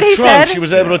had you a hear what big he trunk. said? She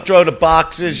was able to throw the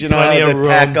boxes. You know how Plenty they of room.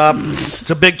 pack up. It's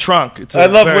a big trunk. It's a I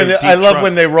love very when they, deep I love trunk.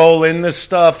 when they roll in this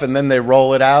stuff and then they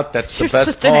roll it out. That's the You're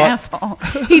best such an part. asshole.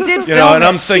 He did film know, and it.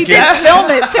 I'm thinking- he did film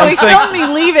it, too. He filmed me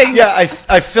leaving. Yeah,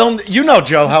 I filmed. You know,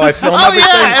 Joe, how I film Oh everything.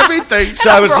 yeah, everything. So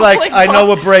I was like, Rolling I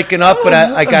know off. we're breaking up, but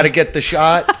I got to get the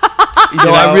shot.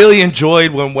 I really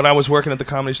enjoyed when I was working at the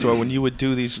Comedy Store when you would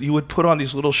do these. You would put on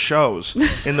these little shows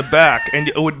in the back, and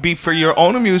it would be for your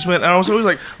own amusement. And I was always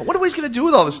like, "What are we going to do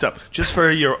with all this stuff? Just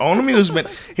for your own amusement?"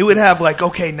 He would have like,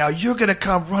 "Okay, now you're going to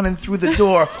come running through the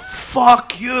door.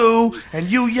 Fuck you!" And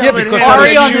you yell at him.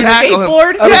 Ari on the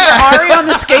skateboard. Ari on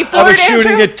the skateboard. I was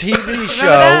shooting a TV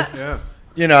show.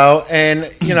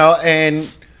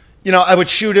 I would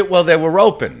shoot it while they were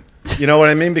open. You know what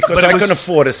I mean? Because I couldn't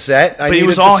afford a set. But it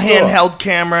was all handheld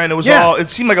camera, and it was all. It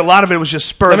seemed like a lot of it was just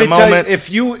spur of the moment. If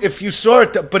you saw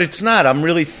it, but it's not. I'm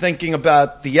really thinking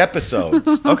about the episodes.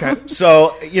 Okay.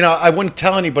 So I wouldn't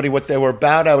tell anybody what they were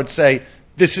about. I would say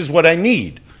this is what I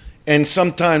need. And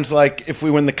sometimes, like if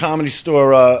we were in the Comedy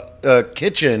Store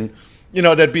kitchen,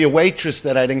 there'd be a waitress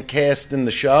that I didn't cast in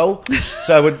the show,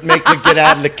 so I would make her get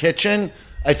out of the kitchen.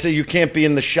 I'd say, you can't be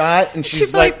in the shot. And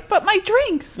she's like, but my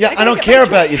drinks. Yeah, I don't care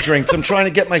about your drinks. I'm trying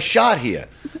to get my shot here.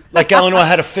 Like Eleanor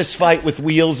had a fist fight with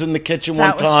Wheels in the kitchen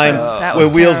one time where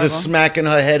Wheels is smacking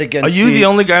her head against Are you the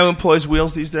only guy who employs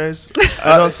Wheels these days?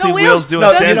 I don't see Wheels doing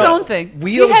stand-up. His own thing.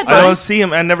 Wheels, I don't see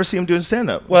him. I never see him doing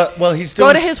stand-up. Well, he's doing...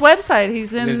 Go to his website.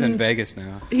 He's in Vegas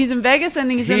now. He's in Vegas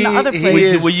and he's in the other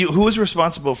place. Who was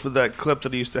responsible for that clip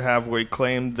that he used to have where he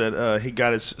claimed that he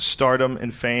got his stardom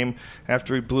and fame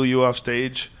after he blew you off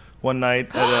stage one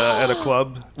night at a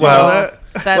club?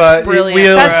 That's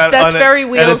brilliant. That's very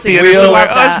Wheelsy.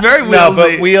 That's very Wheelsy. No,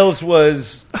 but Wheels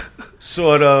was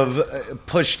sort of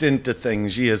pushed into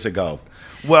things years ago.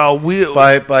 Well,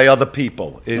 by other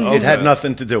people. It had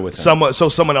nothing to do with him.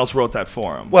 Someone else wrote that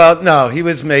for him. Well, no, he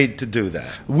was made to do that.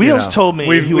 Wheels told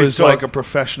me he was like a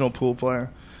professional pool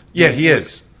player. Yeah, he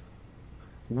is.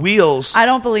 Wheels. I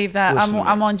don't believe that.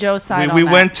 I'm on Joe's side. We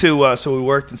went to so we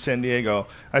worked in San Diego.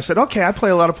 I said, okay, I play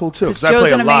a lot of pool too because I Joe's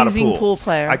play a an lot of amazing pool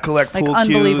player. I collect pool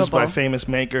cues by famous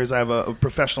makers. I have a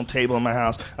professional table in my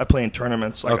house. I play in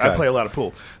tournaments. I play a lot of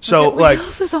pool. So what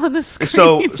else is on the screen?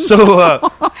 So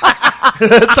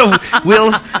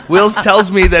Wheels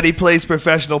tells me that he plays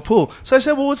professional pool. So I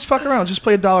said, well, let's fuck around. Just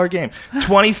play $1 a game.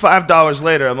 $25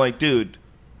 later, I'm like, dude.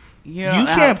 You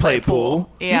can't play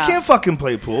pool. Yeah. You can't fucking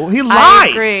play pool. He lied. I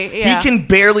agree. Yeah. He can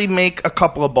barely make a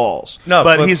couple of balls. No,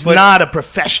 but he's not a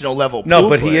professional level pool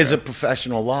player. He is a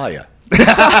professional liar.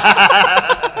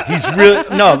 He's really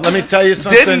let me tell you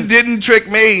something. Didn't trick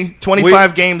me.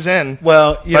 25 games in.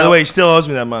 Well, by the way, he still owes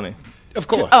me that money. Of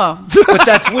course. But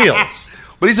that's Wheels.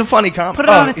 But he's a funny comic. Put it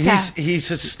on his tab.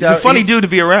 He's a funny dude to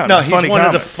be around. No, he's one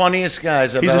of the funniest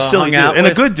guys I've ever hung out with.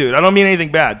 And a good dude. I don't mean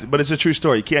anything bad, but it's a true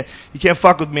story. You can't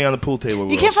fuck with me on the pool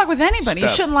table. You can't fuck with anybody. You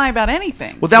shouldn't lie about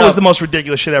anything. Well, that was the most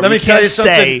ridiculous shit ever. Let me tell you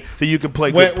something. Say that you could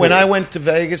play good pool. When I went to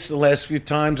Vegas the last few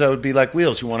times, I would be like,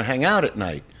 Wheels, you want to hang out at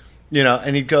night?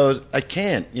 And he goes, I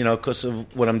can't, because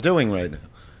of what I'm doing right now.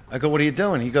 I go, what are you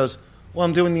doing? He goes, well,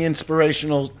 I'm doing the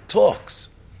inspirational talks.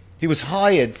 He was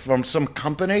hired from some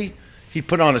company. He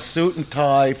put on a suit and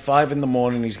tie, 5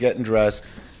 a.m, he's getting dressed,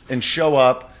 and show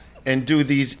up and do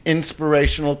these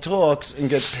inspirational talks and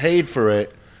get paid for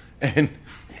it. And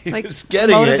he was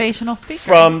getting motivational speaker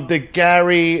from the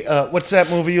Gary, what's that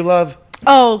movie you love?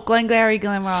 Oh, Glengarry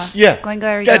Glen Ross. Yeah.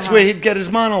 Glengarry That's where he'd get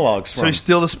his monologues from. So he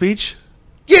steal the speech?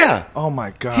 Yeah. Oh,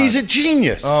 my God. He's a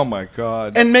genius. Oh, my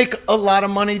God. And make a lot of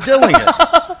money doing it.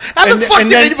 How the fuck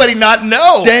did anybody not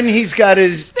know? Then he's got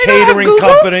his catering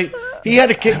company.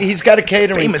 He's got a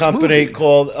catering company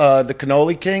called the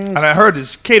Cannoli Kings. And I heard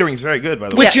his catering's very good, by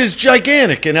the way. Which is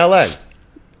gigantic in L.A.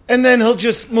 And then he'll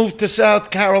just move to South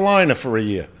Carolina for a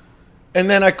year. And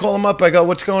then I call him up. I go,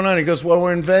 what's going on? He goes, well,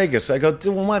 we're in Vegas. I go,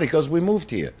 doing what? He goes, we moved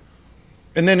here.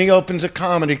 And then he opens a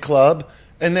comedy club.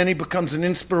 And then he becomes an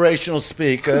inspirational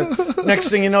speaker. Next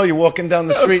thing you know, you're walking down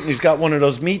the street and he's got one of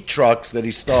those meat trucks that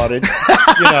he started.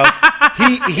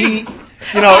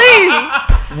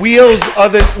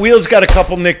 Wheels got a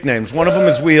couple nicknames. One of them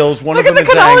is Wheels. One of them is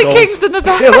Angles. Look at the Cannoli Kings in the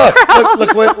back. Here,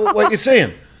 look what you're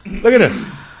seeing. Look at this.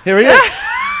 Here he is.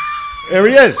 Here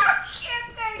he is.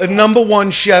 The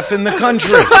 #1 chef in the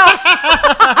country.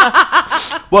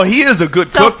 Well, he is a good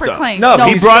cook, though. No,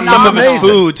 he brought some of his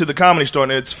food to the Comedy Store,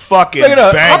 and it's fucking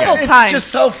banging. It's just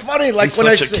so funny. Like he's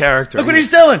such a character. Look what he's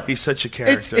doing. He's such a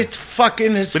character. It's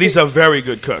fucking his. But he's a very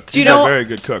good cook. He's a very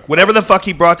good cook. Whatever the fuck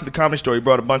he brought to the Comedy Store, he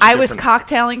brought a bunch of different... I was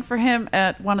cocktailing for him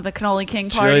at one of the Cannoli King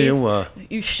parties. Sure you were.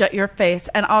 You shut your face.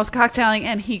 And I was cocktailing,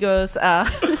 and he goes,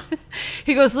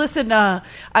 listen,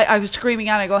 I was screaming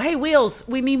out. I go, hey, Wheels,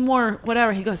 we need more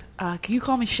whatever. He goes, can you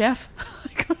call me chef?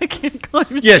 I I can't call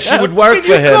him Yeah, chef. she would work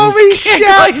for him. Call me Can't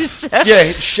call you chef. chef.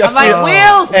 Yeah, chef. I'm like,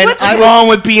 Wheels. And What's I- wrong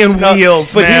with being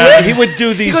Wheels, But man? he would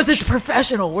do these. He goes, it's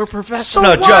professional. We're professional. So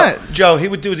no, what? Joe. He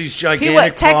would do these He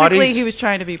gigantic technically parties. he was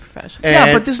trying to be professional. Yeah,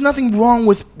 and- but there's nothing wrong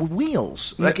with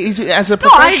Wheels. Like he's as a No,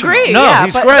 I professional. agree. No, yeah,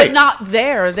 he's but, great. But not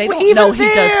there. They Well, don't even know he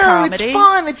there, does comedy. It's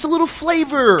fun. It's a little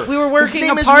flavor. We were His working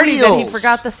name a is party that he Wheels.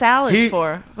 forgot the salad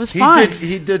for. It was he fun.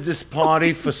 He did this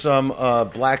party for some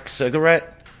black cigarette.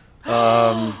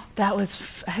 That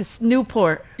was his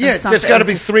Newport. or Yeah, something. there's got to It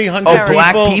be was 300 Oh, hysterical.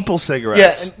 black people. people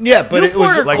cigarettes. Yeah, but it was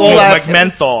Newport like, all like Afri-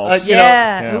 menthols. you know,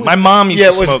 Yeah. Yeah, It was- my mom used yeah,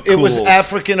 to smoke it was Cools.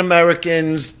 African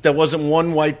Americans. There wasn't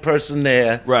one white person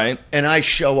there. Right. And I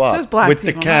show It was up black with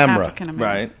people, the not camera.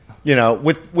 African-American. Right. You know,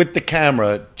 with the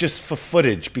camera just for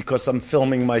footage because I'm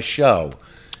filming my show.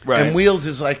 Right. And Wheels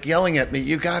is like yelling at me,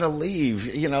 "You got to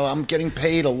leave. You know, I'm getting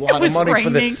paid a lot of was money for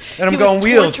raining. this." And I'm He was going,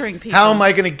 "Wheels, torturing people. how am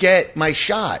I going to get my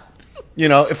shot? You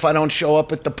know, if I don't show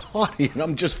up at the party?" And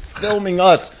I'm just filming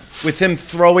us with him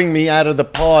throwing me out of the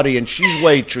party, and she's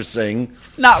waitressing.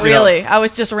 Not You know, really. I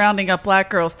was just rounding up black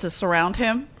girls to surround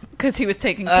him because he was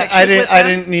taking pictures I didn't. with I them.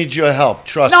 didn't need your help.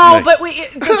 Trust No, me. but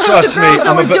Trust the me. girls that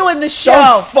I'm were a ve- doing the show.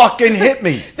 Don't fucking hit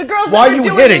me. The girls that Why were are you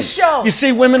doing hitting? the show. You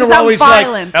see, women 'Cause are I'm always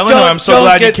violent. like, Eleanor, "Don't- I'm so don't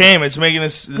glad get- you came. It's making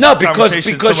this No, because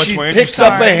conversation because so much she more picks interesting.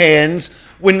 up her hands.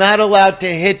 We're not allowed to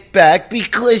hit back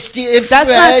because you're That's not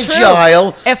true.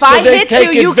 fragile. If so I they hit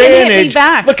take you, you can hit me advantage.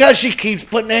 back. Look how she keeps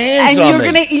putting her hands And on you're me.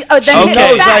 gonna then She hit me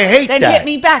knows back. I hate then that. hit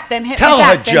me back. Then hit Tell me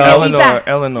her, back. Then Joe. hit me Eleanor, back.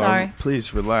 Eleanor, Sorry.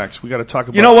 please relax. We got to talk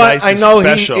about You know what? Dice's I know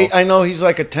special. I know he's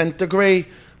like a 10th degree,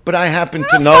 but I happen to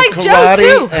I'll know fight Joe, karate,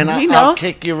 too. and He I'll knows.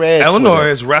 kick your ass. Eleanor with it.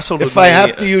 has wrestled If with I me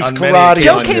have to use on many karate,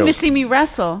 Joe on came you. to see me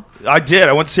wrestle. I did.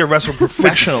 I went to see her wrestle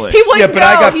professionally. He wouldn't Yeah, but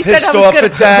I go. got He said pissed I was off gonna-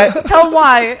 at that. Tell him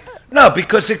why. No,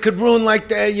 because it could ruin like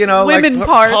the Women like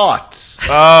parts.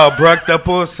 Oh, break the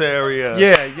puss area.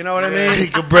 Yeah, you know what I He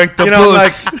mean. could break the You know,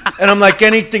 puss. and I'm like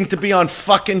anything to be on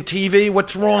fucking TV.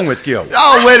 What's wrong with you?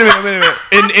 Oh, wait a minute.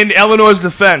 In Eleanor's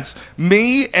defense,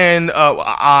 me and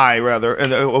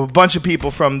and a bunch of people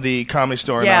from the Comedy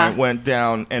Store and Yeah. I went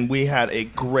down, and we had a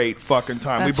great fucking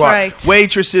time. That's we brought right.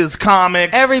 waitresses,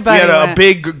 comics. Everybody We had a went.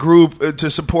 big group to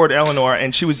support Eleanor,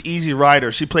 and she was Easy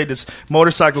Rider. She played this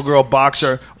motorcycle girl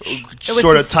boxer,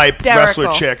 sort of type wrestler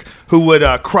hysterical. chick who would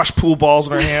crush pool balls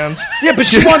in her hands. Yeah, but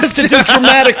she wants to do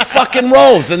dramatic fucking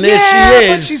roles, and there Yeah, she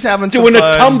but is she's having some doing a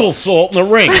fun. tumble salt in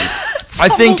the ring. I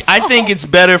think it's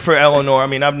better for Eleanor. I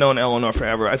mean, I've known Eleanor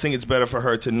forever. I think it's better for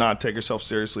her to not take herself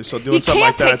seriously. So doing You something can't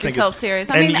like that, take I think yourself it's serious.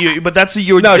 I and mean, but that's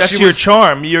your No, that's she your was-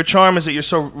 charm. Your charm is that you're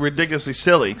so ridiculously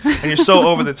silly and you're so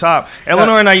over the top.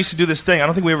 Eleanor and I used to do this thing. I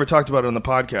don't think we ever talked about it on the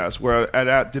podcast. Where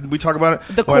did we talk about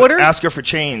it? The Where I'd quarters? ask her for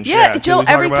change. Yeah, Did Joe, we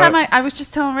talk every about time it? I was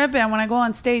just telling Redban when I go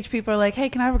on stage, people are like, hey,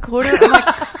 can I have a quarter? I'm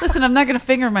like, listen, I'm not going to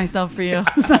finger myself for you.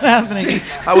 It's not happening.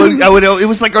 I would. It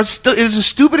was like it was the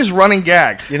stupidest running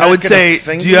gag. You're I not would gonna say,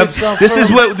 finger "Do you have?" yourself This for is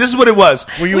him? what it was.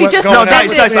 Were you We just going No, out Dice,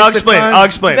 with Dice, him I'll at the explain. time? I'll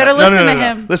explain. Better it. listen no. to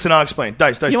him. Listen, I'll explain.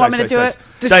 Dice. You want me to do it?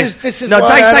 This is No,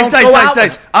 why I don't go out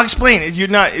Dice. I'll explain it. You're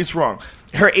not. It's wrong.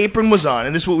 Her apron was on,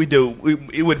 and this is what we do.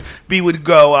 We would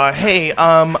go, hey,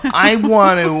 I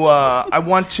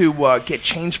want to get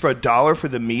change for $1 for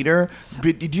the meter. Do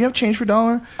you have change for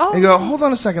 $1? Oh. And go, hold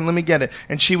on a second, let me get it.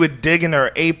 And she would dig in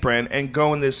her apron and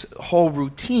go in this whole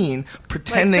routine,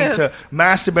 pretending Like to this.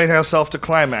 masturbate herself to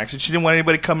climax. And she didn't want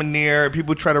anybody coming near. People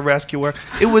would try to rescue her.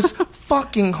 It was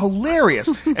fucking hilarious.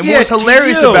 And Yeah, what was to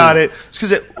hilarious you. about it is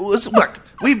because it was look.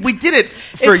 We did it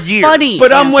for It's years. funny.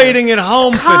 But I'm waiting at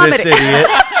home for comedy. this idiot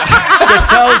that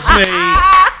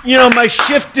tells me, my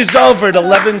shift is over at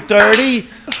 11:30,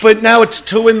 but now it's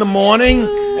 2 in the morning,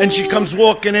 and she comes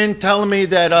walking in telling me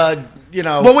that,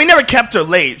 Well, we never kept her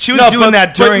late. She was doing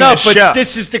that during the show. But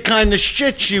this is the kind of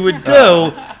shit she would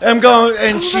do. I'm going,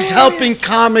 and she's helping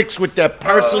comics with their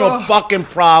personal fucking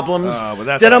problems. but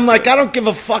that's that I'm not like, good. I don't give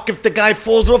a fuck if the guy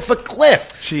falls off a cliff.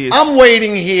 She is- I'm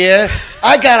waiting here.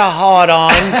 I got a hard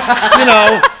on,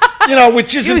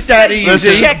 which isn't that said- easy.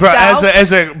 Listen, checked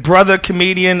as out. a brother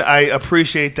comedian, I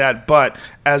appreciate that. But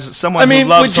as someone I mean, who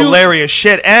loves would you- hilarious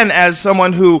shit, and as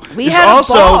someone who We is had a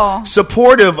also ball.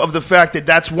 supportive of the fact that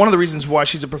that's one of the reasons why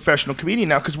she's a professional comedian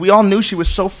now, because we all knew she was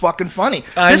so fucking funny.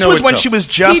 I This know was it when too. she was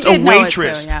just He a did know it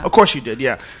waitress. too, yeah. Of course you did,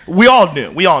 yeah. We all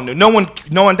knew. No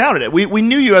one doubted it. We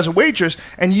knew you as a waitress,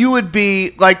 and you would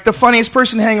be like the funniest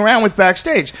person to hang around with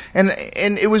backstage. And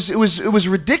it was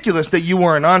ridiculous that you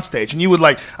weren't on stage. And you would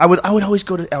I would always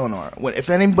go to Eleanor if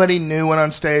anybody new went on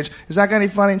stage. Is that guy any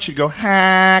funny? And she'd go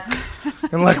hack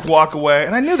and walk away.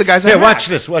 And I knew the guys. Yeah, watch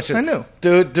this. Watch it. I knew.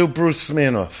 Do Bruce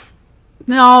Smirnoff.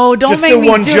 No, don't Just make do me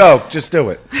one do joke. Just do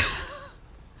it.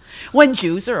 When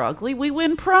Jews are ugly, we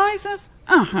win prizes.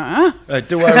 Uh-huh.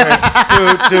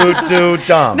 Do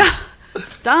dumb.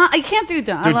 Dom, I can't do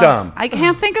Dom. Do Dom. I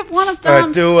can't think of one of All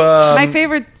right, Dom's. My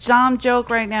favorite Dom joke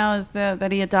right now is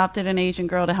that he adopted an Asian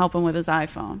girl to help him with his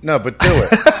iPhone. No, but do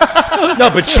it. No,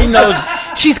 but she knows.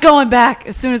 She's going back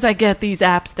as soon as I get these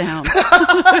apps down.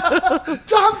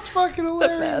 Dom's fucking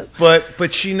hilarious.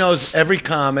 But she knows every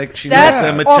comic. She knows the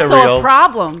That's material. also a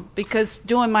problem because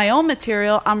doing my own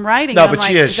material, I'm writing. No, and I'm but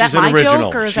like, she is. Is that She's an my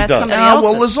original. joke or is She that does. somebody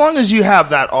else's? Well, as long as you have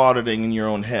that auditing in your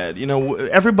own head,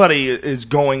 everybody is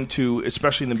going to,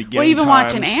 especially in the beginning. Well, even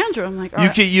times, watching Andrew, I'm like,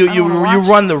 you you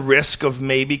run the risk of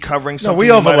maybe covering something. We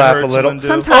you might overlap have a heard little. someone do.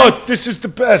 Sometimes- This is the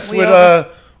best We with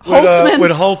Holtzman.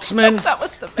 with Holtzman. That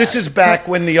was the best. This is back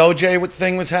when the OJ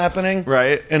thing was happening,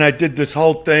 Right. And I did this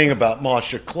whole thing about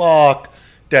Marsha Clark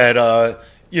that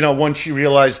once she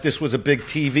realized this was a big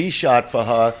TV shot for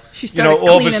her, She started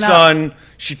all of a cleaning up. sudden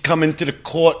she'd come into the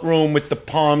courtroom with the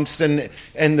pumps and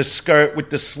the skirt with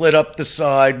the slit up the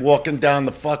side, walking down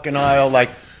the fucking aisle like,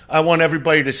 I want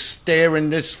everybody to stare in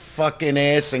this fucking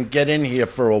ass and get in here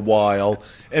for a while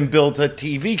and build her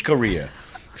TV career.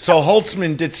 So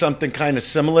Holtzman did something kind of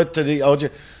similar to the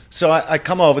OJ. So I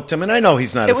come over to him, and I know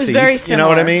he's not It a was thief. very You know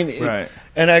what I similar. mean? Right.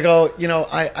 And I go,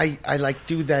 I like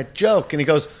do that joke. And he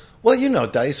goes, well,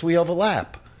 Dice, we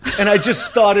overlap. And I just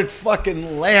started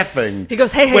fucking laughing. He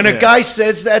goes, hey. When a guy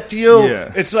says that to you,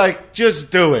 Yeah. it's like, just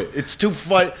do it. It's too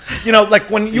fun. Like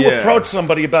when you Yeah. approach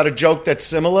somebody about a joke that's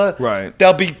similar, Right.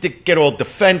 they'll get all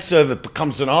defensive. It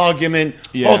becomes an argument.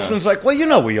 Yeah. Holtzman's like,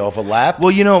 well, we overlap. Well,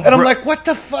 and I'm like, what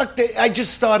the fuck? I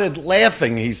just started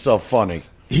laughing. He's so funny.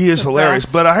 He is hilarious,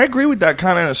 best. but I agree with that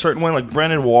kind of in a certain way. Like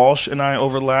Brendan Walsh and I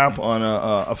overlap on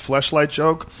a Fleshlight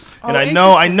joke, and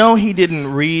I know he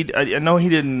didn't read. I know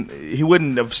he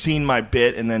wouldn't have seen my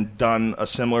bit and then done a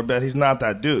similar bit. He's not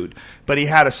that dude, but he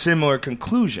had a similar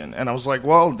conclusion, and I was like,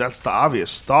 well, that's the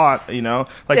obvious thought, Like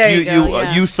There you go,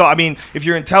 yeah. you thought. I mean, if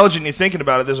you're intelligent and you're thinking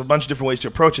about it, there's a bunch of different ways to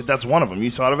approach it. That's one of them.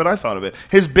 You thought of it, I thought of it.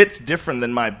 His bit's different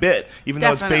than my bit, even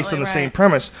though it's based on the Definitely, same right.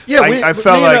 premise. Yeah, I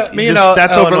felt like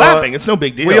that's Eleanor, overlapping. It's no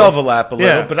big deal. We overlap a little,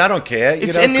 Yeah. but I don't care.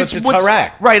 It's her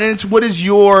act. right, and it's what is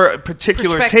your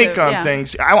particular Perspective, take on yeah.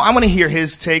 things. I want to hear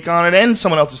his take on it and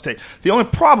someone else's take. The only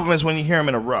problem is when you hear him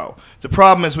in a row. The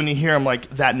problem is when you hear him like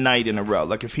that night in a row,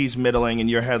 like if he's middling and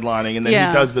you're headlining, and then Yeah.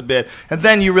 he does the bit, and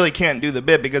then you really can't do the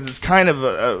bit because it's kind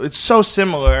of it's so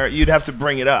similar. You'd have to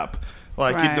bring it up.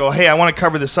 Like Right. you'd go, hey, I want to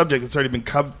cover this subject that's already been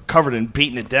covered and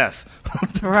beaten to death.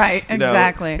 Right,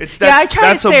 exactly. It's- Yeah, I try to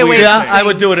that's a stay away weird See, from thing. I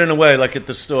would do it in a way like at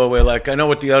the store where, like, I know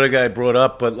what the other guy brought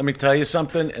up, but let me tell you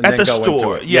something, and At then the go into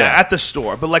store, it. yeah, at the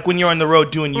store. But like when you're on the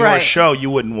road doing your Right. show, you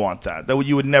wouldn't want that.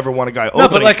 You would never want a guy opening No,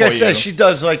 but like for I said, you. she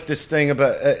does like this thing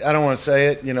about. I don't want to say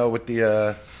it, with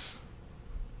the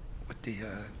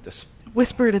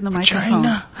Whisper it in the microphone.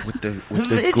 China. with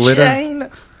the glitter.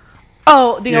 China.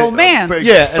 Oh, the old man. Big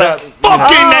Yeah, fat and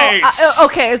fucking ace.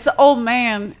 Okay, it's the old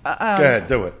man. Go ahead,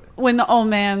 do it. When the old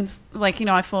man's like,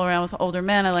 I fool around with older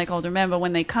men. I like older men, but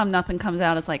when they come, nothing comes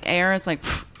out. It's like air. It's like,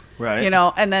 Right.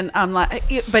 And then I'm like,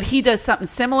 but he does something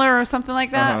similar or something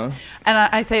like that. Uh-huh. And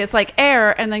I say it's like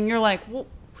air, and then you're like, well,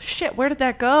 shit, where did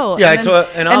that go? Yeah,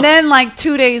 and then like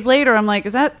 2 days later, I'm like,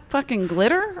 is that fucking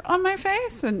glitter on my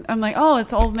face? And I'm like, oh,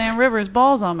 it's Old Man River's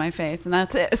balls on my face, and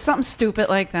that's it. It's something stupid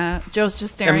like that. Joe's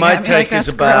just staring And my at me take like is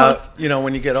that's about, gross.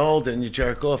 when you get older and you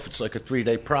jerk off, it's like a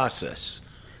 3-day process.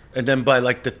 And then by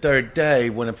like the third day,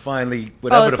 when it finally,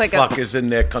 whatever it's the like fuck is in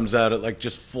there comes out, it like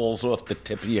just falls off the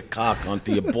tip of your cock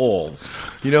onto your balls.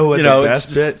 You know what You the know, best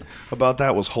it's just- bit about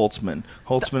that was Holtzman.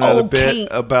 Holtzman The had a old bit paint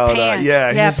about pan. he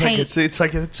Yeah, was paint.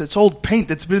 like it's old paint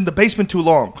that's been in the basement too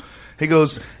long. He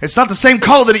goes, it's not the same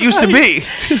color that it used to be.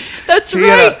 That's He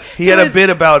right. had a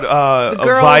bit about the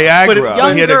girls- Viagra.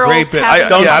 young he had a great girls bit. having-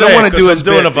 Don't I say don't it, want to 'cause do I'm his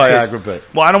doing bit a because- Viagra bit.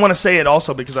 Well, I don't want to say it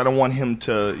also because I don't want him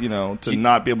to, to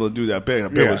not be able to do that bit.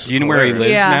 That bit Yeah. was Do you know where he hilarious.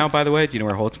 lives Yeah. now, by the way? Do you know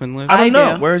where Holtzman lives? I don't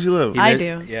know. do. Where does he live? I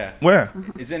do. Yeah. Where?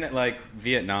 Isn't it like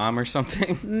Vietnam or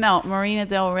something? No, Marina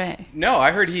Del Rey. No,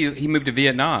 I heard he moved to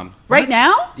Vietnam. Right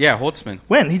now? Yeah, Holtzman.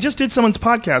 When? He just did someone's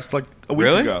podcast like a week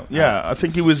Really? ago. Yeah, I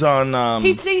think he was on.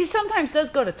 He sometimes does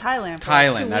go to Thailand. For like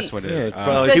 2 Thailand, that's weeks. what it Yeah, is.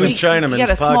 probably. Says He was Chinaman's He got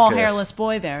a small podcast. hairless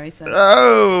boy there. He said.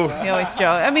 Oh, He always joke.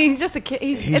 I mean, he's just a kid.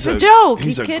 It's a a joke.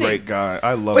 He's a kidding. great guy.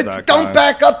 I love But that don't guy.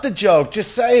 back up the joke.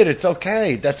 Just say it. It's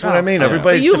okay. That's what I mean. yeah.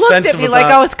 Everybody's But you looked defensive at me about.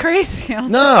 like I was crazy. I was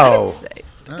No. like,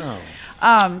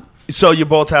 No. So you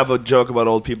both have a joke about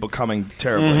old people coming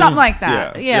terribly. something like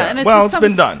that. Yeah, Yeah. yeah. And it's Well, just it's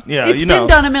been something- done. Yeah, it's you been know.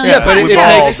 done a million Yeah, times. but it We've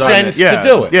makes all done sense Yeah. to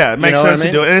do it. Yeah, it makes You know what sense I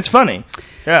mean? to do it, and it's funny.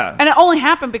 Yeah. And it only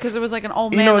happened because there was like an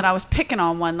old man know, that I was picking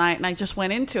on one night, and I just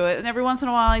went into it. And every once in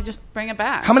a while, I just bring it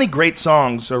back. How many great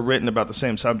songs are written about the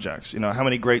same subjects? How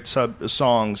many great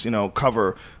songs,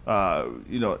 cover,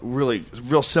 really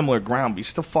real similar ground, but you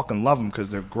still fucking love them because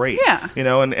they're great. Yeah.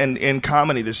 And in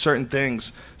comedy, there's certain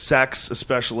things, sex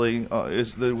especially,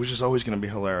 which is always going to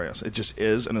be hilarious. It just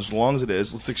is, and as long as it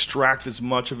is, let's extract as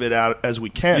much of it out as we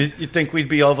can. You think we'd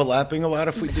be overlapping a lot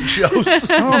if we did shows?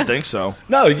 I don't think so.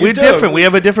 No, we're different. We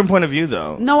have a different point of view,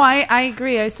 though. No, I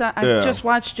agree. I just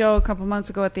watched Joe a couple months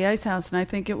ago at the Ice House, and I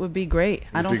think it would be great.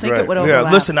 I don't think it would overlap.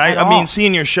 Yeah, listen, I mean,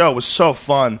 seeing your show was so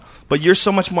fun, but you're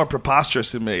so much more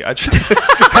preposterous than me. I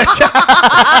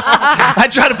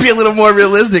try to be a little more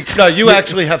realistic. No, you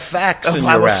actually have facts in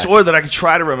I your was act. sure that I could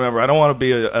try to remember. I don't want to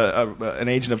be an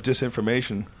agent of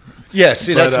disinformation. Yeah,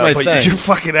 see, that's my thing. Your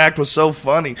fucking act was so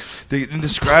funny in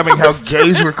describing how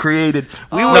gays were created.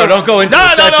 No, don't go into it. No.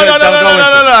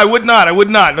 I would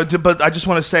not. No, but I just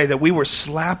want to say that we were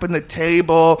slapping the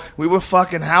table. We were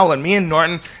fucking howling. Me and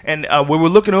Norton, and we were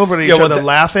looking over at each other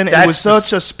laughing. It was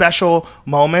such a special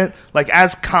moment. Like,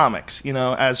 as comics,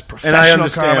 as professional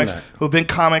comics who've been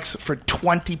comics for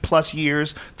 20 plus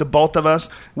years, the both of us,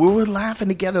 we were laughing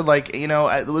together. Like,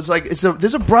 it was like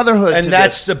there's a brotherhood. And to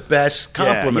that's this. the best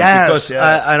compliment. Yeah. Because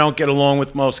I don't get along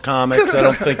with most comics. I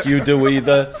don't think you do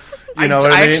either. You know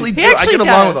what I mean? Actually do. I get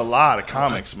along with a lot of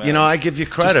comics, man. I give you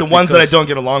credit. Just the ones that I don't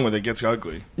get along with, it gets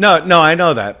ugly. No, I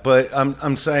know that, but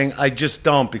I'm saying I just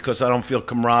don't because I don't feel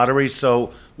camaraderie.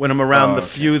 So when I'm around the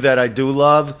few that I do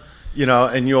love,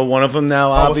 and you're one of them now,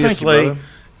 obviously. Well, thank you,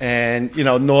 and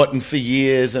Norton for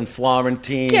years and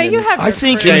Florentine. Yeah, you have. I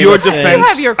think in your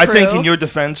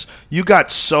defense, you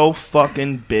got so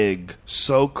fucking big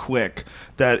so quick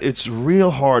that it's real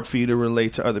hard for you to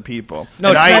relate to other people.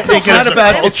 No, it's not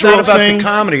about the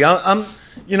comedy. I'm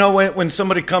when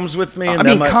somebody comes with me, and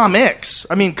comics.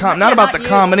 Not about the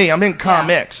comedy. I mean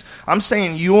comics. I'm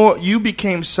saying you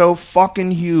became so fucking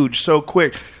huge so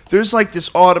quick. There's like this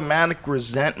automatic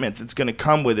resentment that's going to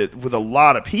come with it with a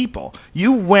lot of people.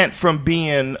 You went from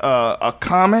being a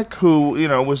comic who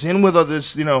was in with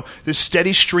this this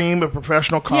steady stream of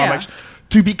professional comics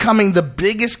to becoming the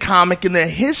biggest comic in the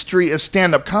history of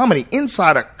stand-up comedy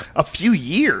inside a few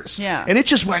years. Yeah, and it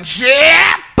just went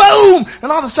boom,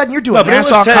 and all of a sudden you're doing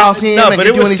Nassau Coliseum. No, but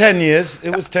it was 10 years.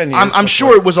 It was 10 years. I'm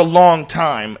sure it was a long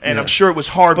time, and I'm sure it was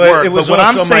hard work. But what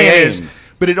I'm saying is.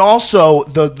 But it also,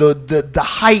 the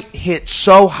height hit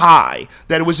so high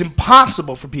that it was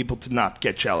impossible for people to not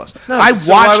get jealous. I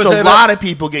watched a lot of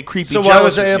people get creepy jealous. So why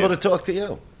was I able to talk to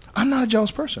you? I'm not a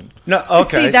jealous person. No,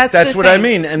 okay. See, that's what I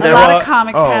mean. And a lot of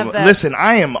comics have that. Listen,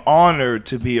 I am honored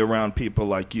to be around people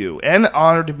like you, and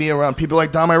honored to be around people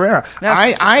like Dom Irrera.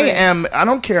 I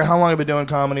don't care how long I've been doing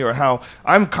comedy or how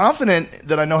I'm confident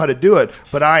that I know how to do it,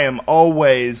 but I am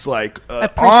always like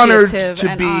honored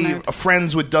to be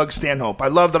friends with Doug Stanhope. I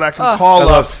love that I can call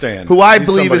up Stan, who I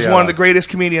believe is one of the greatest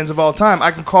comedians of all time.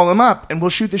 I can call him up and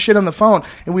we'll shoot the shit on the phone,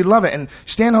 and we love it. And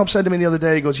Stanhope said to me the other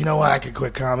day, he goes, "You know what? I could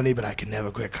quit comedy, but I can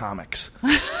never quit comics."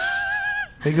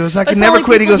 He goes, "I can never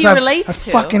quit." He goes,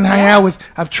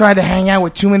 I've tried to hang out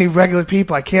with too many regular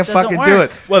people. I can't fucking do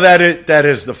it. Well, that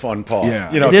is the fun part. Yeah.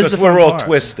 Because we're all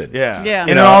twisted. Yeah.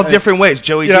 In all different ways.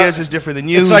 Joey Diaz is different than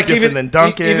you. It's like different than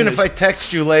Duncan. Even if I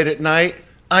text you late at night,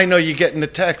 I know you're getting the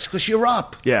text because you're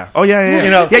up. Yeah. Oh,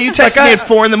 yeah. You text me at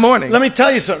 4 in the morning. Let me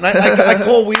tell you something. I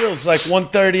call Wheels like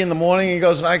 1:30 in the morning. He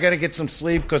goes, "I got to get some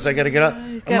sleep because I got to get up."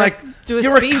 I'm like,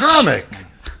 "You're a comic."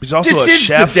 He's also this a is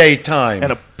chef the daytime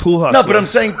and a pool hustler. No, but I'm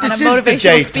saying this is the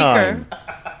daytime.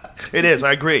 It is.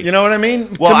 I agree. You know what I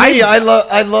mean? Well, to me, I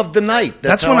love the night.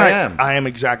 That's when I am. I am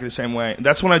exactly the same way.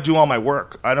 That's when I do all my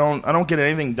work. I don't get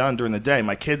anything done during the day.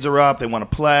 My kids are up. They want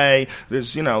to play.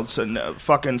 There's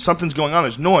fucking something's going on.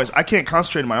 There's noise. I can't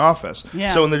concentrate in my office.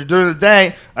 Yeah. So during the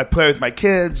day, I play with my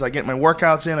kids. I get my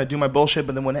workouts in. I do my bullshit.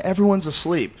 But then when everyone's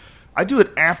asleep, I do it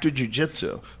after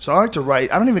jiu-jitsu. So I like to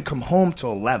write. I don't even come home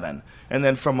till 11. And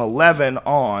then from 11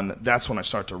 on, that's when I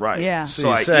start to write. Yeah. So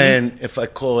you're saying if I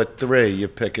call it 3, you're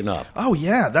picking up. Oh,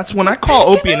 yeah. That's when I call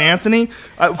Opie and Anthony.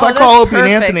 If I call Opie and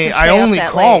Anthony, I only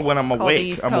call when I'm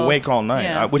awake. I'm awake all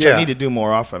night, which I need to do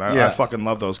more often. I fucking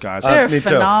love those guys. They're me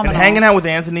phenomenal. And hanging out with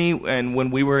Anthony, and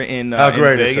when we were in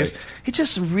Vegas, it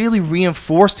just really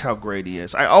reinforced how great he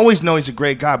is. I always know he's a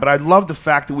great guy, but I love the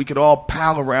fact that we could all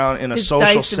pal around in a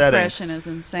social setting. His Dice impression is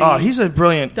insane. Oh, he's a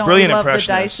brilliant impressionist. impressionist.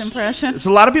 The Dice impression?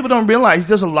 So a lot of people don't realize realize he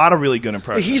does a lot of really good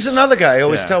impressions. He's another guy. I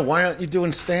always tell, why aren't you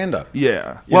doing stand-up?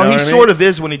 Yeah. You Well, know he what I sort mean? of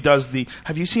is when he does the.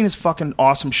 Have you seen his fucking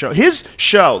awesome show? His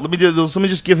show. Let me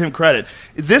just give him credit.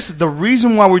 The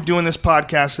reason why we're doing this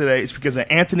podcast today is because of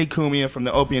Anthony Cumia from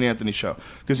the Opie and Anthony Show.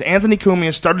 Because Anthony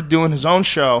Cumia started doing his own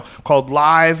show called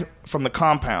Live from the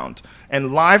Compound.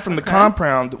 And Live from the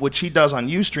Compound, which he does on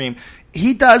Ustream,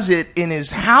 he does it in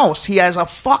his house. He has a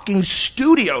fucking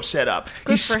studio set up.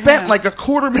 Good He for spent him. like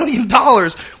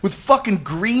 $250,000 with fucking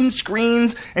green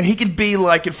screens, and he could be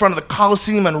like in front of the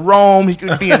Coliseum in Rome. He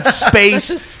could be in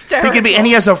space. That's He could be, and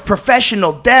he has a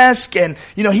professional desk. And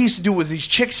you know, he used to do with these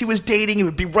chicks he was dating. He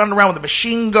would be running around with a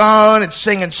machine gun and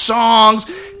singing songs,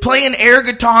 playing air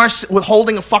guitar with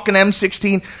holding a fucking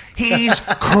M16. He's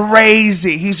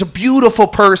crazy. He's a beautiful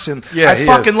person. Yeah, I he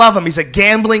fucking is. love him. He's a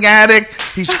gambling addict.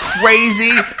 He's crazy.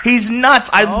 He's nuts.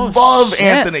 I love shit.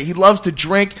 Anthony. He loves to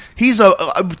drink. He's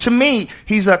to me,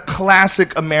 he's a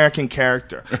classic American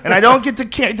character. And I don't get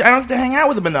to hang out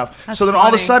with him enough. That's so then all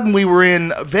of a funny. sudden we were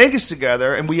in Vegas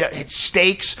together, and we had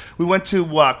steaks. We went to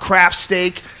Craft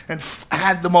Steak and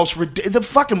had the most the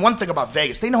fucking one thing about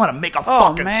Vegas. They know how to make a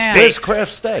fucking man. steak. Where's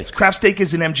Kraft Steak? Craft Steak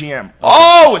is in MGM.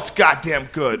 Oh, it's goddamn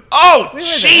good. Oh,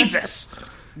 Jesus.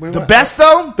 The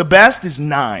best is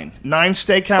Nine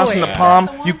Steakhouse in the Palm.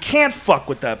 You can't fuck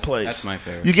with that place. That's my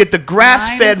favorite. You get the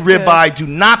grass-fed Nine is good. ribeye. Do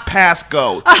not pass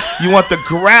go. You want the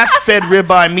grass-fed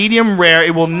ribeye, medium rare.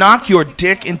 It will knock your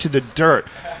dick into the dirt.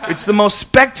 It's the most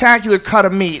spectacular cut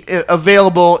of meat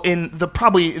available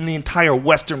probably in the entire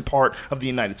western part of the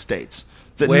United States.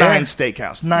 The Where? Nine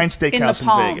Steakhouse in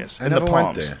Palms. Vegas. I In never the went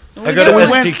Palms. there. We I go did. to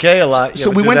So we STK a lot. You So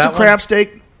ever we do went to that one? Crab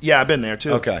Steak. Yeah, I've been there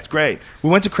too. Okay. It's great. We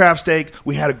went to Crab Steak.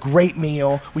 We had a great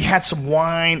meal. We had some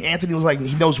wine. Anthony was like,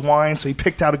 he knows wine, so he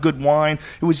picked out a good wine.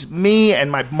 It was me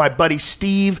and my buddy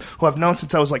Steve, who I've known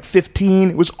since I was like 15.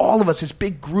 It was all of us, this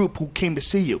big group who came to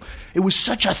see you. It was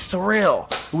such a thrill.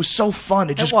 It was so fun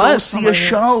to just go was. see a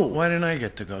show. Why didn't I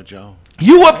get to go, Joe?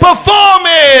 You were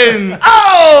performing!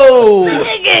 Oh!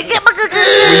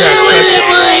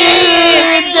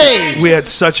 We had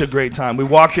such a great time. We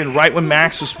walked in right when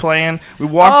Max was playing. We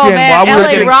walked Oh, in man, while we were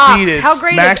LA getting rocks. seated. How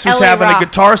great Max is was LA having a rocks?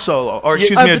 guitar solo, or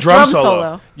excuse me, a drum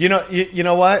solo. You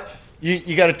know what?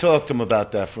 You got to talk to him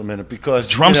about that for a minute because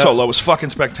Drum you know, solo was fucking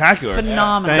spectacular.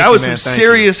 Phenomenal. That Thank was you, man. some Thank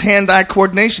serious hand-eye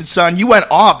coordination, son. You went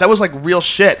off. That was like real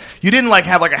shit. You didn't like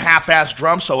have like a half-ass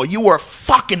drum solo. You were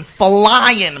fucking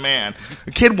flying, man.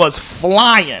 The kid was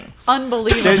flying.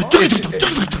 Unbelievable.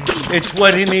 It's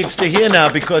what he needs to hear now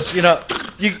because you know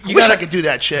you Wish got I could do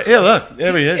that shit. Yeah, look,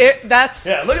 there he is. That's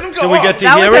Yeah, look at him go. Do we off. get to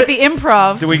that hear was it? at the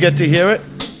Improv. Do we get to hear it?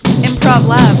 Improv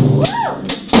Lab.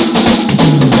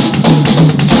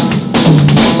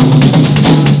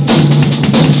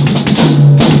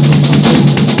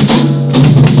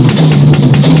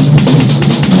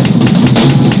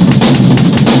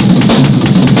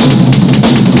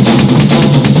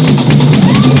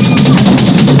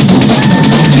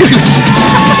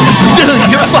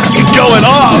 Dude, you're fucking going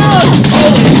off.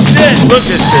 Holy shit. Look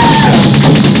at this shit.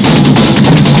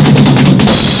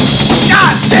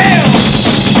 God damn.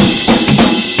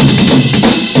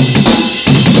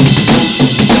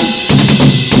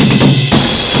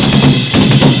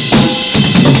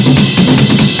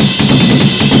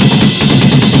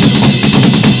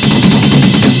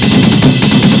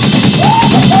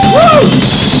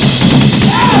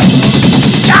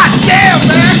 God damn,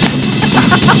 Max.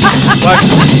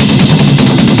 Watch it.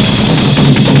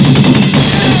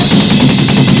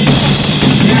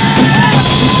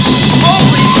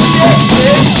 Holy shit,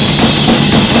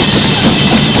 man.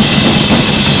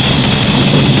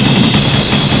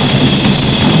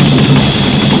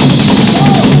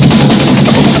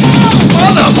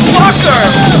 Motherfucker!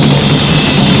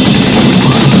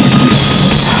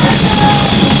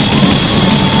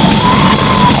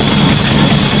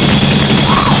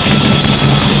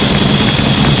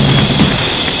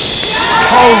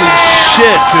 Holy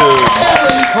shit, dude.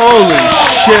 Holy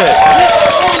shit.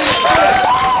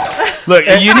 Look,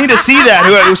 you need to see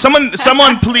that.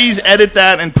 Someone please edit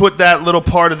that and put that little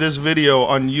part of this video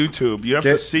on YouTube. You have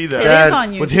to see that. It is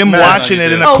on YouTube. With him Matt, watching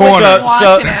it in a Oh, corner. with him watching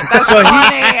So- it. That's so he-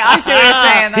 funny. I see what you're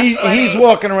saying. That's funny. He's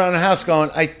walking around the house going,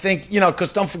 I think, you know,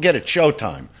 because don't forget it's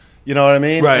showtime. You know what I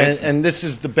mean? Right. And this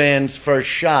is the band's first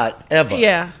shot ever.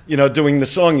 Yeah. You know, doing the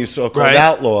song you saw called Right.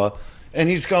 Outlaw. And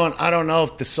he's going, I don't know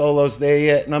if the solo's there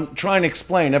yet. And I'm trying to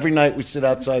explain. Every night we sit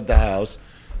outside the house.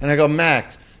 And I go,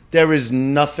 Max, there is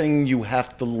nothing you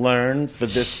have to learn for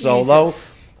this solo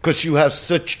because you have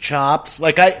such chops.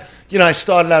 Like, I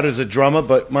started out as a drummer,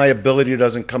 but my ability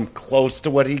doesn't come close to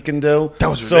what he can do. That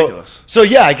was ridiculous. So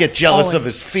yeah, I get jealous of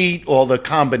his feet, all the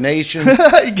combinations.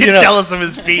 You get jealous of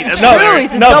his feet. It's true.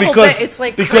 He's a double because it's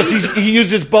like because crazy. he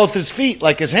uses both his feet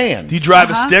like his hand. Do you drive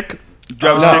a stick? You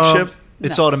drive a stick shift?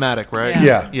 It's automatic, right?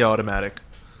 Yeah, automatic.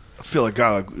 I feel like a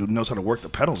guy who knows how to work the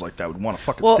pedals like that would want to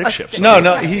fucking stick shift.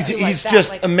 No, he's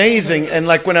just amazing. And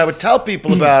like when I would tell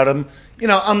people about him,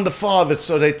 I'm the father,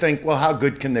 so they think, well, how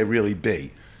good can they really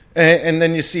be? And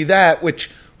then you see that, which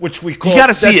we call... You got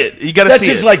to see it. You got to see it. That's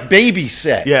just like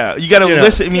babysit. Yeah, you got to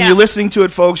listen. I mean, you're listening to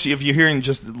it, folks. If you're hearing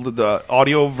just the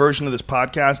audio version of this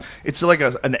podcast, it's like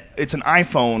it's an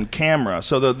iPhone camera,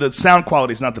 so the sound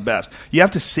quality is not the best. You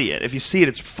have to see it. If you see it,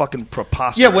 it's fucking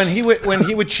preposterous. Yeah, when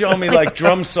he would show me like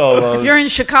drum solos... If you're in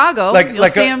Chicago, you'll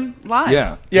see him live.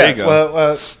 Yeah, there you go.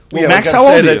 Well, Max, how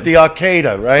old are you? The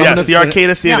Arcada, right? Yes, the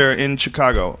Arcada Theater in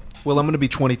Chicago. Well, I'm going to be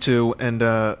 22, and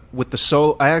with the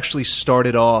solo, I actually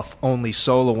started off only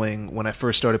soloing when I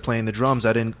first started playing the drums.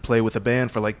 I didn't play with a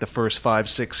band for like the first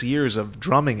 5-6 years of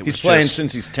drumming. He's playing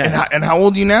since he's 10. And how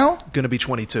old are you now? Going to be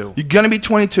 22. You're going to be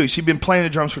 22, so you've been playing the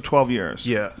drums for 12 years.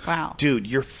 Yeah. Wow. Dude,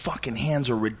 your fucking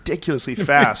hands are ridiculously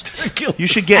fast. Ridiculous. You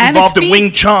should get And involved his in feet.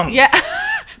 Wing Chun. Yeah.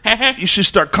 You should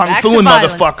start kung Back to fuing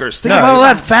violence. motherfuckers. Think about all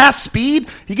that fast speed.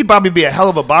 He could probably be a hell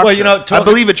of a boxer. Well, I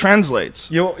believe it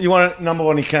translates. You want to number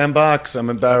one? He can box.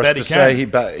 I'm embarrassed to say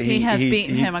He has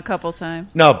beaten him a couple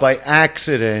times. No, by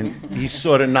accident, he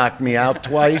sort of knocked me out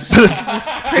twice.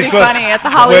 It's pretty funny at the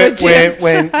Hollywood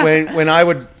gym. When I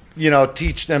would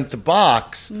teach them to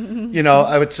box,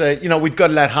 I would say, we'd go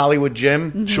to that Hollywood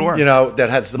gym, Sure, that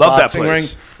has the Love that boxing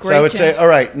place. ring. Great So I would gym. say, all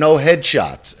right, no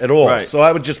headshots at all. Right. So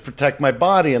I would just protect my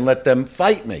body and let them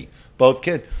fight me, both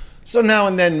kids. So now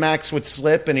and then Max would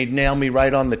slip and he'd nail me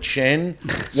right on the chin.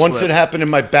 Once it happened in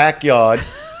my backyard,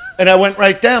 and I went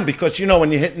right down because,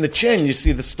 when you hit in the chin, you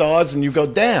see the stars and you go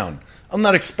down. I'm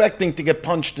not expecting to get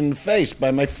punched in the face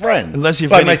by my friend. Unless you've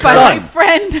by been my By son. my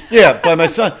friend. Yeah, by my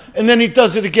son. And then he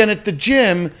does it again at the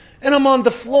gym, and I'm on the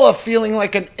floor feeling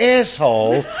like an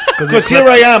asshole because here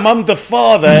I am, I'm the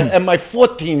father, and my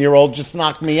 14-year-old just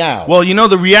knocked me out. Well,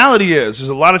 the reality is, there's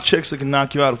a lot of chicks that can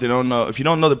knock you out if you don't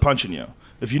know they're punching you.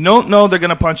 If you don't know they're going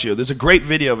to punch you, there's a great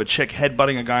video of a chick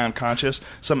headbutting a guy unconscious.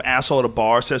 Some asshole at a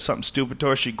bar says something stupid to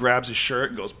her. She grabs his shirt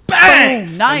and goes, bang!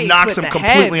 Boom, nice, and knocks with him the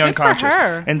completely head. Good for unconscious.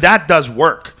 her. And that does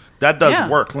work. That does Yeah.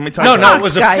 work. Let me tell you no, something. it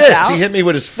was a Guys fist. out. He hit me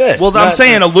with his fist. Well, I'm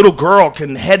saying a little girl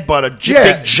can headbutt a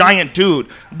big giant dude.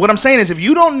 What I'm saying is, if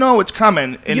you don't know it's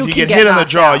coming, and You if you can get get hit on the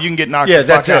knocked jaw, out. you can get knocked Yeah,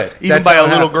 the fuck that's out, it. even That's by how a it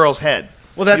little happens. girl's head.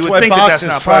 Well, that's You would why think boxers that's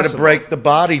not try to possible. break the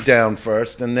body down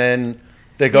first, and then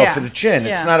they go Yeah. for the chin.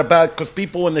 Yeah. It's not about, because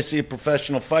people, when they see a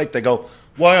professional fight, they go,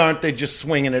 why aren't they just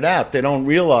swinging it out? They don't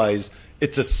realize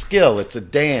it's a skill. It's a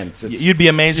dance. It's, You'd be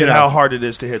amazed at how hard it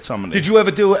is to hit somebody. Did you ever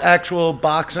do actual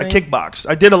boxing? I kickboxed.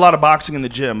 I did a lot of boxing in the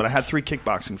gym, but I had 3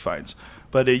 kickboxing fights.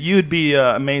 But you'd be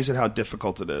amazed at how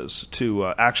difficult it is to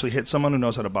actually hit someone who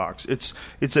knows how to box. It's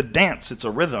a dance. It's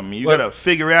a rhythm. You got to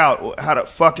figure out how to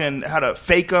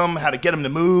fake them, how to get them to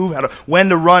move, when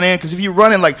to run in. Because if you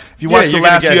run in, if you watch the you're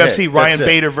gonna last get UFC, hit. Ryan That's it.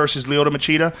 Bader versus Lyoto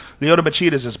Machida. Lyoto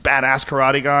Machida is this badass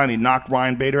karate guy, and he knocked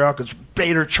Ryan Bader out because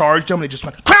Bader charged him, and he just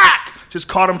went crack. Just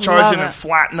caught him charging and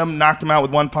flattened him, knocked him out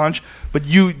with one punch. But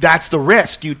that's the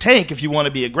risk you take if you want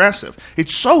to be aggressive.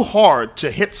 It's so hard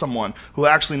to hit someone who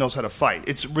actually knows how to fight.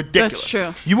 It's ridiculous. That's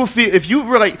true. You will feel, if you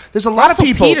were there's a lot Russell of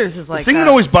people. Peters is like the thing that. that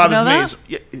always Did you bothers know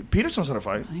me that? is, Peters knows how to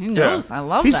fight. He knows. I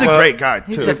love He's that. a great guy,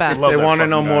 He's too. the best. I love If they that want to fucking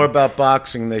know guy. more about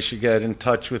boxing, they should get in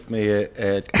touch with me at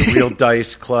The Real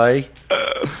Dice Clay.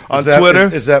 On Twitter?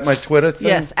 Is that my Twitter thing?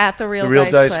 Yes, at The Real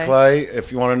Dice Clay. Clay.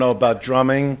 If you want to know about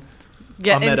drumming,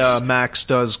 Get I'm in- at Max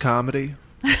Does Comedy.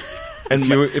 if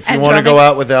you And want to go drumming.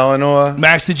 out with Eleanor,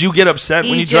 Max, did you get upset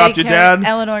when you EJ dropped your dad?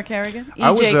 Eleanor Kerrigan. I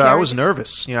was EJ I was Kerrigan.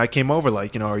 nervous. I came over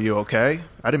are you okay?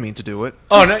 I didn't mean to do it.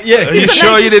 oh no, yeah, Are you the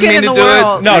sure you nicest didn't kid mean in to the do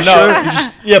world. it? no, You no,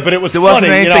 sure? yeah, but it was There funny.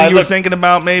 wasn't anything I you were looked- thinking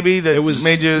about maybe that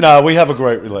made you... No, we have a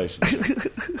great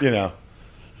relationship. you know.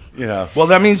 Well,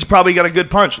 that means you probably got a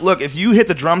good punch. Look, if you hit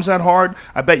the drums that hard,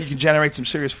 I bet you can generate some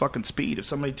serious fucking speed. If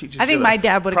somebody teaches you I think the my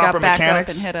dad would have proper got back mechanics.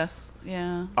 up and hit us.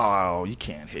 Yeah. Oh, you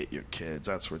can't hit your kids.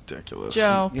 That's ridiculous.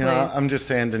 Joe, please. You know, I'm just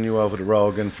handing you over to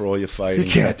Rogan for all your fighting.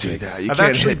 You can't do techniques. that. You I've can't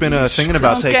actually hit been these. thinking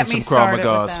about Don't taking get some me Krav started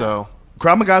Maga, with that. so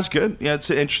Krav Maga's good. Yeah,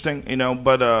 it's interesting,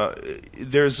 but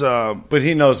But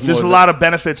he knows more. There's a lot of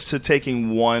benefits to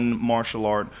taking one martial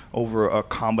art over a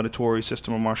combinatory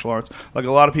system of martial arts. Like,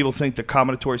 a lot of people think the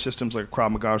combinatory systems like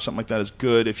Krav Maga or something like that is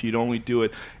good if you'd only do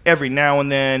it every now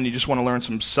and then. You just want to learn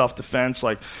some self-defense.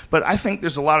 But I think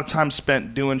there's a lot of time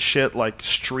spent doing shit like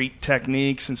street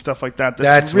techniques and stuff like that.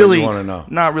 That's really what you want to know.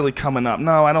 Not really coming up.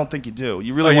 No, I don't think you do.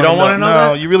 You really you don't want to know that?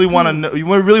 No, you really want to know. You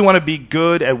really want to be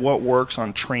good at what works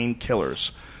on trained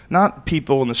killers. Not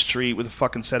people in the street with a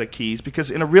fucking set of keys, because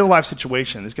in a real life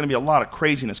situation, there's going to be a lot of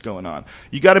craziness going on.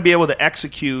 You got to be able to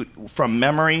execute from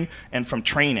memory and from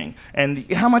training.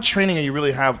 And how much training are you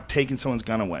really have taking someone's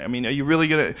gun away? I mean, are you really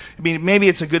going to? I mean, maybe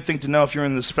it's a good thing to know if you're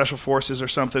in the special forces or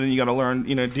something, and you got to learn,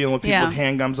 dealing with people with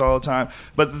handguns all the time.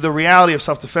 But the reality of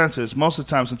self-defense is most of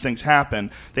the times when things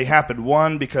happen, they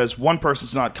happen because one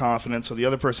person's not confident, so the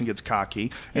other person gets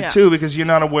cocky, and two, because you're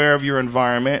not aware of your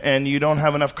environment and you don't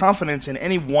have enough confidence in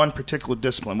any one particular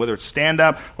discipline, whether it's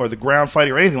stand-up or the ground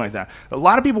fighting or anything like that. A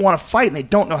lot of people want to fight and they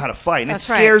don't know how to fight, and it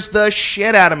scares the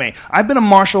shit out of me. I've been a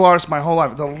martial artist my whole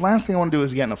life. The last thing I want to do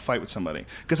is get in a fight with somebody,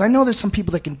 because I know there's some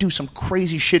people that can do some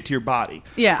crazy shit to your body.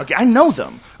 Yeah. Okay, I know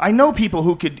them. I know people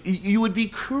who you would be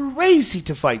crazy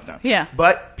to fight them. Yeah.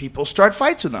 But people start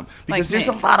fights with them because Like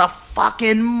there's me. a lot of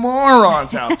fucking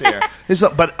morons out there.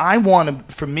 But I want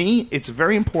to, for me, it's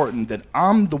very important that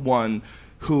I'm the one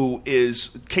who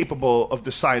is capable of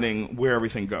deciding where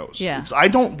everything goes. Yeah. I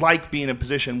don't like being in a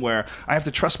position where I have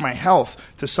to trust my health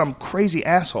to some crazy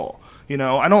asshole.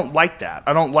 I don't like that.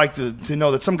 I don't like to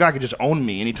know that some guy could just own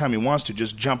me anytime he wants to,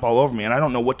 just jump all over me, and I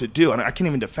don't know what to do, and I can't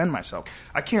even defend myself.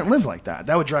 I can't live like that.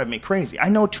 That would drive me crazy. I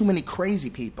know too many crazy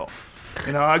people.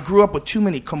 I grew up with too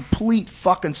many complete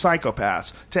fucking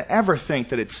psychopaths to ever think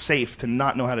that it's safe to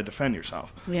not know how to defend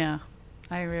yourself. Yeah,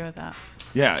 I agree with that.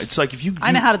 Yeah, it's like if you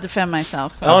I know how to defend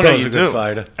myself. So. Eleanor's you a good do.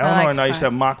 fighter. Eleanor like and I to used to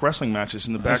have mock wrestling matches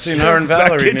in the back. I've seen her and back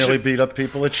Valerie kitchen. nearly beat up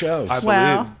people at shows. I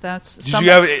Well, believe. that's. Did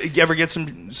you ever get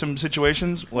some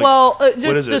situations? Like, what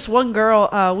is just it? one girl.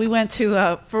 We went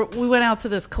out to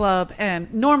this club,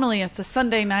 and normally it's a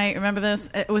Sunday night. Remember this?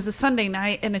 It was a Sunday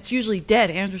night, and it's usually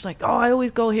dead. Andrew's like, "Oh, I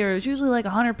always go here. It's usually like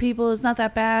 100 people. It's not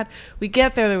that bad." We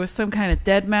get there was some kind of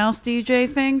dead mouse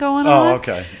DJ thing going on. Oh,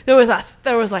 okay. There was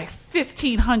like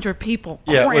 1,500 people.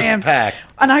 Yeah, it was crammed. packed.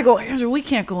 And I go, Andrew, we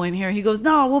can't go in here. He goes,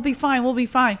 no, we'll be fine. We'll be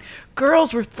fine.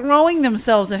 Girls were throwing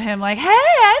themselves at him like, hey,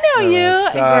 I know you.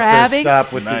 And grabbing.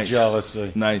 Stop with Nice. the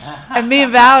jealousy. Nice. And me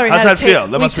and Valerie How's had that to take, feel?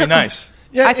 That we must be took- nice.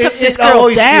 Yeah, I took this it girl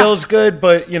always down. feels good,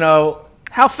 but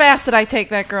How fast did I take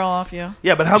that girl off you?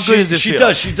 Yeah, but how good does it she feel?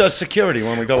 does. She does security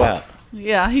when we go out.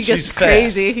 Yeah, he gets She's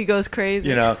crazy. fast. He goes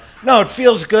crazy. No, it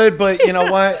feels good, but you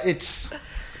know what?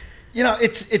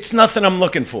 It's nothing I'm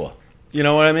looking for. You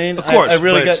know what I mean? Of course, I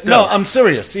really but get. still. No, I'm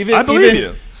serious. I believe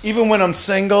you. Even when I'm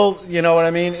single, you know what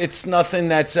I mean? It's nothing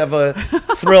that's ever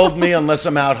thrilled me unless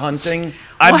I'm out hunting.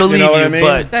 I believe know what you, I mean?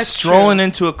 but That's strolling true.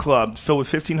 into a club filled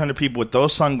with 1,500 people with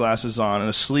those sunglasses on and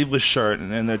a sleeveless shirt,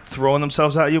 and they're throwing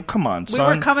themselves at you. Come on, We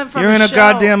son. were coming from You're a in a show.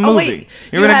 goddamn Oh, movie. wait.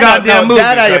 You're You in a had- goddamn movie.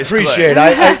 That I Dice appreciate.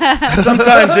 Clay.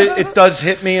 Sometimes it does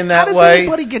hit me in How that does way.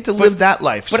 anybody get to live that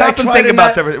life? But Stop I and try think to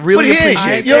about not- that. Really but here,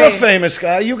 appreciate you're a it. famous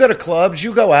guy. You go to clubs.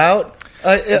 You go out.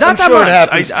 Not I'm that sure much. it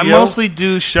happens to I you. mostly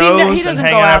do shows and doesn't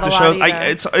hang go out out after a lot shows.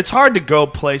 either. It's hard to go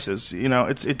places.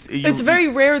 It's very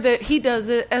rare that he does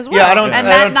it as well. Yeah, I don't. And I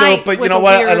that don't do night it. But you was know a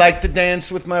what? I weird- like to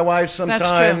dance with my wife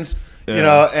sometimes.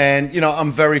 Yeah. And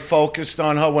I'm very focused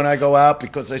on her when I go out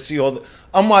because I see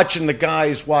I'm watching the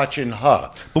guys watching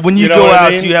her. But when you know go what I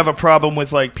out, mean? do you have a problem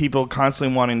with like people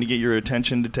constantly wanting to get your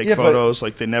attention to take Yeah, but- photos?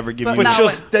 Like they never give But you. But No,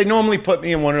 they normally put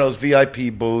me in one of those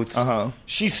VIP booths.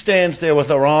 She stands there with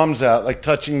her arms out, like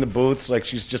touching the booths, like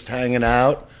she's just hanging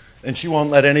out, and she won't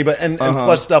let anybody. And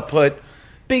plus, they'll put.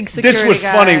 big security This was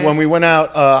guys. funny when we went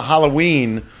out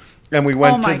Halloween, and we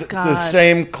went Oh to my the God.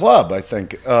 same club. I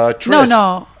think. Tryst.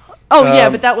 No. Oh, yeah,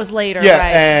 but that was later, Yeah,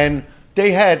 right? and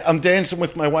I'm dancing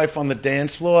with my wife on the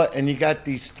dance floor, and you got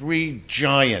these three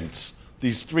giants,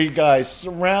 these three guys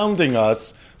surrounding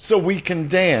us so we can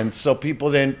dance so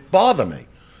people didn't bother me.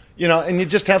 And you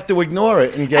just have to ignore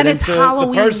it and get and it's into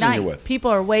Halloween the person night. you're with.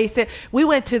 People are wasted. We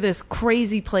went to this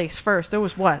crazy place first. There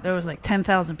was like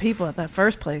 10,000 people at that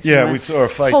first place. Yeah, went. we saw a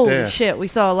fight Holy there. shit, we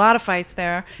saw a lot of fights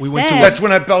there. We went to Then- That's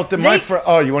when I belted my They- friend.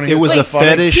 Oh, you want to hear It was something a funny?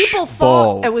 fetish People thought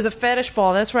ball. it was a fetish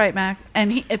ball. That's right, Max.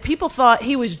 And people thought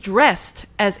he was dressed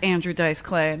as Andrew Dice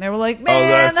Clay, and they were like,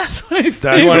 "Man, that's- that's what I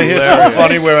that's You want to hear hilarious. something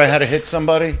funny where I had to hit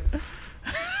somebody?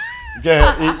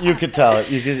 Yeah, you could tell it.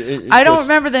 You could. I don't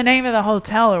remember the name of the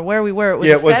hotel or where we were. It was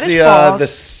It was Fetish Ball. the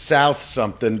South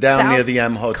something down near the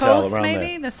M Hotel Coast, around maybe?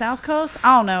 there. The South Coast?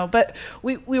 I don't know. But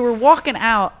we were walking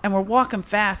out, and we're walking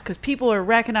fast because people are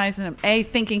recognizing him,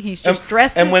 thinking he's just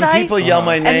dressed and as when Dice. people yell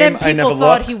my And then name, people I never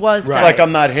thought look. he was It's Dice. like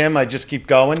I'm not him. I just keep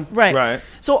going. Right.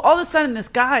 So all of a sudden, this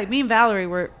guy, me and Valerie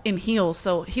were in heels,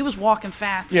 so he was walking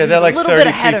fast. Yeah, He they're was like a little 30 bit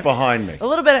ahead feet behind me. A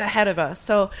little bit ahead of us.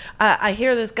 So I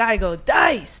hear this guy go,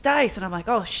 Dice, Dice. And I'm like,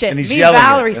 oh, shit. And he's me yelling and it,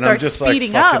 Valerie and I'm start just like,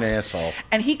 speeding fucking up. asshole.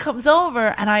 And he comes over,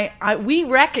 and we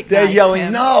recognize They're yelling,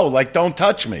 him. no, like, don't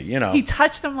touch me, you know. He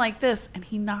touched him like this, and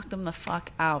he knocked him the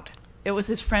fuck out. It was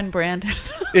his friend Brandon.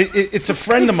 It's a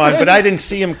friend of mine, but I didn't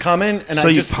see him coming, and So I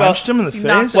you just punched him in the He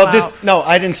knocked face? him Well, out. no,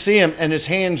 I didn't see him, and his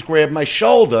hands grabbed my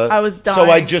shoulder. I was So I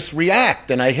dying. just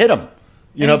react, and I hit him.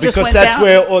 You And know, he just because went that's down?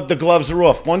 where the gloves are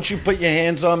off. Once you put your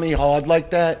hands on me hard like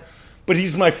that, but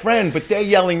he's my friend, but they're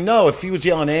yelling no. If he was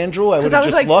yelling Andrew, I would Because I have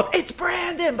was just like, looked. it's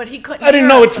Brandon, but he couldn't I didn't hear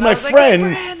know us, it's and my I was like, friend,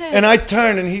 it's Brandon. and I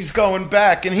turn, and he's going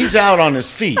back, and he's out on his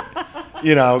feet.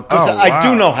 You know, because Oh, I do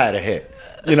wow. know how to hit.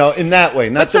 You know, in that way,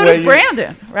 not But so the way does you.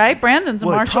 Brandon, right? Brandon's a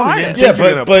Well, he martial probably artist. didn't Yeah, think you were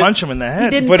but- gonna but- punch him in the head.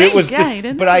 didn't But it think, was, yeah, he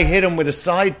didn't but I think. hit him with a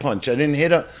side punch. I didn't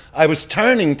hit him. I was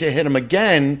turning to hit him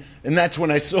again, and that's when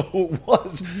I saw who it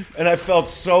was, and I felt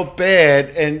so bad.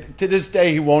 And to this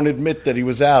day, he won't admit that he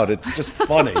was out. It's just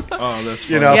funny. Oh, that's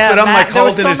funny. You know, Yeah, but I'm Matt, like there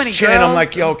was holding so his many chin. I'm girls.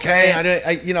 like, you It was okay?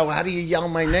 great. You know, how do you yell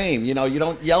my name? You know, you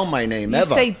don't yell my name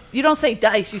ever. You don't say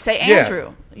Dice, you say Yeah.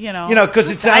 Andrew. You know, Because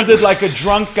it Dice. sounded like a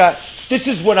drunk guy. This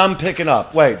is what I'm picking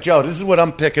up. Wait, Joe, this is what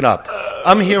I'm picking up.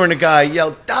 I'm hearing a guy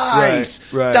yell, Dice,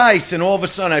 Right. Dice, and all of a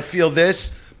sudden I feel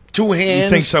this. Two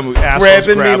hands think some asshole's grabbing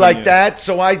me grabbing like you. that,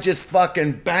 so I just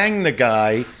fucking bang the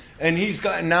guy, and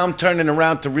now I'm turning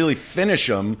around to really finish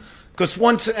him. Because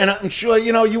once, and I'm sure,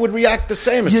 you would react the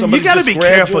same if You somebody got to just be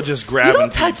grabbed careful you. just You grabbing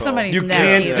don't touch people. somebody's You neck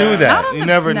can't either. do that. Not on You the-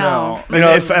 never no. know. You And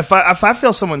know- if I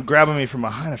feel someone grabbing me from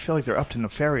behind, I feel like they're up to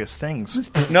nefarious things.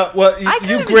 No, well, I you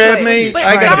couldn't grab enjoy me. it, but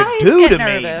I Trying got guys to do get to me,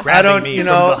 nervous. I grabbing don't, me you from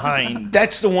know, behind.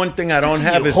 that's the one thing I don't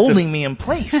have You're is holding me in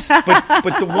place. but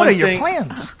the one What are thing. your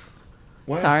plans?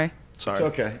 What? Sorry. Sorry. It's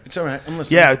okay. It's all right. I'm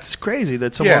listening. Yeah, it's crazy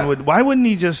that someone Yeah. would. Why wouldn't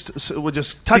he just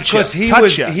touch Because you? he touch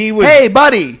was- you. he was- Hey,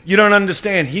 buddy. You don't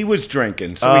understand. He was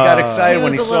drinking, so he got excited He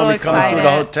when he was a saw me little coming through the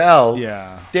excited. hotel.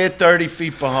 Yeah. They're 30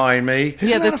 feet behind me. Isn't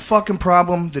Yeah, that the- a fucking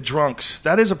problem? The drunks.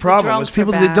 That is a problem. drunks It's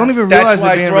people are that bad. don't even That's realize why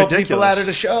they're I being drove ridiculous. people out of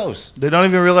the shows. They don't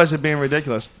even realize they're being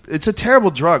ridiculous. It's a terrible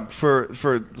drug for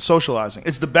socializing.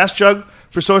 It's the best drug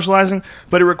for socializing,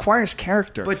 but it requires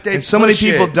character. But they and so many push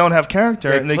people it. don't have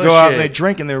character, They and they push go out it. and they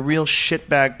drink, and their real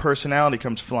shitbag personality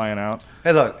comes flying out.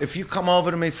 Hey, look, if you come over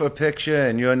to me for a picture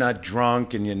and you're not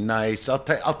drunk and you're nice, I'll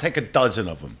take a dozen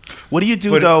of them. What do you do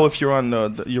But- though if you're on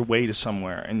your way to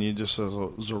somewhere and you just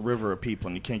there's a river of people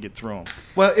and you can't get through them?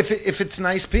 Well, if it's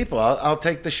nice people, I'll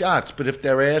take the shots. But if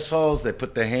they're assholes, they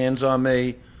put their hands on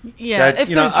me. Yeah, if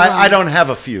you know, they're drunk. I don't have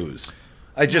a fuse.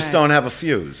 I just Right. don't have a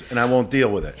fuse, and I won't deal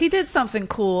with it. He did something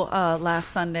cool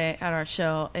last Sunday at our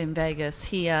show in Vegas.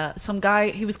 He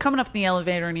was coming up in the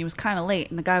elevator and he was kind of late,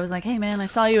 and the guy was like, "Hey man, I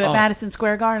saw you at Madison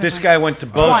Square Garden." This I'm guy like, went to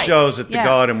both Twice. shows at the Yeah.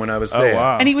 Garden when I was there.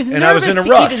 wow. and he was And I was nervous in a to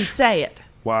rush. even say it.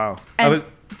 Wow. And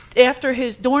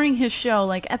during his show,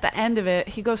 like at the end of it,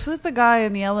 he goes, "Who's the guy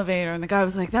in the elevator?" And the guy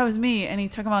was like, "That was me." And he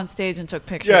took him on stage and took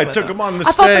pictures. Yeah, I with took him on the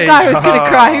I thought the stage. guy was gonna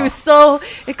cry. He was so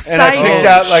excited. And I picked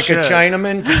out like shit. a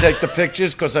Chinaman to take the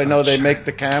pictures because I know they make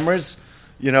the cameras.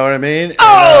 You know what I mean?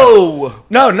 Oh!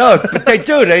 No, but they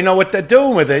do. They know what they're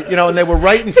doing with it. You know, and they were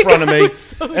right in front of me.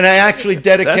 And I actually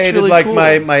dedicated really like cool.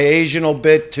 my Asianal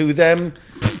bit to them.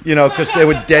 You know, because they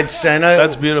were dead center.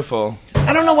 That's beautiful.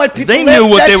 I don't know why people. They laugh. knew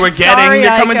what they That's- were getting. Sorry,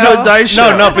 They're coming to Iko. a dice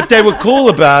show. No, but they were cool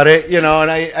about it, you know,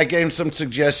 and I gave them some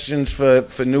suggestions for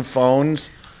new phones.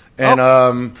 And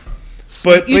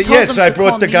but You told yes, them I to brought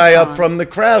call the guy up Nissan. from the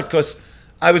crowd because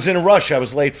I was in a rush. I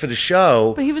was late for the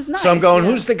show. But he was So I'm nice, going, yeah.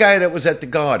 who's the guy that was at the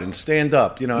Garden? Stand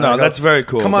up, you know. and No, I go, that's very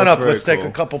cool. Come on That's up, very let's take cool.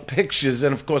 a couple pictures.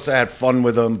 And of course, I had fun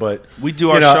with him, but We do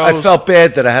you our know, I shows- felt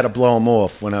bad that I had to blow him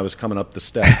off when I was coming up the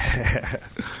steps.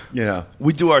 You know.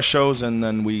 We do our shows and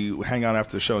then we hang out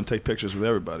after the show and take pictures with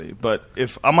everybody. But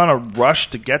if I'm on a rush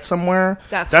to get somewhere,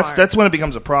 That's hard. that's when it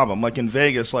becomes a problem. Like in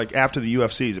Vegas, like after the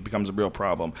UFCs, it becomes a real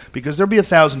problem because there'll be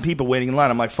 1,000 people waiting in line.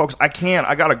 I'm like, folks, I can't.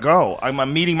 I gotta go. I'm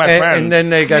meeting my friends. And then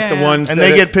they got the Yeah. ones And that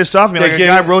they are- get pissed off at me. they Like a give-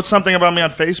 guy wrote something about me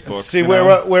on Facebook. See you where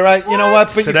know? you know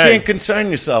what, but Today. you can't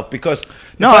concern yourself because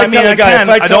No, if I mean tell a I guy, can.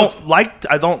 if I told-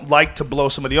 don't like to blow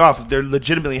somebody off. If they're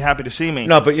legitimately happy to see me.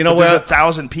 No, but you know there's what?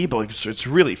 1,000 people. It's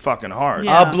really fucking hard.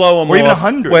 Yeah. I'll blow them Or even off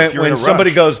 100 when, if you're in when a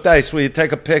somebody rush. goes, Dice, will you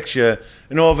take a picture?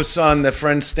 And all of a sudden, their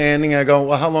friend's standing. I go,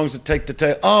 well, how long does it take to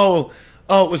take? Oh,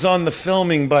 oh, it was on the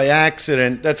filming by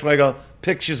accident. That's why I go,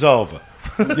 picture's over.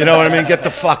 You know what I mean? Get the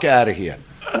fuck out of here.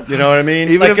 You know what I mean?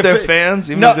 Even if they're fans?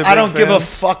 Even no, if they're I don't big give a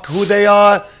fans? fuck who they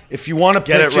are. If you want a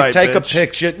Get it picture, right, take a bitch.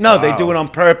 picture. No, they Wow. do it on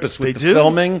purpose with They the do?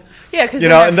 filming. Yeah, because You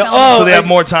know, and So they have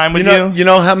more time with you? You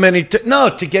know how many?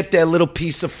 To get that little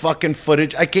piece of fucking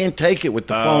footage, I can't take it with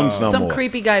the phones no some more.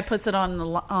 creepy guy puts it on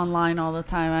online all the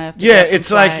time. I have to. Yeah, get it's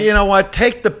compliant. like, you know what?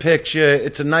 Take the picture.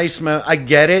 It's a nice. I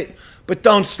get it, but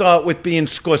don't start with being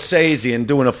Scorsese and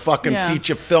doing a fucking Yeah.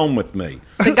 feature film with me.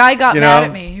 The guy got You mad know?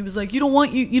 at me. He was like, "You don't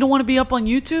want to be up on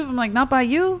YouTube." I'm like, "Not by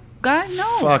you, guy. No."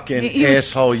 Fucking He was-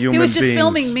 asshole He human was just beings.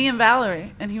 filming me and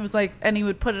Valerie, and he was like, and he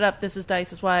would put it up. This is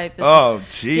Dice's wife. This Oh,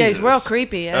 is, Jesus. Yeah, he's real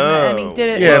creepy, and he did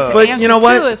it. Yeah, to but Andrew, you know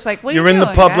what? Too. It's like, what are you're you in the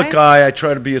doing, public guy? eye. I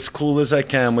try to be as cool as I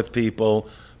can with people,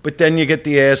 but then you get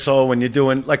the asshole when you're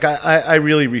doing like I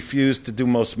really refuse to do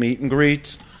most meet and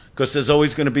greets. Because there's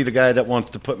always going to be the guy that wants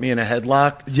to put me in a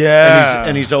headlock. Yeah.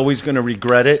 And he's always going to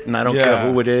regret it, and I don't care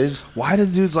who it is. Why do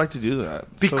dudes like to do that? So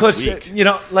Because, weak. you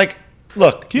know, like,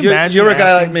 look, Can you imagine you're a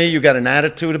guy like asking- me. You got an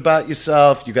attitude about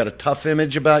yourself. You got a tough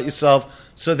image about yourself.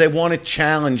 So they want to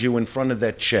challenge you in front of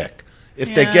that chick.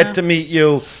 If they Yeah. get to meet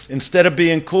you, instead of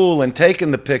being cool and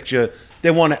taking the picture,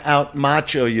 they want to out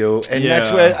macho you. And that's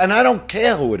Yeah. where, and I don't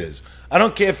care who it is. I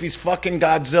don't care if he's fucking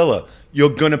Godzilla. You're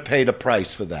going to pay the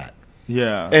price for that.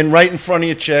 Yeah. And right in front of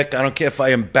your chick, I don't care if I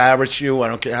embarrass you. I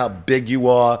don't care how big you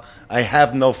are. I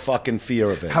have no fucking fear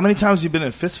of it. How many times have you been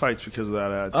in fistfights because of that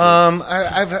attitude?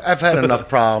 I've had enough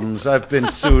problems. I've been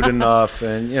sued enough,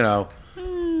 and you know.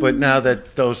 But now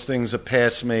that those things are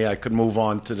past me, I could move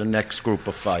on to the next group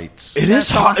of fights. It is That's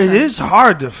hard. awesome. It is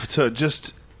hard to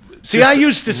just See, just I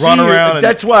used to see run you. around and-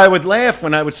 That's why I would laugh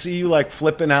when I would see you like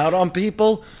flipping out on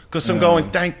people. Because I'm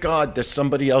going, thank God there's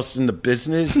somebody else in the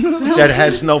business that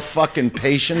has no fucking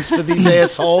patience for these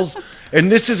assholes. And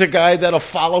this is a guy that'll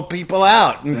follow people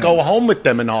out and go home with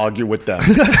them and argue with them.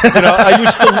 You know, I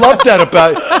used to love that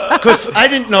about because I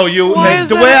didn't know you. Why And is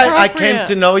the that way I came appropriate?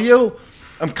 to know you,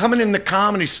 I'm coming in the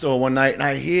Comedy Store one night and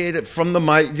I hear it from the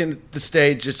mic, you know, the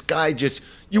stage. This guy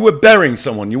you were burying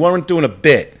someone. You weren't doing a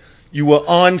bit. You were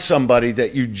on somebody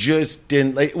that you just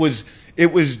didn't. Like,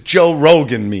 it was Joe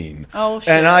Rogan mean. Oh, shit.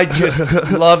 And I just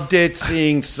loved it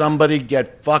seeing somebody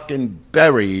get fucking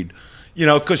buried. You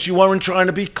know, because you weren't trying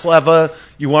to be clever.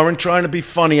 You weren't trying to be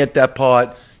funny at that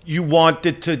part. You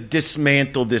wanted to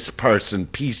dismantle this person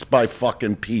piece by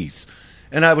fucking piece.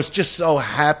 And I was just so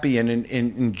happy and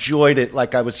enjoyed it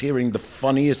like I was hearing the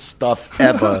funniest stuff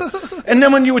ever. And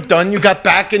then when you were done, you got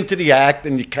back into the act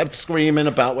and you kept screaming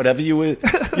about whatever you were,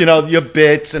 you know, your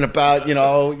bits and about, you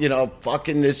know,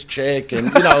 fucking this chick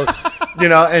and,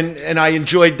 and I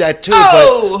enjoyed that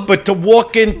too. But to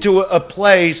walk into a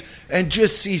place and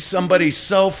just see somebody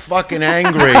so fucking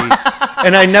angry.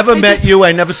 And I never met you.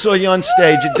 I never saw you on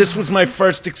stage. This was my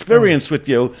first experience with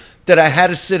you that I had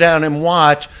to sit down and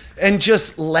watch and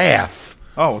just laugh.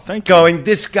 Oh, thank you. Going,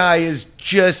 this guy is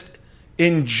just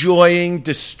enjoying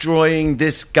destroying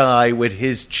this guy with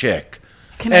his chick.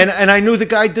 And I knew the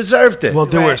guy deserved it. Well,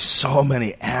 there were so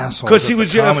many assholes. Because he at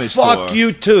was the Comedy fuck Store.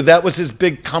 you too. That was his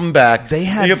big comeback. They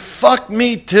had- you fuck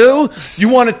me too. You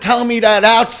want to tell me that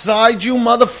outside, you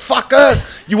motherfucker?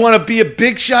 You want to be a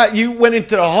big shot? You went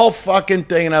into the whole fucking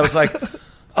thing, and I was like,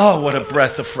 oh, what a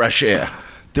breath of fresh air.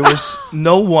 There was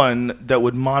no one that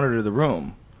would monitor the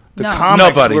room. The No. comics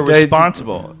Nobody. were They-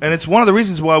 responsible, and it's one of the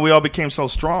reasons why we all became so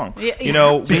strong. Yeah, you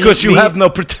know, Because you have no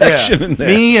protection in there.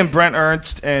 Me and Brent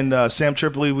Ernst and Sam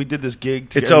Tripoli, we did this gig.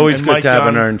 It's together, always and good Mike to have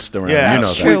an Young. Ernst around. Yeah, You know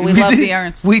That's that. true. We love did- the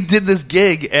Ernst. We did this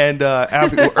gig, and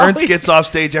after, Ernst gets off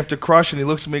stage after Crush, and he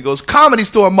looks at me and goes, "Comedy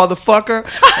Store, motherfucker!"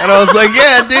 And I was like,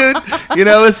 "Yeah, dude." You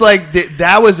know, it's like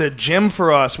that was a gym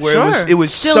for us, where Sure. it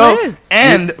was Still so, is.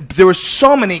 and there were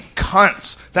so many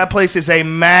cunts. That place is a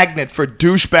magnet for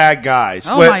douchebag guys.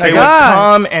 Oh, my They God. would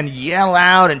come and yell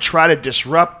out and try to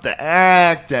disrupt the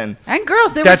act, and And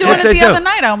girls, they were That's doing what it they the do. other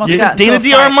night. I almost got Dana into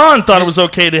a fight. DiArmond thought it was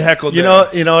okay to heckle. You them.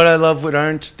 know what I love with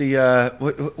Ernst? The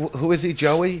who is he?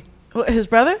 Joey? His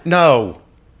brother? No,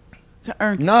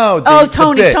 Ernst. no. Oh, the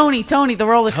Tony, bit. Tony, the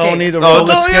roller skater. Tony, the Oh,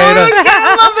 roller Tony, skater. I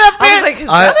love that I was like, his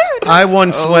I brother?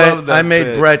 once I love went. that I made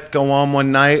bit. Brett go on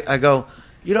one night. I go,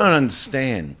 you don't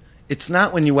understand. It's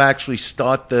not when you actually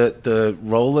start the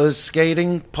roller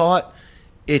skating part.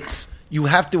 It's you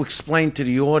have to explain to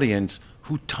the audience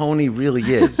who Tony really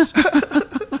is.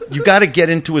 You got to get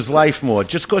into his life more.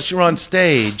 Just because you're on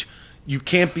stage, you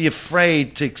can't be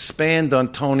afraid to expand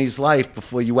on Tony's life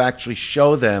before you actually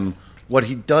show them what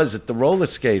he does at the roller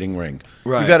skating rink.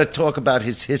 Right. You got to talk about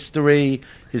his history,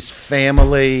 his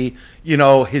family,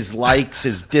 his likes,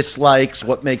 his dislikes,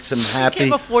 what makes him happy.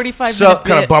 Gave a 45-minute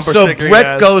kind of bumper So sticker he Brett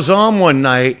has. goes on one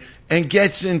night and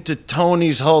gets into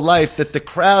Tony's whole life that the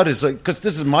crowd is like, because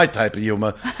this is my type of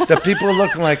humor, that people are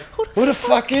looking like, who the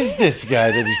fuck is this guy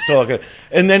that he's talking?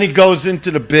 And then he goes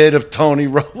into the bit of Tony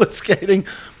roller skating,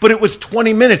 but it was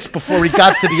 20 minutes before he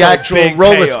got to the actual big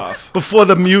roller payoff. before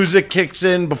the music kicks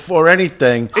in, before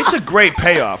anything. It's a great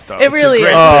payoff, though. It really is.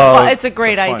 It's a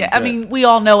great fun idea. I bit. mean, we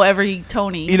all know every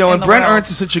Tony. And in the Brent world.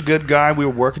 Ernst is such a good guy. We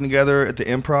were working together at the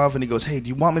Improv, and he goes, "Hey, do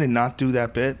you want me to not do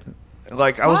that bit?"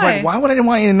 Like I was Why? like, "Why would I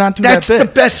want you to not do That's that bit?"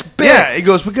 the best bit. Yeah, he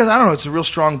goes, "Because I don't know, it's a real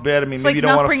strong bit. I mean, It's maybe like you don't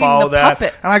not want to bringing follow the that."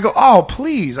 puppet. And I go, "Oh,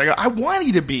 please!" I want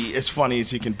you to be as funny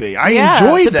as you can be. I Yeah,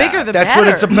 enjoy the that. bigger the That's what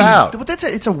better. it's about. But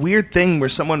it's a weird thing where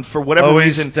someone, for whatever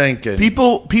Always reason, thinking.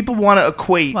 people want to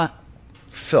equate. What?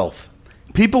 Filth.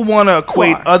 People want to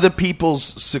equate Why? other people's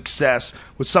success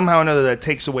with somehow or another that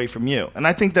takes away from you. And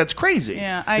I think that's crazy.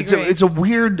 Yeah, I it's agree. It's a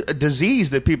weird disease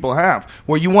that people have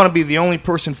where you want to be the only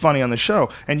person funny on the show.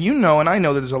 And and I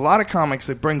know that there's a lot of comics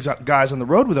that brings up guys on the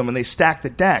road with them and they stack the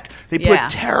deck. They put Yeah.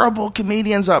 terrible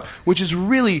comedians up, which is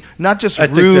really not just I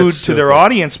think rude that's to their stupid.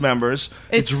 audience members.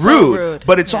 It's so rude, rude.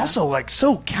 but it's Yeah. also like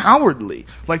so cowardly.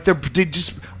 Like they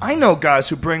just, I know guys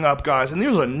who bring up guys, and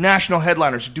these are national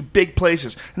headliners who do big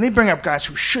places, and they bring up guys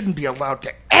who shouldn't be allowed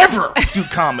to ever do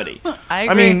comedy. I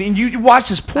agree. mean, and you watch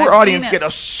this poor I've audience seen it. get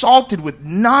assaulted with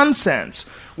nonsense,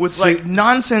 with like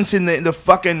nonsense in the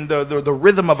fucking the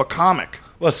rhythm of a comic.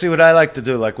 Well, see what I like to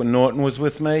do, like when Norton was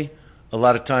with me, a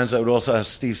lot of times I would also have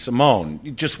Steve Simone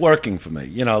just working for me,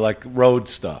 like road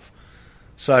stuff.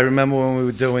 So I remember when we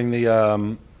were doing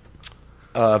the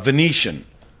Venetian,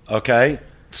 okay?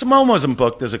 Simone wasn't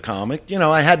booked as a comic.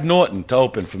 I had Norton to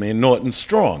open for me, and Norton's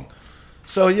strong.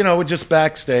 So, we're just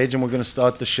backstage, and we're going to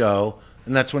start the show.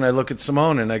 And that's when I look at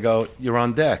Simone, and I go, "You're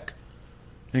on deck."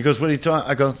 And he goes, "What are you talking?"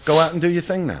 I go, "Go out and do your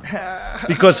thing now."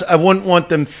 Because I wouldn't want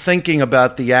them thinking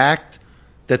about the act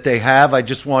that they have. I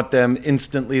just want them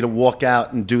instantly to walk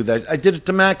out and do that. I did it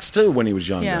to Max, too, when he was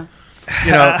younger.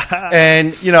 Yeah.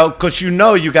 And, because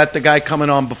you got the guy coming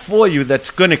on before you that's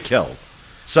going to kill.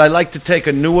 So I like to take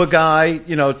a newer guy,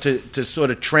 to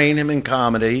sort of train him in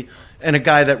comedy, and a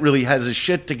guy that really has his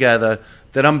shit together,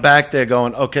 that I'm back there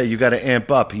going, okay, you got to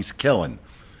amp up. He's killing.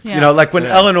 Yeah. Like when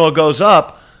Eleanor goes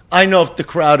up, I know if the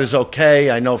crowd is okay.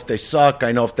 I know if they suck.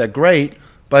 I know if they're great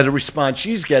by the response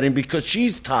she's getting because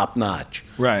she's top notch.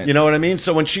 Right. You know what I mean?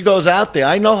 So when she goes out there,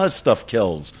 I know her stuff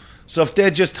kills. So if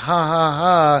they're just ha, ha,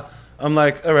 ha, I'm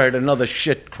like, all right, another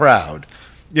shit crowd.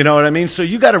 You know what I mean? So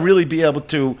you got to really be able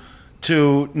to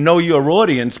know your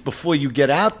audience before you get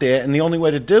out there, and the only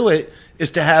way to do it is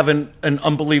to have an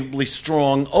unbelievably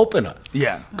strong opener.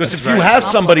 Yeah, Because that's if you right. have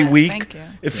somebody Compliment. weak,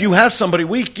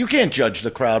 Thank you. you can't judge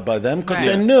the crowd by them because Right.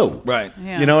 they're new. Right.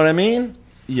 Yeah. You know what I mean?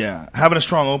 Yeah, having a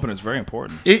strong opener is very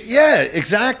important. Yeah,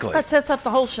 exactly. That sets up the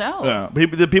whole show. Yeah,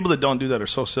 the people that don't do that are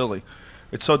so silly.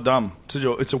 It's so dumb.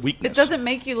 It's a weakness. It doesn't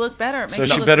make you look better. It makes So you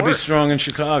she look better be worse. strong in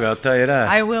Chicago, I'll tell you that.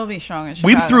 I will be strong in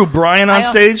We Chicago. threw Brian on I-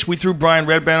 stage. We threw Brian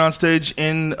Redban on stage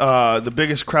in the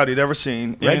biggest crowd he'd ever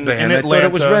seen in Redban? I Atlanta. thought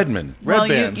it was Redman. Well,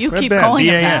 Redban. you keep Redban, calling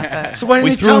him B-A-N. that. So why didn't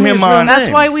We you threw tell me him his real on- That's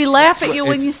name? why we laugh at you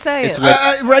when you say it's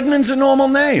it. Redman's a normal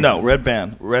name. No,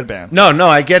 Redban. No,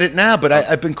 I get it now, but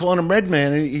I've been calling him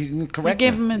Redman, and he didn't correct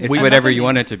gave me. him It's whatever you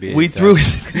want it to be. We So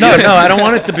threw. No, I don't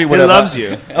want it to be whatever. loves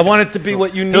you. I want it to be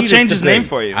what you need. He'll change it to his be. name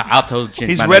for you. I'll totally change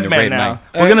He's my name to Redman Red now. Knight.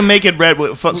 We're gonna make it Red.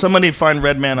 Somebody find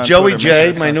Redman on Joey Twitter. Make sure J,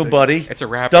 it's my on new Twitter. buddy. It's a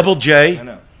rapper. Double I J.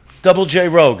 know. Double J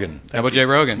Rogan. Double J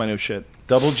Rogan. It's my new shit.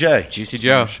 Double J. Juicy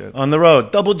Joe. Shit. On the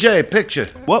road. Double J, picture.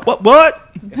 What?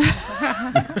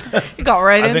 You got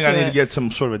right I into think I need it. to get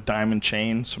some sort of a diamond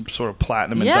chain, some sort of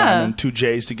platinum and Yeah. diamond, two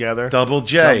J's together. Double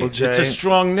J. Double J. It's a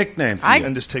strong nickname for you.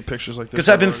 And just take pictures like this. Because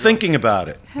I've been everywhere I go. thinking about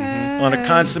it on a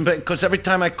constant basis. Because every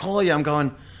time I call you, I'm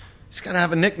going, he's got to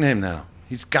have a nickname now.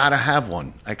 He's got to have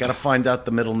one. I got to find out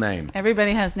the middle name.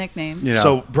 Everybody has nicknames. You know?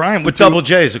 So, Brian, but Double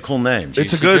J is a cool name. It's a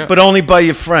Juicy good, Joe. But only by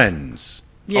your friends.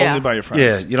 Yeah. only by your friends.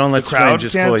 Yeah, you don't let the crowd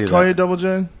strangers can't call you call that. you Double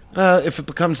J. If it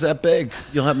becomes that big,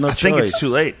 you'll have no I choice. think it's too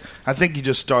late. I think you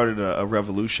just started a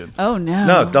revolution. Oh no.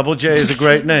 No, Double J is a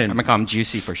great I'm name. gonna call him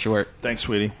Juicy for short. Thanks,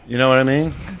 sweetie. You know what I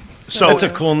mean? So That's a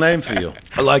cool name for you.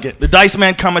 I like it. The Dice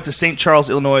Man coming to St. Charles,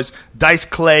 Illinois. Dice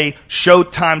Clay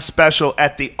Showtime special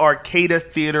at the Arcada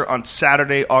Theater on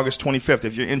Saturday, August 25th.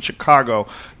 If you're in Chicago,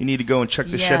 you need to go and check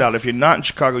this shit out. Yes. If you're not in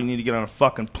Chicago, you need to get on a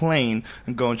fucking plane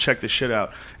and go and check this shit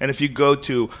out. And if you go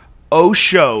to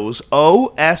OShows,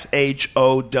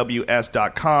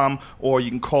 OSHOWS.com, or you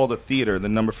can call the theater. The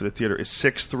number for the theater is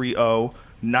 630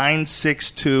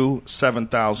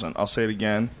 630-962-7000. I'll say it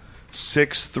again.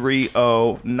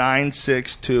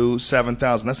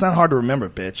 630-962-7000. That's not hard to remember,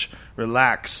 bitch.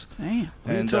 Relax. Damn.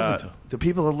 And the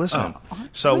people are listening. What are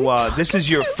So you this talking is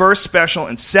your to? first special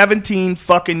in 17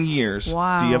 fucking years.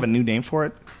 Wow. Do you have a new name for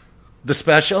it? The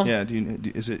special? Yeah. Have you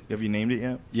named it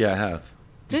yet? Yeah, I have.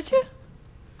 Did you?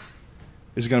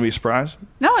 Is it going to be a surprise?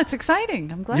 No, it's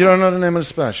exciting. I'm glad. You don't know the name of the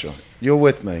special. You're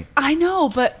with me. I know,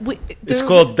 but It's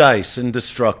called Dice,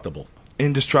 Indestructible.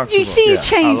 Indestructible. You see, you I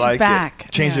changed like back.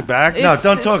 it. Changed Yeah. it back? No,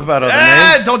 don't talk about other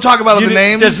names. Don't talk about other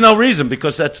names. There's no reason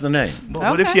because that's the name.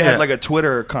 Well, what if Okay. you had Yeah. like a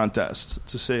Twitter contest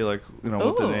to say what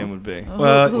the Ooh. name would be?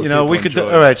 Well, we People could do.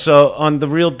 enjoy All it. right, so on the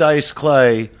real Dice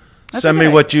Clay, That's send me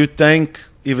okay. what you think,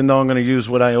 even though I'm going to use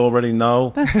what I already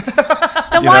know.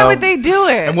 Then why would they do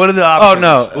it? And what are the options?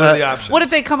 no, What are the options? What if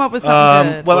they come up with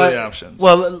something good? Well, What are the options?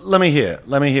 Well, let me hear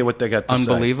what they got to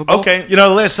Unbelievable. Okay. say. You know,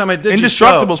 the last time I did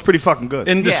Indestructible is pretty fucking good.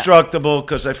 Indestructible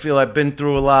because I feel I've been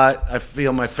through a lot. I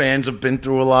feel my fans have been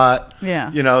through a lot.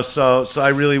 Yeah. You know, so I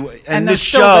really And this they're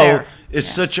still show there. is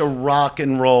such a rock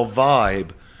and roll vibe.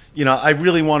 You know, I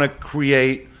really want to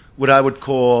create what I would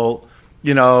call,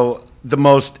 the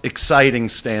most exciting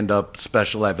stand-up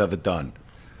special I've ever done.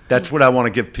 That's what I want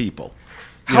to give people.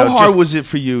 How hard was it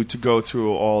for you to go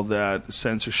through all that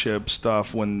censorship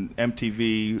stuff when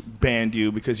MTV banned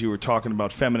you because you were talking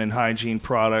about feminine hygiene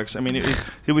products? I mean,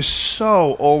 it was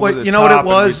so over the you know top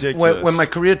what it was and ridiculous. when my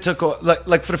career took off.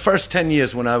 Like for the first 10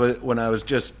 years, when I was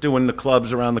just doing the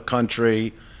clubs around the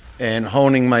country and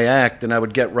honing my act, and I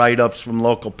would get write-ups from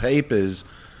local papers.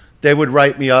 They would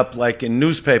write me up like in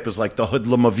newspapers, like the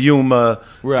Hoodlum of Yuma,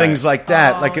 things like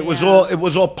that. Oh, like it was yeah.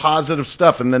 all positive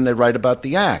stuff, and then they write about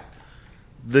the act.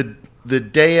 The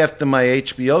day after my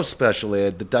HBO special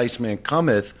aired, The Dice Man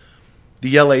Cometh,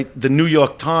 the New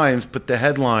York Times put the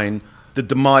headline, "The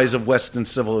Demise of Western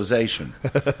Civilization."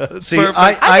 See, perfect.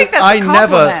 I think that's a I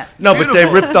never compliment. no, but they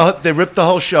Beautiful. ripped the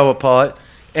whole show apart,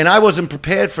 and I wasn't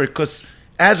prepared for it because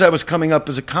as I was coming up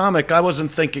as a comic, I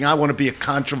wasn't thinking I want to be a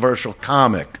controversial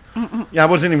comic. Yeah, I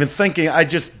wasn't even thinking. I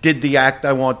just did the act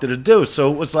I wanted to do.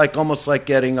 So it was almost like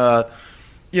getting a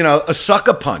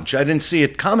sucker punch. I didn't see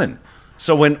it coming.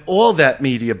 So when all that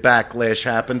media backlash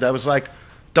happened, I was like,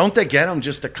 don't they get I'm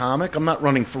just a comic? I'm not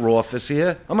running for office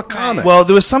here. I'm a comic. Well,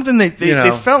 there was something they You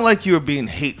know. felt like you were being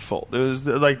hateful. There was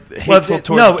hateful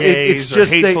towards gays or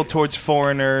hateful towards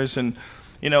foreigners, and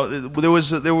there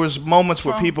was moments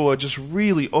where people were just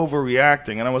really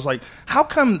overreacting, and I was like, how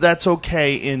come that's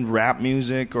okay in rap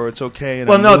music or it's okay in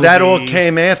a movie? that all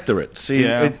came after it. See,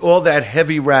 Yeah. all that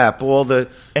heavy rap, all the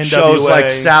NWA. shows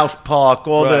like South Park,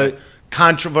 all Right. the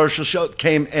controversial shows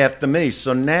came after me.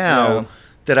 So now Yeah.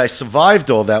 that I survived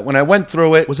all that, when I went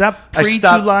through it, Was that I pre-2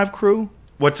 stopped- Live Crew?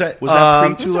 What's that? Was that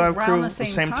It pre-2 was Live around Crew the at the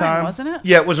same same time, wasn't it?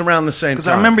 Yeah, it was around the same time. Because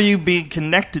I remember you being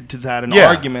connected to that in Yeah.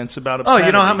 arguments about Oh, obscenity.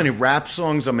 you know how many rap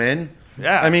songs I'm in?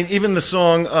 Yeah. I mean, even the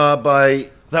song by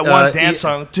that one dance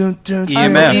song? Dun, dun, dun,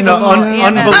 EMF. You know, EMF.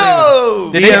 unbelievable. Oh!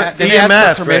 Did EMF, they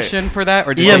ask for permission for that,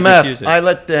 or did they just use EMF, it? I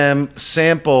let them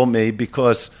sample me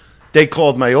because they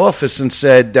called my office and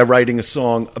said they're writing a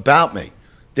song about me.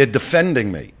 They're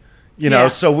defending me. Yeah.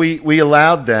 So we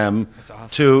allowed them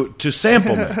to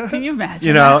sample me. Can you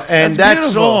imagine? And That's that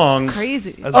beautiful. song.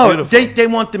 Crazy. That's Oh, beautiful. they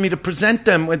wanted me to present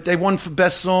them. They won for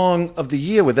Best Song of the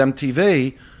Year with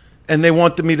MTV, and they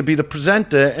wanted me to be the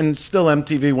presenter, and still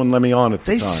MTV wouldn't let me on at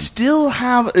the They time. still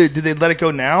have. Did they let it go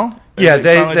now? Yeah,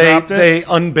 finally dropped it? they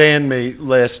unbanned me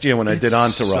last year when I did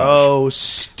Entourage. So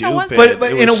stupid. But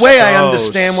It in a was way, I so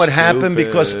understand what happened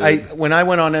because stupid. when I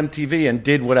went on MTV and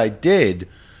did what I did,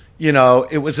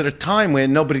 it was at a time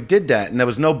when nobody did that and there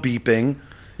was no beeping.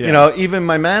 Yeah. Even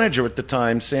my manager at the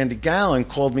time, Sandy Gallen,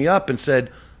 called me up and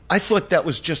said, "I thought that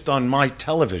was just on my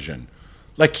television."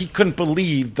 Like he couldn't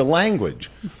believe the language,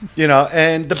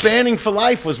 And the banning for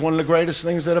life was one of the greatest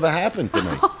things that ever happened to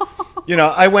me.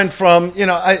 I went from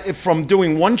from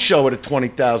doing one show at a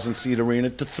 20,000 seat arena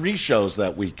to 3 shows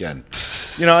that weekend.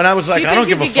 And I was like, you I don't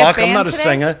think give a you could get fuck. I'm banned not a today?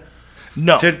 singer.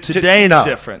 No, today it's no.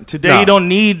 different. Today No. you don't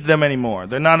need them anymore.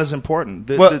 They're not as important.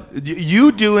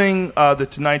 You doing the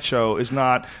Tonight Show is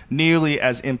not nearly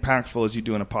as impactful as you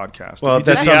doing a podcast. Well, If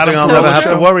you did that's the something Adam I'll so never Carolla have to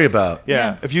show- worry about.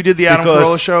 Yeah, if you did the Adam Because-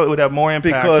 Carolla show, it would have more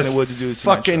impact Because than it would to do the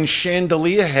Tonight fucking Show.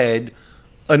 Chandelier Head,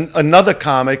 another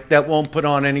comic that won't put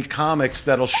on any comics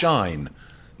that'll shine.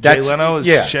 Jay Leno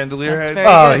is Chandelier That's Head. very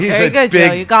Oh, good. he's Very a good,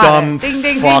 big, Joe. You got dumb it. Ding,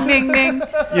 ding, fuck. ding, ding, ding.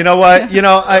 You know what?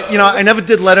 I never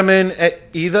did Letterman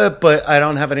either, but I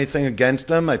don't have anything against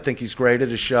him. I think he's great at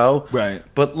his show. Right.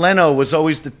 But Leno was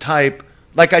always the type,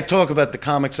 like I talk about the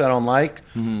comics I don't like,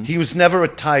 he was never a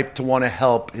type to want to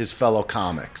help his fellow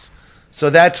comics. So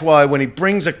that's why when he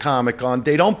brings a comic on,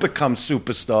 they don't become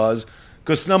superstars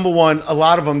because, number one, a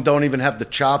lot of them don't even have the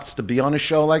chops to be on a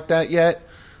show like that yet.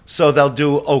 So they'll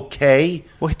do okay.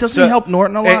 Well, doesn't he help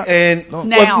Norton a lot?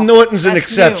 Well, Norton's an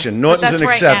exception. New. Norton's that's an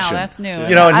right exception. Now. That's new.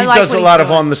 You know, and he like does a what lot he's of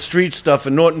doing. on the street stuff.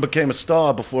 And Norton became a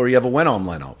star before he ever went on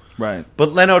Leno. Right.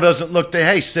 But Leno doesn't look to,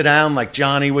 hey, sit down like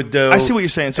Johnny would do. I see what you're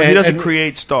saying. So he doesn't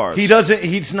create stars. He doesn't.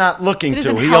 He's not looking He to.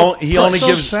 doesn't He help. only That's so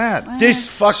gives. sad. This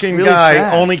fucking really guy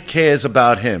sad. only cares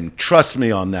about him. Trust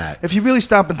me on that. If you really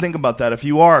stop and think about that, if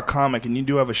you are a comic and you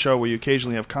do have a show where you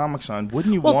occasionally have comics on,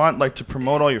 wouldn't you want to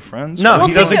promote all your friends? No, Well,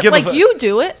 he doesn't think give of, a. you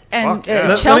do it, and Fuck yeah.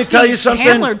 Chelsea Let me tell you something.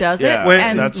 Handler does Yeah. it. When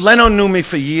And Leno knew me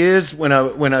for years when I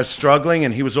was struggling,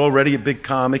 and he was already a big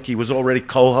comic. He was already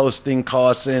co-hosting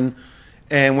Carson,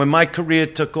 and when my career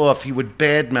took off, he would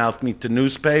badmouth me to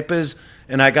newspapers,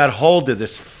 and I got hold of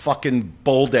this fucking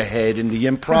boulder head in the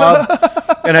Improv,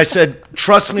 and I said,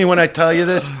 "Trust me when I tell you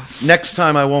this. Next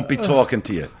time I won't be talking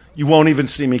to you. You won't even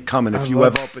see me coming if you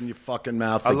ever open your fucking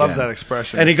mouth again." I love that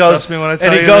expression. And he goes, Trust me when I tell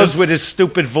and he you goes this. with his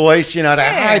stupid voice, the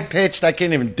high pitched. I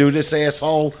can't even do this,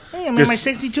 asshole. Hey, I'm in my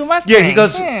 62 Mustang. Yeah, he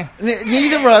goes. Yeah.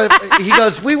 Neither. He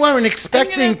goes. We weren't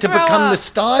expecting to throw become the up.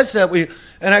 stars that we.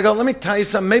 And I go, let me tell you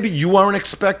something. Maybe you weren't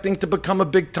expecting to become a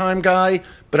big time guy,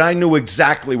 but I knew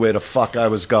exactly where the fuck I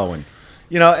was going.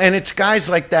 And it's guys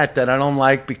like that I don't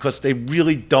like because they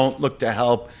really don't look to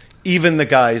help even the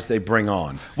guys they bring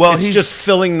on. Well, it's he's just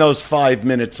filling those 5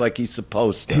 minutes like he's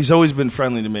supposed to. He's always been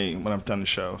friendly to me when I've done the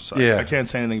show, so Yeah. I can't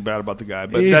say anything bad about the guy.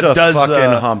 But He's that a does,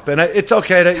 fucking hump, and it's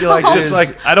okay that you like Hump just is-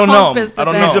 like. I don't know Hump him. is the I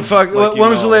don't best. know He's a him. fuck. Like,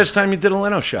 When was the last time you did a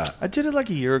Leno shot? I did it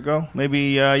like a year ago,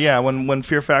 maybe. When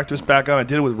Fear Factor was back on, I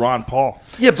did it with Ron Paul.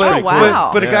 Yeah, but Oh, wow.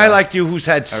 but a Yeah. guy like you who's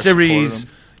had supported series, him.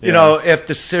 Yeah.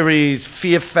 after series,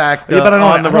 Fear Factor. Yeah, but on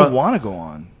I the don't road. want to go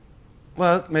on.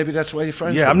 Well, maybe that's why you're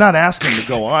friends. Yeah, with I'm him. not asking to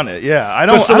go on it. Yeah, I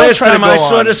don't. Because the I don't last try to time go I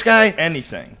saw on this guy-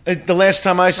 anything. The last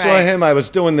time I saw Right. him, I was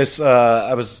doing this.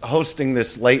 I was hosting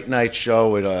this late night show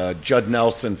with Judd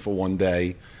Nelson for one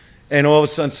day, and all of a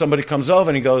sudden somebody comes over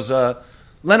and he goes,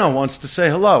 "Leno wants to say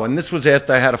hello." And this was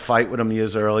after I had a fight with him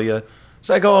years earlier.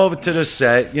 So I go over to the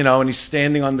set, and he's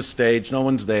standing on the stage. No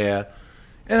one's there,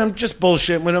 and I'm just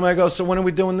bullshitting with him. I go, "So when are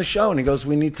we doing the show?" And he goes,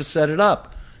 "We need to set it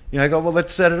up." I go, "Well,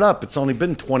 let's set it up. It's only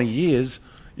been 20 years."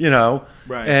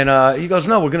 Right. And he goes,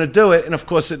 "No, we're going to do it." And of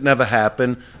course, it never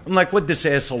happened. I'm like, "Would this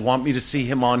asshole want me to see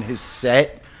him on his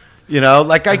set?"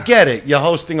 I get it. You're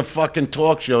hosting a fucking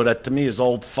talk show that to me is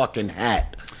old fucking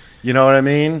hat. You know what I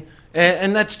mean?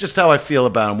 And that's just how I feel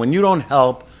about him. When you don't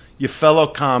help your fellow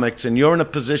comics and you're in a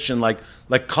position like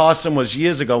Carson was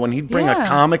years ago when he'd bring a Yeah.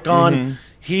 comic on,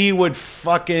 he would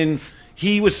fucking...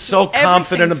 He was so Everything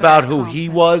confident for about that who comic. he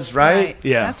was, right?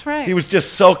 Yeah. That's right. He was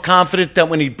just so confident that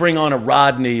when he'd bring on a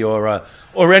Rodney or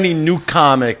any new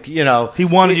comic, He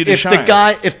wanted you to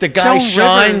shine. If the guy Joan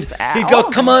shines, Rivers, he'd all go,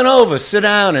 of "Come them. on over, sit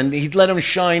down," and he'd let him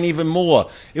shine even more.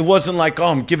 It wasn't like, "Oh,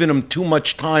 I'm giving him too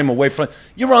much time away from."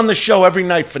 You're on the show every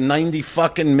night for 90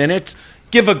 fucking minutes.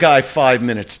 Give a guy 5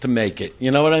 minutes to make it.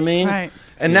 You know what I mean? Right.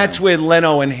 And that's where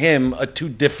Leno and him are two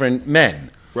different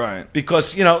men. Right.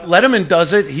 Because, Letterman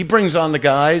does it. He brings on the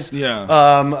guys. Yeah.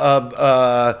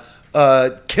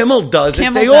 Kimmel does it.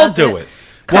 Kimmel They all does do it. it.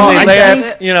 Well, When I they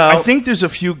laugh, think- I think there's a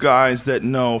few guys that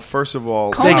know, first of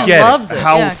all, Conan They get it. loves it.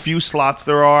 how yeah. few slots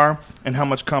there are and how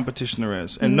much competition there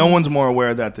is. And no one's more aware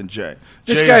of that than Jay.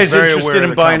 This Jay guy's very aware interested of in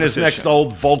the buying his competition. next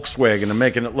old Volkswagen and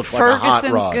making it look like a hot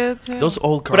Ferguson's rod. good too. Those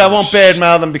old cars. But I won't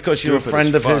badmouth him because you're a Stupid friend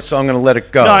as of fuck. his, so I'm going to let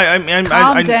it go. No,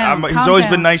 Calm down, he's calm always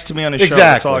down. been nice to me on his show. Exactly,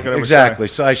 That's all I could ever exactly.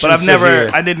 say. So I but shouldn't I've sit never,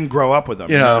 here. I didn't grow up with him.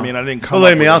 I didn't come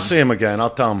Believe up me, with I'll him. see him again. I'll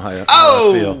tell him how I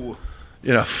Oh! feel.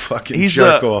 Fucking He's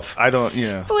jerk off. I don't,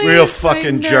 yeah. Please, Real my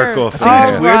fucking nerves. jerk off. I think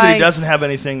it's Yeah. weird that he right. doesn't have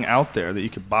anything out there that you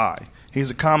could buy.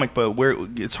 He's a comic, but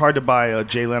it's hard to buy a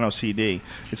Jay Leno CD.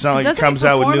 It's not like he Doesn't he comes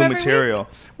out with perform new every material.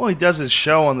 Well, he does his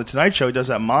show on the Tonight Show. He does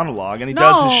that monologue, and he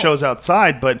does his No. shows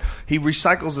outside. But he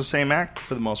recycles the same act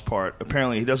for the most part.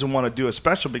 Apparently, he doesn't want to do a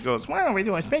special because, well, we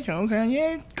do a special. Okay,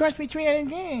 yeah, it cost me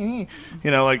 $300.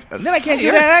 Then I can't do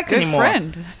You're that a act good anymore.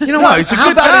 friend. You know No, what? he's a How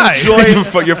good about guy.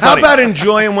 enjoying? You're How funny. about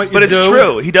enjoying what you But do? it's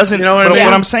true. He doesn't. You know what I but mean?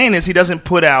 what I'm saying is he doesn't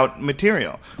put out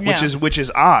material, which Yeah.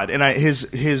 is odd. And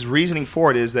his reasoning for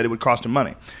it is that it would cost him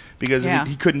money because Yeah.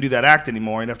 he couldn't do that act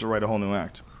anymore. He'd have to write a whole new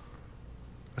act.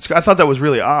 I thought that was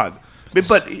really odd.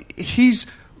 But he's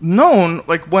known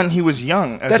like when he was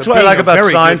young. That's what I like about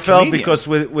Seinfeld, because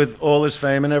with all his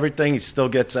fame and everything, he still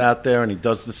gets out there and he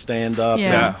does the stand-up.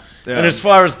 Yeah. And as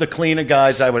far as the cleaner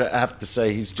guys, I would have to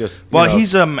say he's just...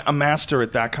 he's a master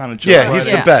at that kind of joke. Yeah, he's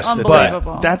the best at that.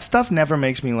 But that stuff never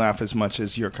makes me laugh as much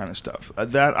as your kind of stuff.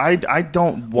 That I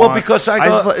don't want... Well, because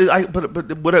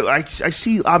I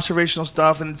see observational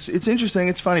stuff, and it's interesting,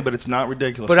 it's funny, but it's not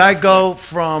ridiculous. But I go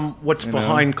from what's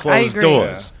behind closed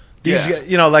doors. These,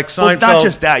 like Seinfeld. Well, not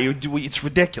just that. It's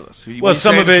ridiculous.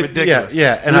 Some of it, ridiculous.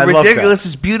 and I love ridiculous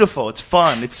is beautiful. It's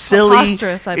fun. It's silly.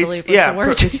 Preposterous, I believe, was the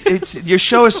word. It's your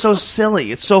show is so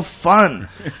silly. It's so fun.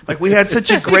 Like we had such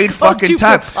a great fucking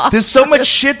time. There's so much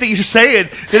shit that you're saying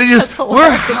that we're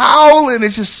howling.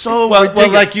 It's just so ridiculous.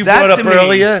 Well, like you brought up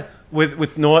earlier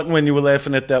with Norton when you were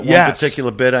laughing at that one particular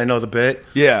bit. I know the bit.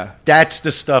 Yeah, that's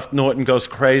the stuff Norton goes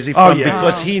crazy from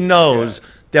because he knows.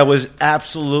 There was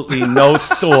absolutely no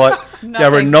thought.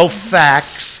 There were no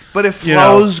facts. But it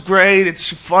flows great. It's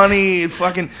funny. It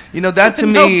fucking, that to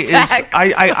me is...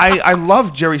 I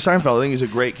love Jerry Seinfeld. I think he's a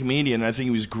great comedian. I think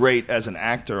he was great as an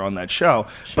actor on that show.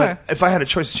 Sure. But if I had a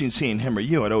choice between seeing him or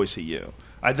you, I'd always see you.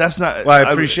 That's not... Well, I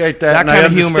appreciate that. And I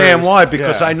understand why,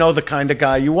 because I know the kind of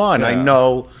guy you are. And I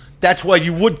know that's why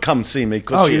you would come see me,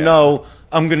 because you know...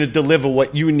 I'm going to deliver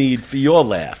what you need for your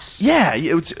laughs. Yeah,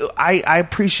 I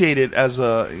appreciate it as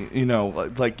a,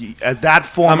 like at that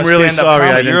form. I'm really sorry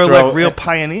comedy. You're like real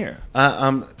pioneer.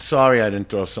 I'm sorry I didn't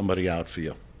throw somebody out for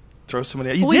you. Throw somebody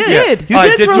out. You did.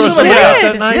 You did throw somebody out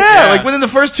that night? Yeah, like within the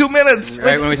first 2 minutes.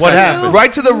 Right when we what happened?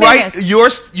 Right to the right. Your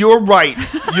right.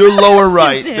 Your lower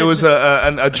right. There was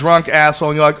a drunk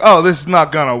asshole, and you're like, oh, this is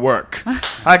not going to work.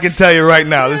 I can tell you right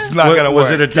now, this is not going to work.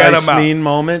 Was it a Dice Mean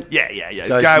moment? Yeah.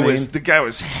 The guy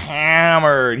was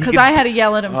hammered. Because I had to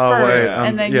yell at him first,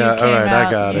 and then you came out. I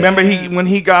got it. Remember, when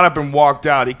he got up and walked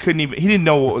out, he didn't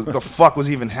know what the fuck was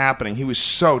even happening. He was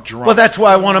so drunk. Well, that's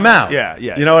why I want him out. Yeah.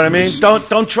 You know what I mean?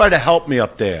 Don't try to help me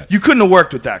up there. You couldn't have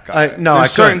worked with that guy.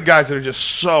 There's certain guys that are just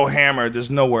so hammered. There's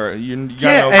nowhere.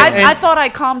 I thought I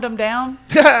calmed him down,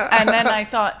 and then I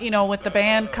thought, with the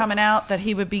band coming out, that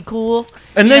he would be cool.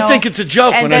 And they think it's a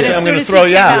joke when I say I'm going to throw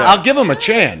you out. I'll give him a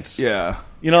chance. Yeah.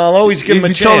 I'll always give him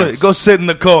a chance. Go sit in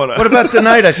the corner. What about the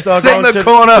night I started going to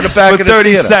the back of the 30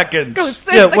 theater? seconds.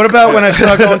 What about when I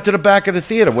started going to the back of the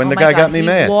theater when the guy got me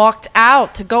mad? He walked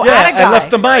out to go at a guy. I left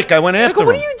the mic. I went after him.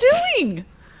 What are you doing?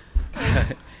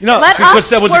 Because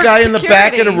there was a guy in the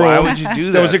back of the room. Why would you do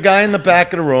that? There was a guy in the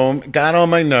back of the room, got on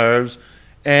my nerves,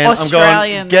 and I'm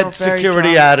going, get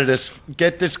security out of this,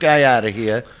 get this guy out of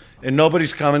here, and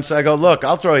nobody's coming. So I go, look,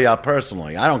 I'll throw you out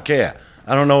personally. I don't care.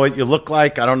 I don't know what you look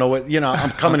like. I don't know what,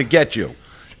 I'm coming to get you.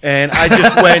 And I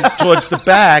just went towards the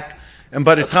back, and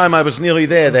by the time I was nearly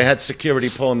there, they had security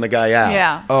pulling the guy out.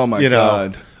 Yeah. Oh, my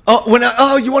God.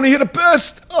 You want to hear the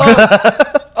best?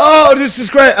 Oh, this is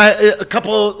great. A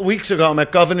couple of weeks ago, I'm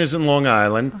at Governor's in Long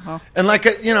Island. And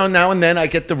now and then I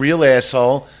get the real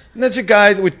asshole. And there's a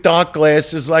guy with dark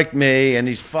glasses like me, and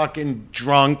he's fucking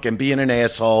drunk and being an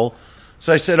asshole.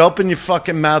 So I said, open your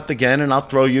fucking mouth again, and I'll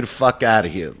throw you the fuck out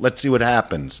of here. Let's see what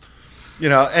happens.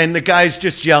 And the guy's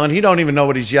just yelling. He don't even know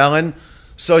what he's yelling.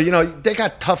 So, they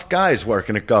got tough guys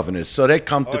working at Governor's. So they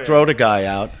come to throw the guy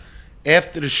out.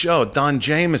 After the show, Don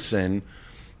Jameson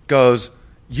goes,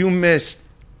 you missed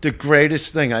the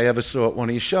greatest thing I ever saw at one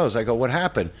of your shows. I go, what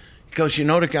happened? He goes,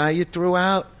 the guy you threw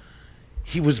out?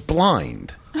 He was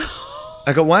blind.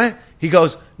 I go, what? He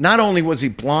goes, not only was he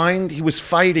blind, he was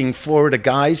fighting for the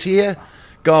guys here,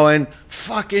 going,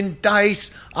 fucking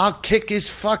Dice, I'll kick his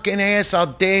fucking ass, I'll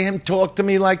dare him talk to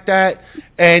me like that.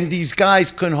 And these guys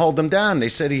couldn't hold him down. They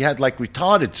said he had like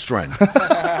retarded strength,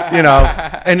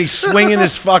 and he's swinging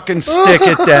his fucking stick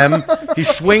at them.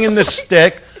 He's swinging the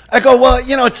stick. I go, well,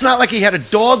 it's not like he had a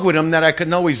dog with him that I could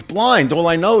know he's blind. All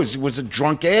I know is he was a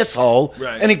drunk asshole,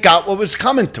 and he got what was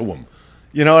coming to him.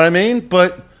 You know what I mean?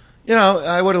 But,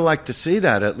 I would have liked to see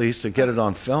that at least, to get it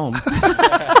on film.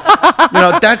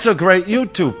 That's a great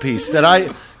YouTube piece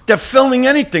they're filming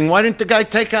anything. Why didn't the guy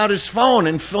take out his phone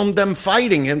and film them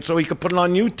fighting him so he could put it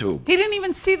on YouTube? He didn't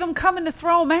even see them coming to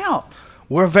throw him out.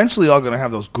 We're eventually all going to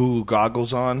have those Google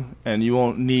goggles on, and you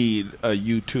won't need a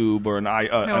YouTube or an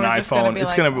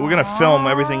iPhone. We're going to film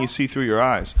everything you see through your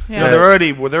eyes. Yeah. They're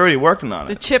already working on it.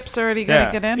 The chip's already going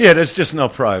to get in. Yeah, there's just no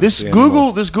privacy.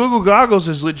 This Google goggles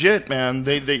is legit, man.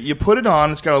 You put it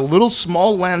on. It's got a little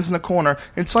small lens in the corner.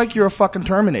 It's like you're a fucking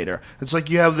Terminator. It's like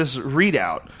you have this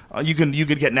readout. You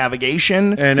could get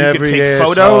navigation, and you every could take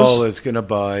asshole photos. is going to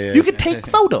buy it. You could take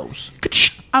photos.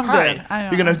 I'm Hi. good. I know.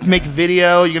 You're going to make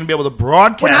video. You're going to be able to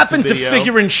broadcast What happened the to video.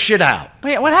 figuring shit out?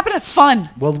 Wait, what happened to fun?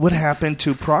 Well, what happened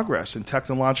to progress and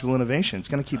technological innovation? It's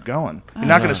going to keep going. You're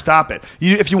not going to stop it.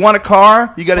 If you want a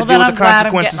car, you got to Well, deal then with the I'm glad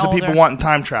I'm consequences of getting people older. wanting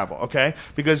time travel, okay?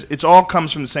 Because it all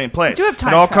comes from the same place. do have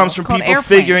time it all travel. comes from It's called people airplanes.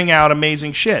 figuring out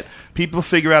amazing shit. People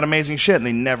figure out amazing shit, and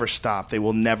they never stop. They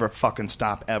will never fucking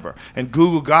stop, ever. And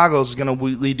Google Goggles is going to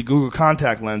lead to Google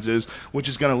contact lenses, which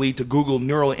is going to lead to Google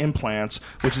neural implants,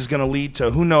 which is going to lead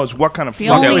to who knows what kind of The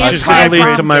fucking... only Which is going to implants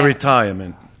lead to I'm my getting.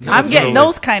 retirement. I'm getting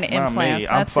those kind of Not implants. me.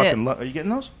 I'm That's fucking... it. Are you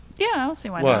getting those? Yeah, I don't see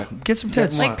why What? not. Get some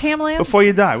tits. Like Pamela Anderson? Before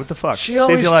you die. What the fuck? She See if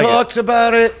always you like it. talks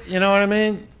about it. You know what I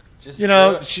mean? You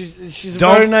know, she's a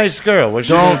Don't- very nice girl. What's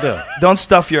she gonna do? Don't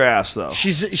stuff your ass, though.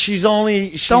 She's only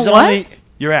Don't what? only.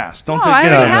 Your ass. Don't No, think I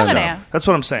get already on have that an show. ass. That's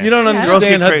what I'm saying. You don't Yeah. Girls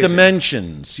understand get her crazy.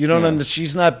 dimensions. You don't Yeah. understand.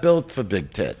 She's not built for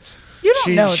big tits. You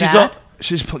don't know she's that.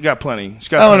 She's got plenty. She's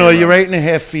got Eleanor, plenty of you're room.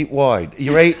 8.5 feet wide.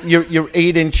 You're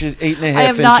 8.5 I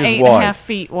am not inches 8.5 wide.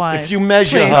 feet wide. If you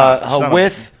measure Please. She's her not a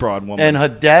width broad woman and her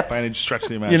depth, by any stretch of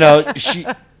the you imagination.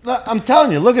 know, I'm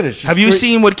telling you, look at her. She's Have you three-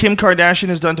 seen what Kim Kardashian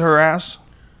has done to her ass?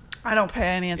 I don't pay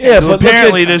any attention. Yeah, Well, but look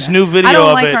apparently at- there's new video I don't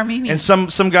of like it, Armenians.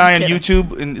 and some guy on kidding.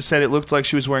 YouTube and said it looked like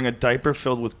she was wearing a diaper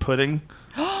filled with pudding.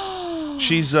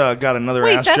 She's got another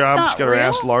Wait, ass that's job. not She's got her real?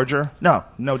 ass larger.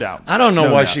 No doubt. I don't know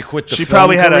No why doubt. she quit the She film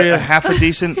probably had career. a half a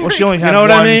decent. Well, she only had You know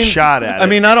what one I mean? shot at it. I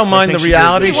mean, I don't mind think the she did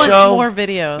reality He good. wants show. more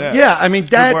videos. Yeah, I mean,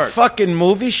 that work. fucking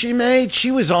movie she made,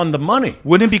 she was on the money.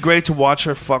 Wouldn't it be great to watch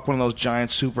her fuck one of those giant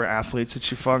super athletes that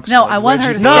she fucks? No, I want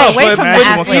her to No, stay away but from the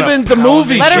imagine what athletes. kind of even the power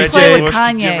movie Let her she play did, with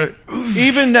Kanye.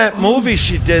 even that movie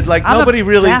she did, like I'm a nobody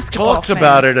really basketball talks fan.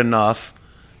 about it enough.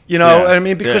 You know, I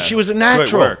mean, because she was a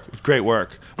natural. Great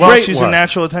work. Well, Great she's work. a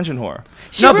natural attention whore.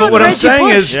 She No, but ruined what I'm Reggie saying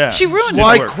Bush. is, Yeah. She ruined Didn't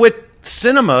Why work. quit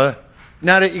cinema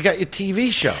now that you got your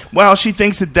TV show? Well, she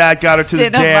thinks that got her to the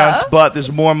Cinema. dance, but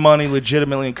there's more money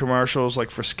legitimately in commercials, like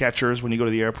for Skechers when you go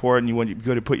to the airport and you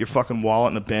go to put your fucking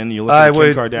wallet in the bin and you look I at Kim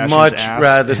would Kardashian's much ass.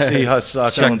 rather see her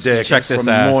sucking dick check this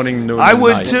from ass. morning, noon, I and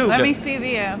would night. too. Let me see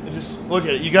the ass. Look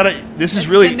at it. You gotta. This is It's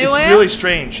really. the new It's ass? really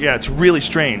strange. Yeah, it's really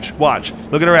strange. Watch.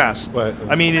 Look at her ass. What?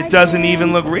 I mean, it doesn't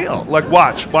even look real. Like,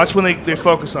 watch. Watch when they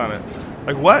focus on it.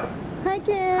 Like, what? Hi,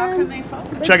 Kim. How can they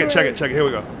focus? Check it. Here we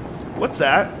go. What's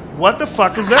that? What the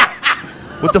fuck is that?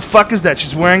 What the fuck is that?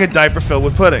 She's wearing a diaper filled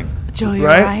with pudding. Joe, you're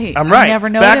right? right. I'm I right. never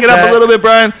Back it noticed up that. a little bit,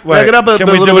 Brian. Wait, Back it up a can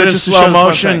we little do bit it in just to slow show us one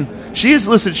motion? thing. She is.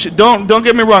 Listen. Don't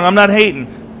get me wrong. I'm not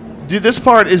hating. Dude, this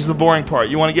part is the boring part.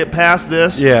 You want to get past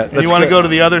this. Yeah, And let's you want to go- go to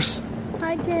the others.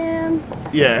 Hi, Kim.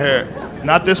 Yeah, here.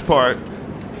 Not this part.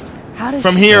 How does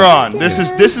From she- here on, this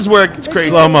is where it gets crazy.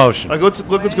 Slow motion. Like,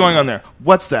 look what's going on there.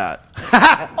 What's that?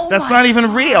 Oh That's my not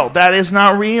even real. That is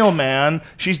not real, man.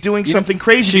 She's doing something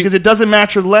crazy she- because it doesn't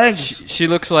match her legs. She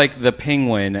looks like the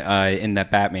penguin in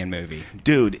that Batman movie.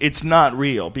 Dude, it's not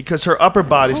real because her upper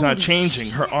body's not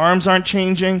changing. Her arms aren't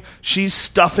changing. She's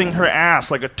stuffing her ass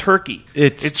like a turkey.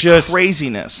 It's just-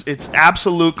 craziness. It's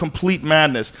absolute, complete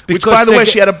madness. Which, Because by the they way,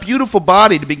 get- she had a beautiful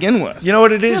body to begin with. You know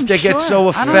what it is? I'm They get sure. so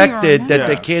I don't even affected that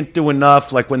remember. they can't do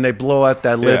enough. Like when they blow out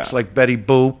their lips, Yeah. like Betty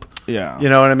Boop. Yeah. You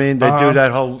know what I mean? They Uh-huh. do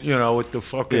that whole, with the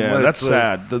fucking. Yeah, lips. that's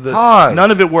sad. Hard. None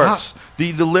of it works.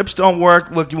 The lips don't work.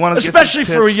 Look, you want to Especially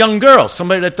for a young girl,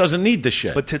 somebody that doesn't need the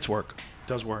shit. But tits work.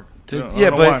 Does work. I don't yeah,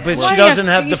 know why. but Why she you doesn't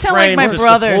got- have you the sound like frame my to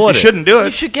brothers. support You it. shouldn't do it.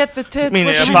 You should get the tits. I mean,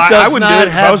 with if the- She I does wouldn't do not it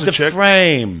if I was have a the chick.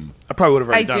 frame. I probably would have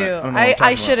I already done do. it. don't know what I'm I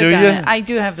talking should about. have Do done you? it. I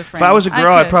do have the frame. If I was a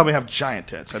girl, I'd could. probably have giant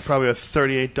tits. I'd probably have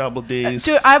 38 double Ds.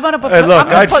 Dude, I'm gonna put. Hey, look, I'm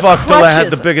gonna I'd put fuck till I had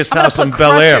crutches. the biggest I'm gonna house in put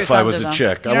Bel Air crutches if I was under a them.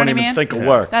 chick. You I know wouldn't what I even mean? think of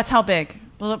work. That's how big.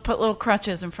 We'll put little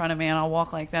crutches in front of me, and I'll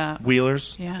walk like that.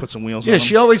 Wheelers. Yeah. Put some wheels on Yeah, them.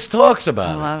 she always talks I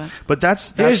about it. love it. But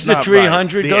that's Here's the not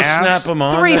 300. right. Go The ass- snap them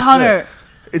on. 300.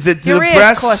 The Your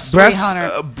ass costs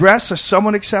 $300. breasts are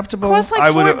somewhat acceptable. Costs like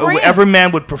I would $4,000. every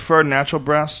man would prefer natural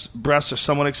breasts. Breasts are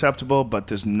somewhat acceptable, but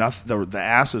there's nothing. The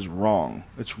ass is wrong.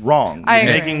 It's wrong. I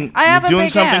You're agree. I have you're a doing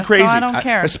big something ass, so crazy. I don't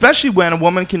care. Especially when a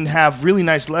woman can have really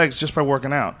nice legs just by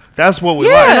working out. That's what we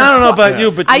Yeah. like. And I don't know about you,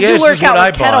 but the I do ass work is what out I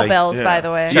with buy. kettlebells, Yeah. by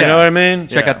the way. You know what I mean?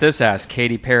 Check Yeah. out this ass.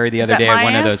 Katy Perry the other that day at my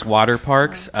one of ass? those water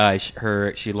parks.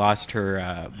 She lost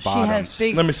her She bottoms. has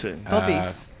big Let me see.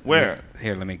 boobies. Where?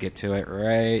 Here, let me get to it.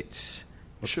 Right.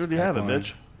 Sure do you have it,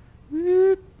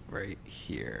 bitch? Right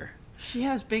here. She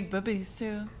has big boobies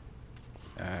too.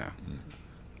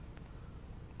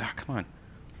 Come on.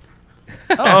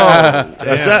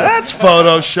 That's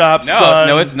Photoshop, No, son.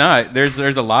 no, it's not. There's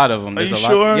a lot of them. Are There's you a lot,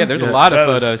 sure? Yeah, there's Yeah, a lot that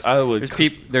of is- photos. I would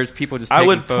there's people just I taking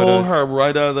would pull photos. her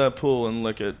right out of that pool and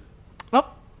lick it. Oh,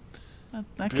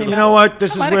 You know what?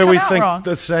 This is might have where come we out think wrong.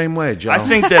 the same way, Joe. I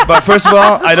think that, but first of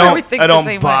all, I where we think the don't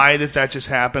same buy that just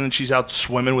happened and she's out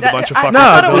swimming with a bunch of I fucking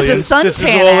thought it was a civilians. suntan This is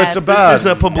all ad. it's about. This is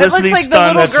a publicity It looks like stunt. the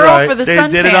little That's girl right. for the They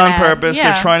suntan did it on ad. purpose.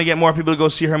 Yeah. They're trying to get more people to go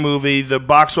see her movie. The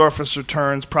box office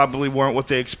returns probably weren't what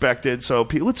they expected. So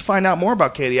let's find out more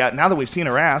about Katie out now that we've seen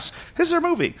her ass. Here's her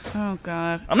movie. Oh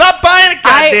God. I'm not buying it.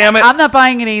 God damn it. I'm not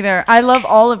buying it either. I love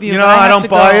all of you. You but know, I have don't to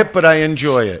buy go. it, but I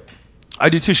enjoy it. I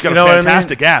do too. She's got You know a what I mean?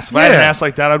 fantastic ass. If I had an Yeah. ass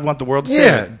like that, I'd want the world to see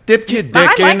Yeah, it. dip your But I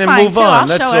dick like in and mine move too. on. I'll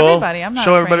That's show all. everybody. I'm not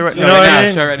Show afraid. everybody right You know what I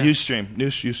mean? Show right now.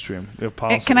 Ustream. We have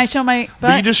policies. Can I show my butt?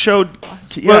 But you just showed.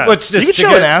 Yeah. What's this? You can to show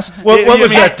get- an ass. What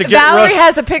was Yeah, that? To get Valerie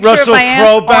has a picture of Russell my ass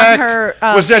Crowe on back? her,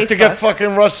 was that to get Facebook.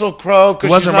 fucking Russell Crowe? It Because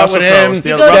wasn't she's not Russell with Crowe. him. It's the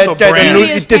Because Russell That Brand. new-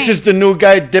 Beauty is this pain. is the new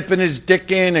guy dipping his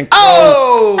dick in and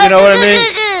Oh! you know what I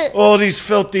mean? All these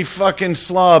filthy fucking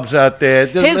slobs out there.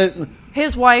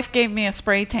 His wife gave me a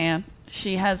spray tan.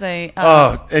 She has a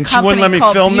and she wouldn't company let me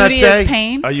called film that Beauty day? Is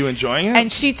Pain, Are you enjoying it? and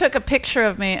she took a picture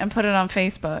of me and put it on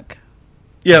Facebook.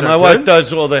 Yeah, Is that my wife good?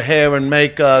 does all the hair and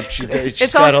makeup. She's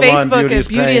It's got on a line, Facebook Beauty as is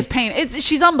Beauty Pain. is Pain.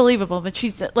 She's unbelievable, but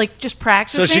she's like just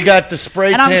practicing. So she got the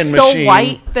spray and I'm tan so machine.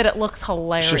 white that it looks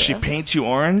hilarious. So she paints you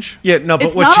orange? Yeah, no, but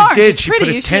It's what not she orange, did, it's she put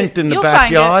pretty. a You tent should- in the you'll find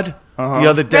backyard the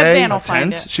other day. Redban will A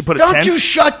find tent? it. She put a Don't tent? you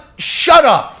shut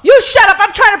up. You shut up!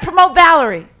 I'm trying to promote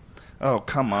Valerie. Oh,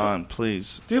 come on,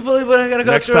 please. Do you believe what I gotta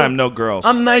go Next through? time, no girls.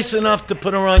 I'm nice enough to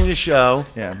put her on your show.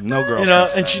 Yeah, no girls. You know,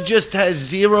 next and time. she just has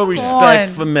zero on.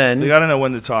 respect for They men. got to know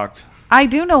when to talk. I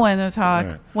do know when to talk.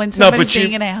 When No, somebody's but she-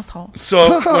 being an asshole.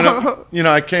 So, when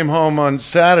I came home on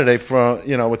Saturday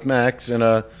with Max,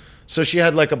 and so she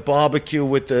had like a barbecue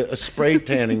with a spray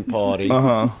tanning party.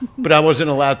 But I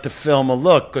wasn't allowed to film a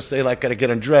look because they got to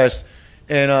get undressed.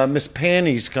 And Miss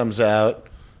Panties comes out,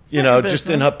 your just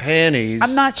in business. her panties.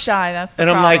 I'm not shy. That's the And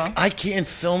I'm problem. like, I can't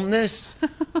film this.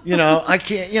 I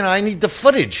can't. I need the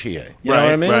footage here. You know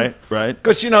what I mean? Right.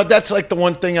 Because that's like the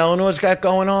one thing Eleanor's got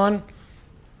going on.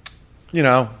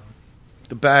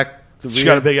 The back, the rear. She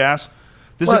got a big ass.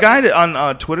 There's What? a guy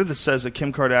on Twitter that says that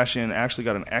Kim Kardashian actually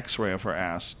got an X-ray of her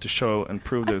ass to show and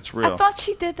prove that it's real. I thought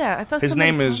she did that. I thought His somebody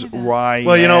name told is me that. Ryan.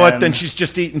 Well, you know what? Then she's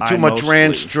just eating too much Mostly.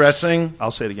 ranch dressing. I'll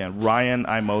say it again. Ryan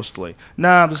I Mostly.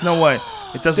 Nah, there's no way.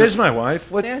 It doesn't. There's my wife.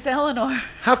 What? There's Eleanor.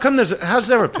 How come how's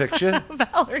there a picture?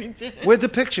 Valerie did. Where'd the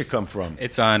picture come from?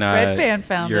 It's on Redban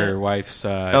found your it. wife's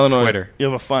Eleanor, Twitter. you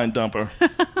have a fine dumper.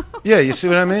 Yeah, you see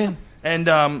what I mean? And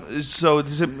so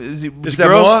is Is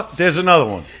there more? There's another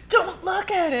one. Don't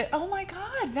look at it. Oh my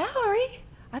God, Valerie.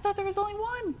 I thought there was only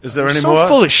one. Is there any so more?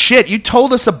 full of shit. You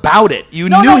told us about it. You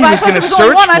No, knew no, he but I was thought going to there was only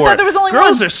search one. I for thought it. there was only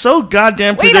Girls one. are so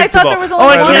goddamn Wait, I predictable. thought there was Oh,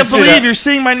 only I one. can't See that? believe you're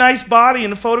seeing my nice body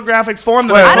in the photographic form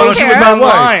that Wait, I I don't told you care. was My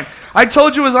online. wife. I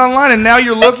told you it was online, and now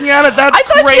you're looking at it? That's I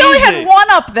thought crazy. she only had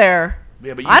one up there.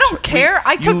 Yeah, but I don't care.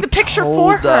 I took you the picture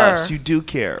told for her. us. You do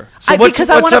care. So what's- because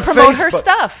I what's want to her promote her Facebook?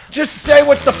 stuff. Just say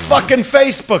what the fucking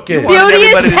Facebook is. You wanted Beauty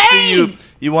is everybody to see pain. you.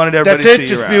 You wanted everybody That's to it? see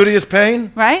Just your beauty ass. is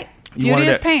pain? Right? You Beauty wanted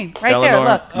is it- pain. Right Eleanor, there.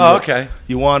 Look. Oh, okay.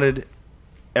 You wanted Well,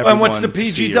 everyone and what's the to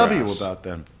see your PGW ass. about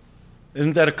then?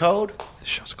 Isn't that a code? This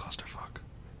show's a clusterfuck.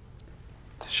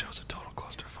 This show's a total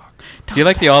clusterfuck. Do you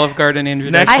like the Olive Garden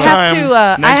introduction? Next I have time, to,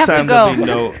 I next have to time go.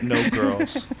 there'll be no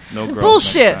girls. No girls.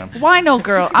 Bullshit. next time. Why no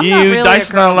girl? I'm not You, really Dice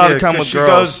a not girl. allowed Yeah, to come 'cause with she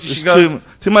girls. goes- she There's goes-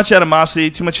 too much animosity,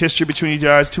 too much history between you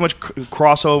guys, too much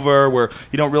crossover where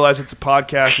you don't realize it's a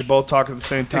podcast. You're both talking at the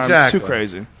same time. Exactly. It's too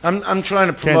crazy. I'm trying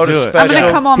to Can't promote do a it. special. I'm going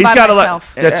to come on He's by gotta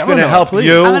myself. That's going to Eleanor, help please.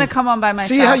 you. I'm going to come on by myself.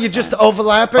 See how you're just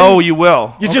overlapping? Oh, you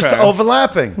will. You're just Okay.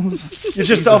 overlapping. You're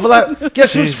just overlapping.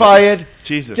 Guess who's Jesus. fired?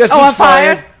 Jesus. Guess Oh, who's I'm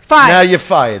fired? Fine. Now you're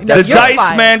fired. No, The That's you're Dice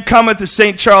fired. Man coming to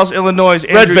St. Charles, Illinois.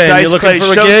 Andrew Redban, Dice you looking plays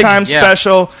for a gig? Showtime Yeah.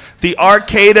 special. The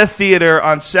Arcada Theater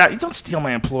on Saturday. Don't steal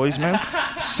my employees, man.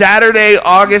 Saturday,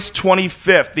 August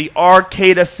 25th. The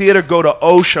Arcada Theater. Go to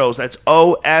Oshows. That's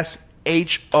OSHOWS.com.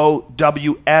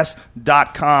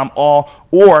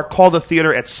 Or call the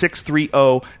theater at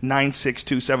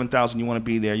 630-962-7000. You want to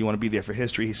be there. You want to be there for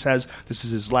history. He says this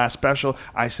is his last special.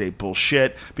 I say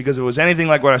bullshit, because if it was anything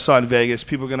like what I saw in Vegas,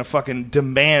 people are going to fucking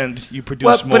demand you produce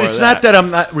Well, more but it's of not that I'm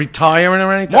not retiring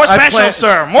or anything. More I specials,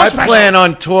 sir. More I specials. plan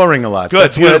on touring a lot. Good,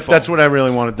 That's beautiful. That's what I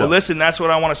really want to do. Well, listen, that's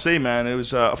what I want to see, man. It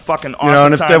was a fucking know, awesome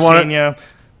and if they time wanna- seeing you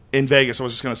in Vegas. I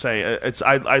was just going to say,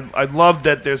 I love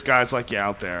that there's guys like you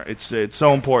out there. It's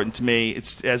so important to me.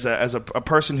 It's as a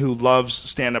person who loves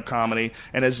stand up comedy,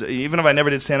 and even if I never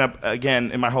did stand up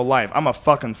again in my whole life, I'm a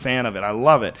fucking fan of it. I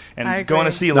love it, and I going to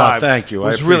agree. see you No, live, thank you. I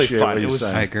was really appreciate fun. what It you're was,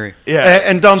 saying. I agree. yeah,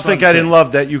 And don't it's think fun I to didn't see.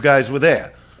 love that you guys were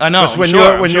there. I know. Because when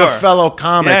I'm your sure. fellow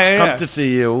comics Yeah, yeah, come yeah. to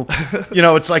see you,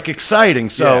 it's like exciting.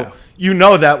 So Yeah. you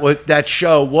know that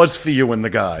show was for you and the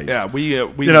guys. Yeah, we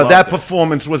that loved it.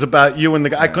 performance was about you and the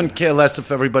guys. I couldn't care less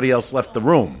if everybody else left the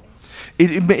room.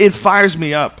 It fires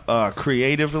me up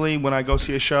creatively when I go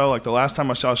see a show. Like the last time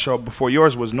I saw a show before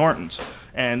yours was Norton's.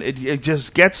 And it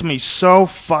just gets me so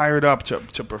fired up to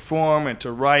perform and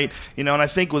to write, and I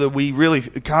think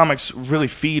that comics really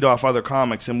feed off other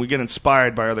comics, and we get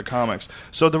inspired by other comics.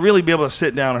 So to really be able to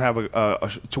sit down and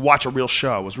have to watch a real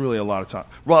show was really a lot of time,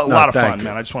 a lot of fun,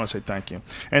 man. I just want to say thank you,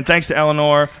 and thanks to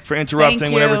Eleanor for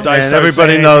interrupting whenever Dice. And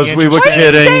everybody knows we were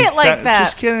kidding. Say it like that.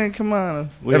 Just kidding. Come on.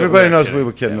 Everybody knows we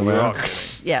were kidding.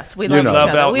 Yes, we love each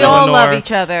other. We Eleanor, all love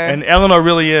each other. And Eleanor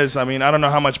really is. I mean, I don't know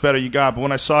how much better you got, but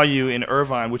when I saw you in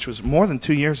Irvine, which was more than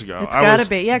 2 years ago. It's got to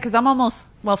be, yeah, because I'm almost,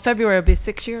 February will be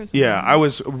 6 years. Yeah, I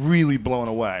was really blown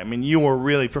away. I mean, you were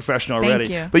really professional already.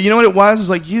 Thank you. But you know what it was? It's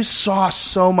like you saw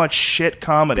so much shit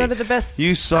comedy. Go to the best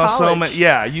You saw college. so many.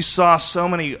 Yeah, you saw so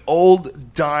many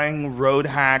old, dying road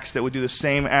hacks that would do the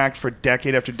same act for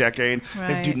decade after decade.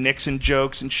 Right. They'd do Nixon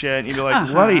jokes and shit. And you'd be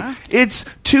like, what are you? It's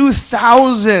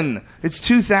 2000. It's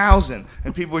 2000.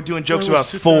 And people were doing jokes about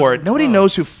Ford. Nobody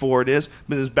knows who Ford is,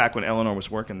 but it was back when Eleanor was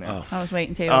working there. I was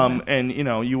waiting to And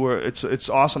you were. It's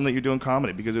awesome that you're doing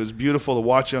comedy because it was beautiful to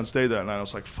watch you on stage that night. I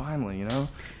was like, finally,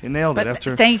 you nailed it.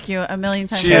 After thank you a million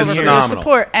times She is over for your phenomenal.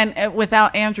 support, and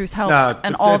without Andrew's help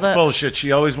and all that's the bullshit.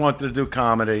 She always wanted to do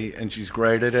comedy, and she's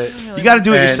great at it. you got to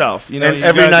do it yourself. And you every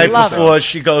gotta night do it yourself. before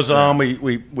she goes on,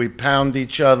 we pound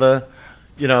each other,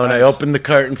 and I open the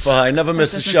curtain for her. I never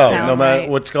miss a doesn't show, sound no matter right.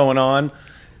 what's going on,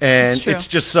 and It's true. it's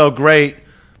just so great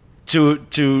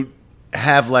to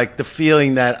have like the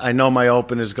feeling that I know my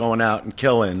opener's going out and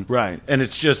killing, Right. And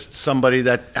it's just somebody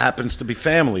that happens to be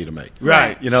family to me,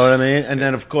 Right. You know what I mean? And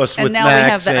then of course And with now we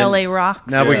Max have the and LA Rocks.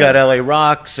 Now we Yeah. got LA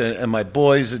Rocks, and my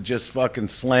boys are just fucking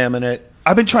slamming it.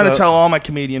 I've been trying to So- tell all my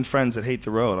comedian friends that hate the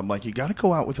road. I'm like, you got to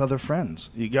go out with other friends.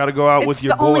 You got to go out It's with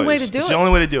your the boys. only way to do It's it. the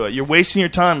only way to do it. You're wasting your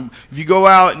time. If you go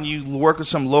out and you work with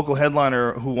some local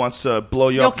headliner who wants to blow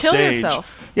you You'll off the kill stage,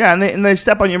 yourself. yeah, and they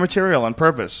step on your material on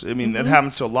purpose. I mean, Mm-hmm. that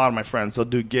happens to a lot of my friends. They'll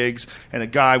do gigs, and a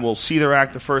guy will see their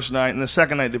act the first night, and the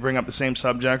second night they bring up the same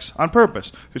subjects on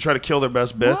purpose to try to kill their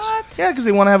best bits. What? Yeah, because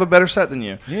they want to have a better set than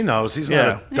you. He knows he's Yeah.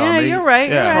 not a dummy. Yeah, you're right.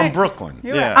 Yeah. You're He's right. from Brooklyn.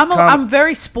 You're Yeah. right. Com- I'm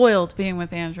very spoiled being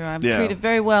with Andrew. I'm Yeah. treated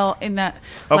very well in that.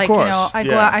 Of like course, I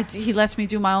go yeah. out. He lets me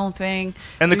do my own thing.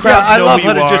 And the We crowds I know love who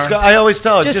her you to are. just go. I always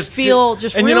tell her, just feel,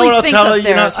 just and really you know what I'll think tell up her?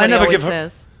 there is what I he never always give her.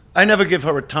 says. I never give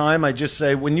her a time. I just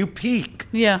say when you peak,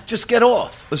 Yeah. just get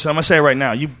off. Listen, I'm gonna say it right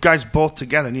now. You guys both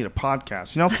together need a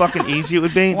podcast. You know how fucking easy it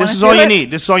would be. Wanna This is do all you it?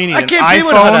 need. This is all you need. I An can't be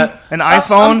with iPhone. that. An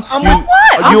iPhone. I'm- So what?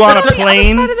 I'll You sit on a on the other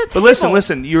plane? side of the But listen, table.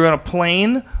 listen. You're on a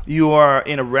plane. You are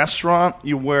in a restaurant.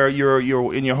 You're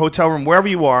in your hotel room, wherever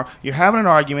you are. You're having an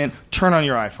argument. Turn on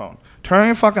your iPhone. Turn on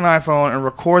your fucking iPhone and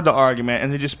record the argument,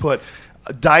 and then just put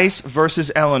Dice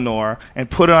versus Eleanor and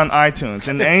put it on iTunes.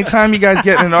 And anytime you guys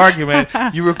get in an argument,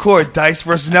 you record Dice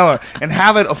versus Eleanor and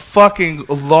have it a fucking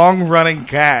long-running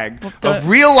gag of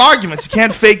real arguments. You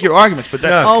can't fake your arguments, but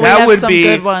that, Oh, we that have would some be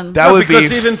good ones. that would be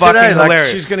because even fucking today, hilarious.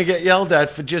 like she's going to get yelled at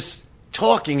for just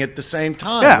talking at the same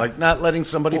time, Yeah. like not letting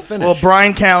somebody finish. Well,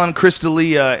 Brian Callen, Chris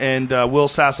D'Elia, and Will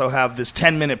Sasso have this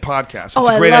 10-minute podcast. It's Oh,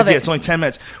 a I great love idea. it. It's only 10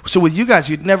 minutes. So with you guys,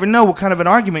 you'd never know what kind of an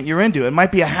argument you're into. It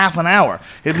might be a half an hour.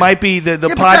 It might be the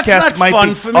but podcast that's not might fun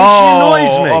be for me. She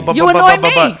annoys me. You annoy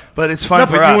me. But it's fun no,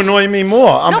 for but us. you annoy me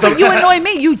more. No, but you annoy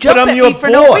me. You jump I'm at your me for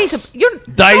no boss. reason. You're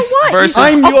Dice so what? versus-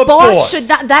 I'm a your boss. should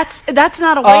not. That's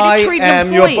not a way I to treat am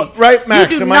an your employee. right,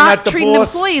 Max, You do am I not not the treat boss? an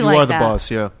employee You like are the that. boss,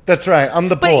 yeah. That's right. I'm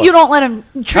the boss. But you don't let him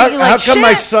treat you like how come shit.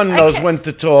 my son I knows can't- when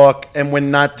to talk and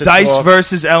when not to Dice talk?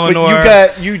 versus Eleanor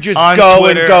But you just on go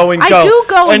Twitter. and go and I go. do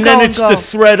go and and then go and it's go. the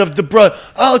thread of the brother.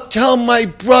 I'll tell my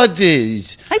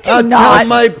brothers. I do I'll not. tell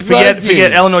my brothers.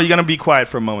 Forget Eleanor. You're gonna be quiet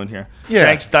for a moment here. Yeah.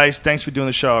 Thanks, Dice. Thanks for doing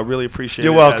the show. I really appreciate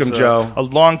You're it. welcome, As Joe. A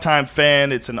longtime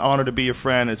fan. It's an honor to be your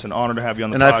friend. It's an honor to have you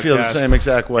on the And podcast. I feel the same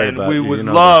exact way and about we you. would You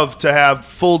know love to have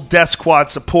full Death Squad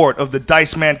support of the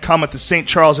Dice Man coming to St.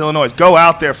 Charles, Illinois. Go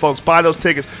out there, folks. Buy those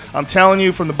tickets. I'm telling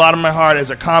you from the bottom of my heart, as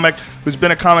a comic who's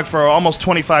been a comic for almost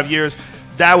 25 years,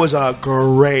 that was a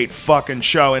great fucking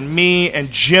show. And me and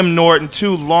Jim Norton,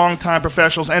 two longtime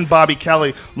professionals, and Bobby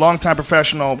Kelly, longtime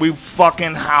professional, we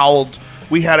fucking howled.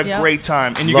 We had a Yep. great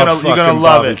time. And you're Love gonna fucking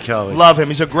love Bobby it. Kelly. Love him.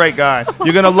 He's a great guy.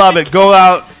 You're gonna love it. Go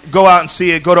out. Go out and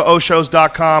see it. Go to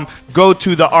oshows.com. Go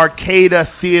to the Arcada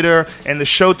Theater, and the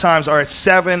show times are at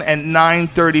 7 and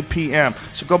 9:30 p.m.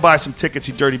 So go buy some tickets,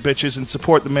 you dirty bitches, and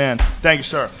support the man. Thank you,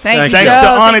 sir. Thank you, Thanks Joe. to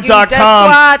Thank you, Onnit.com Death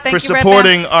Squad. for Thank you, Redban.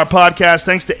 supporting our podcast.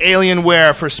 Thanks to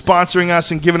Alienware for sponsoring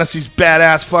us and giving us these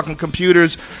badass fucking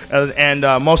computers. And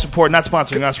most important, not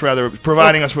sponsoring us, rather,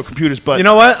 providing us with computers. But you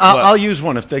know what? I'll use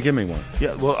one if they give me one.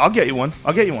 Yeah, well, I'll get you one.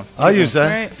 I'll use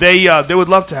that. Right. They would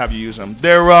love to have you use them.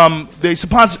 They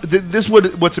sponsor.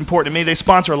 What's important to me. They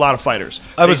sponsor a lot of fighters.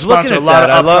 I was looking at that.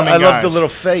 I love the little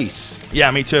face. Yeah,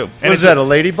 me too. And What is that? A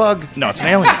ladybug? No, it's an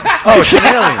alien. Oh, it's an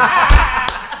alien.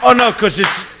 Oh no, because it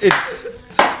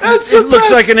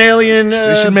looks like an alien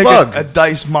They should make bug. a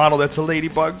dice model that's a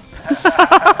ladybug.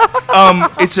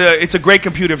 It's a great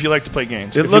computer if you like to play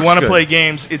games. If you want to play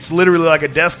games, it's literally like a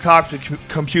desktop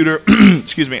computer.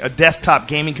 Excuse me, a desktop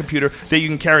gaming computer that you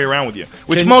can carry around with you.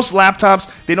 Which most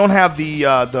laptops, they don't have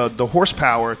the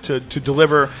horsepower to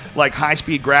deliver like high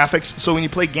speed graphics. So when you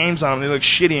play games on them, they look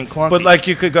shitty and clunky. But like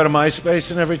you could go to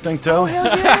MySpace and everything too. Oh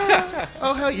hell yeah!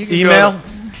 Oh hell, you can email.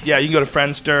 Yeah, you can go to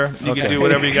Friendster. You can do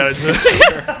whatever you got to do. Just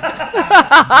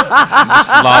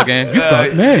log in. You've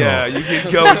got mail. Yeah, you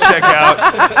can go and check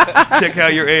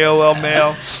out your AOL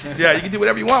mail. Yeah, you can do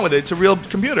whatever you want with it. It's a real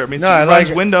computer. I mean, it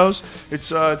runs Windows.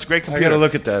 It's a great computer. I got to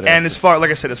look at that. And as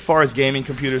far as gaming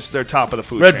computers, they're top of the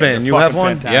food chain. Redban, you have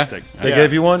one? Fantastic. Yeah. They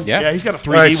gave you one? Yeah, he's got a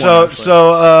 3D one. one.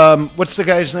 So what's the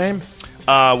guy's name?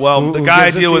 The guy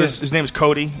I deal with, his name is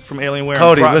Cody from Alienware.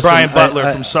 Cody, Brian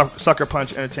Butler from Sucker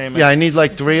Punch Entertainment. Yeah, I need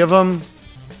like 3 of them.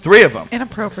 3 of them.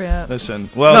 Inappropriate. Listen,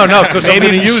 well, no, because I'm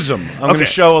going to use them. I'm going to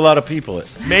show a lot of people it.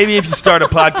 Maybe if you start a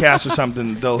podcast or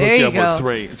something, they'll hook you up go. with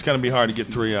 3. It's going to be hard to get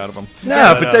 3 out of them.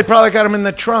 No, but they probably got them in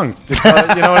the trunk. You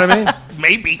know what I mean?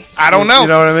 Maybe. I don't know. You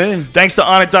know what I mean? Thanks to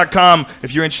Onnit.com.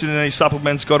 If you're interested in any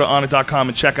supplements, go to Onnit.com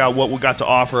and check out what we got to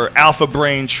offer. Alpha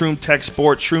Brain, Shroom Tech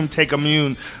Sport, Shroom Tech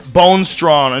Immune, Bone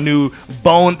Strong, a new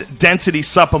bone density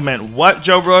supplement. What,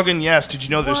 Joe Rogan? Yes. Did you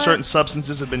know there's certain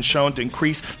substances that have been shown to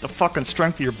increase the fucking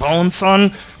strength of your bones,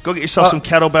 son? Go get yourself some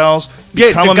kettlebells.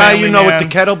 Yeah, the guy you know with the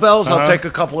kettlebells, I'll take a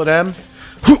couple of them.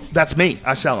 That's me.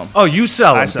 I sell them. Oh, you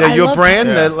sell them? They're your brand?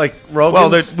 Yeah. They're like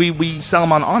Rogan's? Well, we sell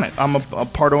them on Onnit. I'm a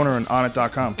part owner on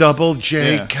Onnit.com. Double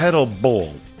J Kettle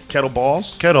Bowl. Kettle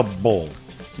balls? Kettle Bowl.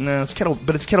 No, it's kettle,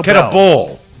 but it's kettle Bowl.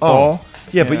 Ball. Oh.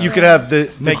 Yeah, but you could have the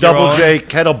Double J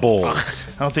Kettle Bowls.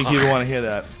 I don't think you'd want to hear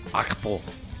that.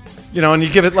 You know, and you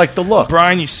give it like the look.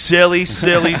 Brian, you silly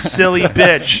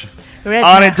bitch. Redban.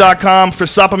 Onnit.com for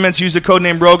supplements. Use the code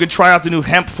name Rogan. Try out the new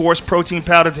Hemp Force protein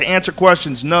powder. To answer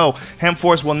questions, no, Hemp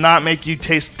Force will not make you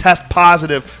test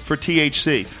positive for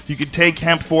THC. You can take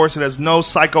Hemp Force. It has no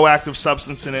psychoactive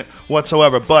substance in it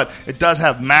whatsoever, but it does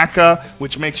have maca,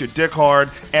 which makes your dick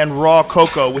hard, and raw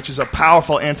cocoa, which is a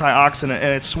powerful antioxidant,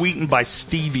 and it's sweetened by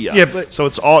stevia. Yeah, but so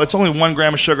it's only 1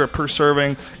 gram of sugar per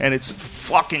serving, and it's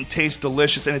fucking tastes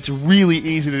delicious, and it's really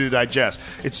easy to digest.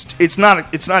 It's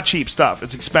not cheap stuff.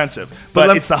 It's expensive.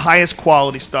 But it's the highest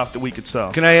quality stuff that we could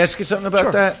sell. Can I ask you something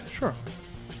about that? Sure.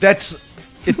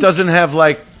 It doesn't have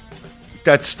like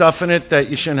that stuff in it that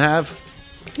you shouldn't have?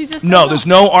 No, there's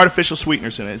no artificial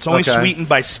sweeteners in it. It's only sweetened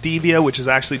by stevia, which is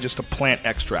actually just a plant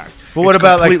extract. But what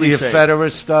about like the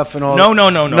ephedra stuff and all? No.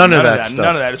 None of that stuff.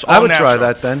 None of that. It's all I would natural. try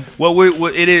that then. Well,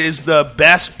 it is the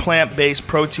best plant-based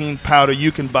protein powder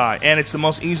you can buy, and it's the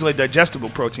most easily digestible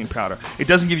protein powder. It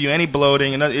doesn't give you any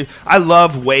bloating. And I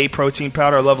love whey protein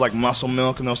powder. I love like muscle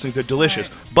milk and those things. They're delicious,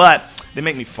 but they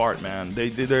make me fart, man.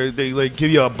 They like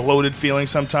give you a bloated feeling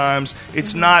sometimes.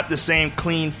 It's not the same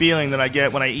clean feeling that I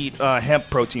get when I eat hemp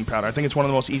protein powder. I think it's one of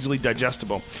the most easily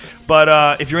digestible.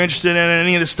 But if you're interested in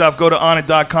any of this stuff, go to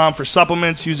Onnit.com for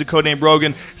supplements. Use the code name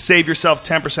Rogan. Save yourself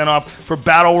 10% off. For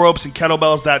battle ropes and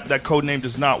kettlebells, that code name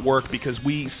does not work because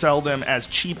we sell them as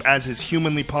cheap as is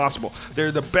humanly possible.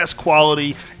 They're the best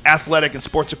quality athletic and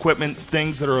sports equipment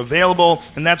things that are available,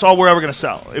 and that's all we're ever going to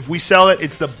sell. If we sell it,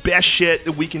 it's the best shit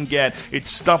that we can get.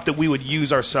 It's stuff that we would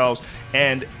use ourselves.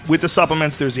 And with the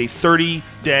supplements, there's a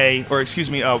 30-day, or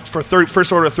excuse me,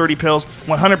 first order of 30 pills,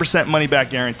 100%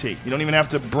 money-back guarantee. You don't even have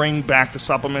to bring back the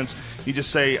supplements. You just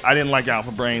say, I didn't like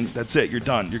Alpha Brain. That's it. You're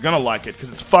done. You're going to like it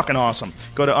because it's fucking awesome.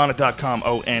 Go to Onnit.com,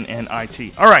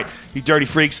 Onnit. All right, you dirty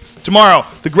freaks. Tomorrow,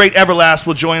 the great Everlast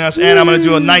will join us, and I'm going to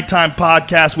do a nighttime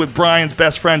podcast with Brian's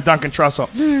best friend, Duncan Trussell.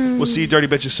 We'll see you dirty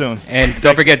bitches soon. And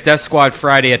don't forget Death Squad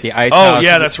Friday at the Ice House. Oh,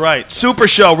 yeah, that's right. Super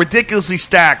Show, ridiculously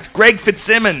stacked. Greg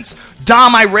Fitzsimmons,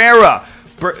 Dom Irera.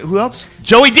 Who else?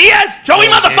 Joey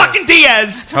motherfucking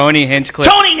Diaz. Tony Hinchcliffe.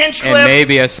 And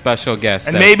maybe a special guest.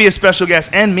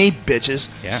 And me, bitches.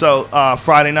 Yeah. So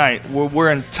Friday night,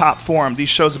 we're in top form. These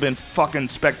shows have been fucking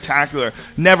spectacular.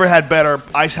 Never had better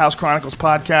Ice House Chronicles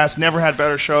podcast. Never had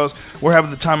better shows. We're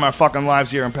having the time of our fucking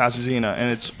lives here in Pasadena,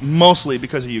 and it's mostly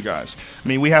because of you guys. I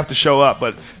mean, we have to show up,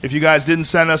 but if you guys didn't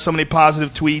send us so many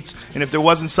positive tweets, and if there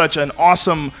wasn't such an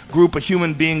awesome group of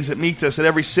human beings that meet us at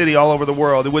every city all over the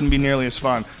world, it wouldn't be nearly as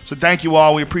fun. So thank you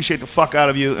all. We appreciate the fuck out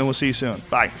of you, and we'll see you soon.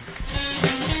 Bye.